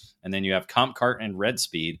weekend. And then you have Comp Kart and Red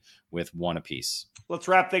Speed with 1 apiece. Let's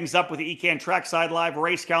wrap things up with the EKN Trackside Live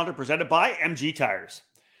race calendar presented by MG Tires.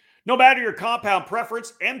 No matter your compound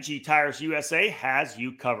preference, MG Tires USA has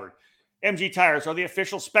you covered. MG Tires are the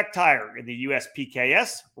official spec tire in the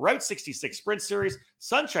USPKS, Route 66 Sprint Series,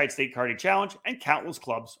 Sunshine State Karting Challenge, and countless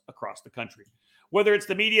clubs across the country. Whether it's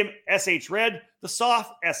the medium SH Red, the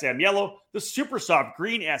soft SM Yellow, the super soft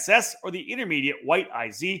green SS, or the intermediate white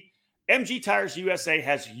IZ, MG Tires USA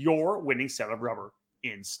has your winning set of rubber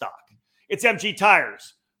in stock. It's MG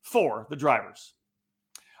Tires for the drivers.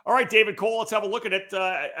 All right, David Cole, let's have a look at it.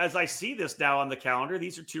 As I see this now on the calendar,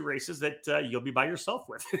 these are 2 races that you'll be by yourself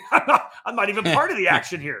with. I'm not even part of the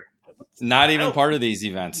action here. Not even part of these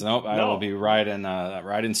events. Nope, I will be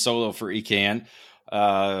riding solo for EKN.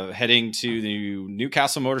 Heading to the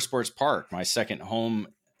Newcastle Motorsports Park, my second home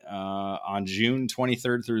on June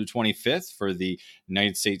 23rd through the 25th for the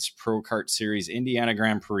United States Pro Kart Series Indiana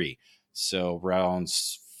Grand Prix. So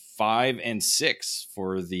rounds 5 and 6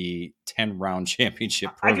 for the 10-round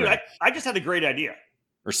championship program. I just had a great idea.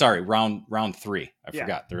 Or sorry, round 3. I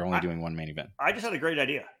forgot they're only doing one main event. I just had a great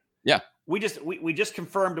idea. Yeah, we just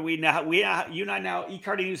confirmed you and I now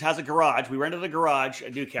eKarting News has a garage. We rented a garage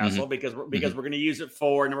at Newcastle because we're going to use it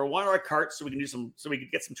for number 1 our karts, so we can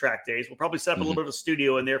get some track days. We'll probably set up a little bit of a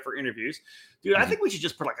studio in there for interviews. Dude, I think we should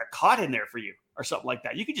just put like a cot in there for you or something like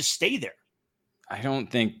that. You could just stay there. I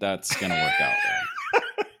don't think that's going to work out.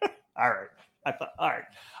 All right. I thought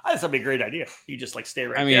that'd be a great idea. You just like stay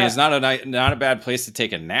right there. I mean, it's not a bad place to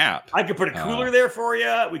take a nap. I could put a cooler there for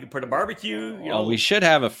you. We could put a barbecue. We should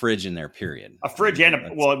have a fridge in there. Period. A fridge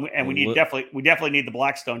we definitely need the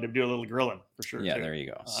Blackstone to do a little grilling for sure. Yeah, too. There you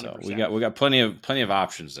go. 100%. So we got plenty of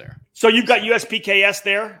options there. So you've got USPKS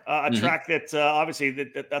there, a track that obviously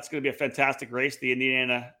that's going to be a fantastic race. The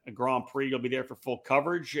Indiana Grand Prix, you'll be there for full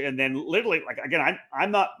coverage, and then literally, like again,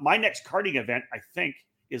 I'm not my next karting event. I think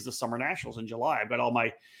is the Summer Nationals in July. I've got all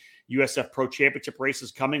my USF Pro Championship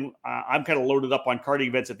races coming. I'm kind of loaded up on karting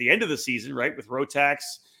events at the end of the season, right, with Rotax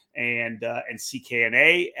and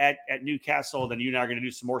CKNA at Newcastle. Then you and I are going to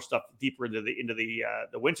do some more stuff deeper into the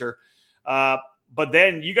winter. But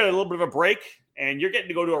then you got a little bit of a break, and you're getting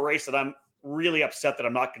to go to a race that I'm really upset that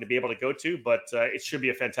I'm not going to be able to go to. But it should be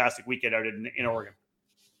a fantastic weekend out in Oregon.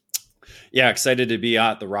 Yeah, excited to be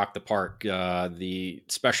at the Rock the Park, the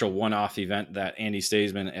special one-off event that Andy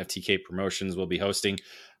Staysman, FTK Promotions, will be hosting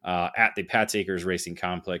at the Pat's Acres Racing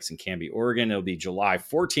Complex in Canby, Oregon. It'll be July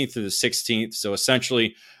 14th through the 16th. So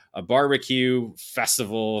essentially a barbecue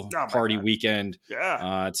festival party weekend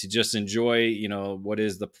to just enjoy, what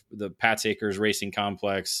is the Pat's Acres Racing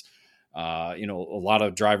Complex. A lot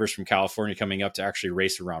of drivers from California coming up to actually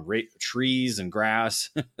race around trees and grass.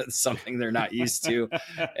 That's something they're not used to,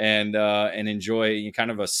 and enjoy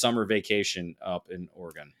kind of a summer vacation up in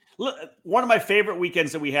Oregon. One of my favorite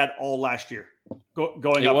weekends that we had all last year.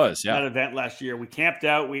 Going up that event last year, we camped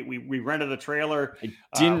out. We rented a trailer. I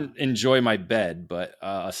didn't enjoy my bed, but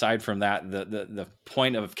aside from that, the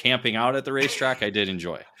point of camping out at the racetrack, I did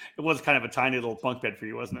enjoy. It was kind of a tiny little bunk bed for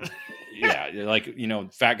you, wasn't it? Yeah, like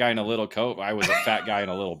fat guy in a little coat. I was a fat guy in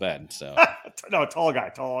a little bed. So no, tall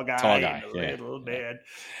guy, yeah. Little bed.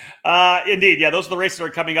 Indeed, yeah. Those are the races that are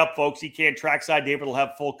coming up, folks. EKN Trackside. David will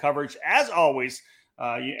have full coverage as always.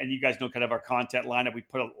 And you guys know kind of our content lineup. We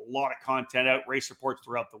put a lot of content out, race reports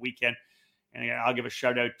throughout the weekend. And I'll give a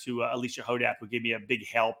shout out to Alicia Hodap, who gave me a big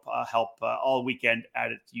help all weekend at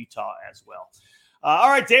Utah as well. All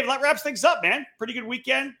right, Dave, that wraps things up, man. Pretty good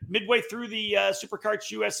weekend. Midway through the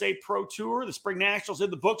Superkarts USA Pro Tour, the SpringNationals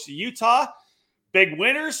in the books of Utah. Big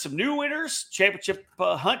winners, some new winners, championship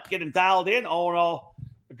hunt getting dialed in. All in all,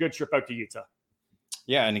 a good trip out to Utah.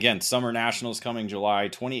 Yeah, and again, Summer Nationals coming July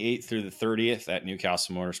 28th through the 30th at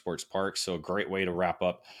Newcastle Motorsports Park. So a great way to wrap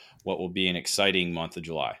up what will be an exciting month of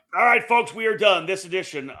July. All right, folks, we are done. This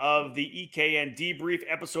edition of the EKN Debrief,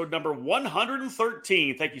 episode number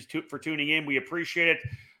 113. Thank you for tuning in. We appreciate it.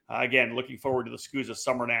 Again, looking forward to the SCUSA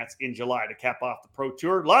Summer Nats in July to cap off the Pro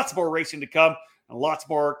Tour. Lots more racing to come and lots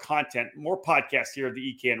more content, more podcasts here at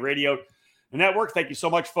the EKN Radio Network. Thank you so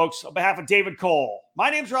much, folks. On behalf of David Cole, my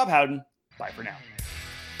name's Rob Howden. Bye for now.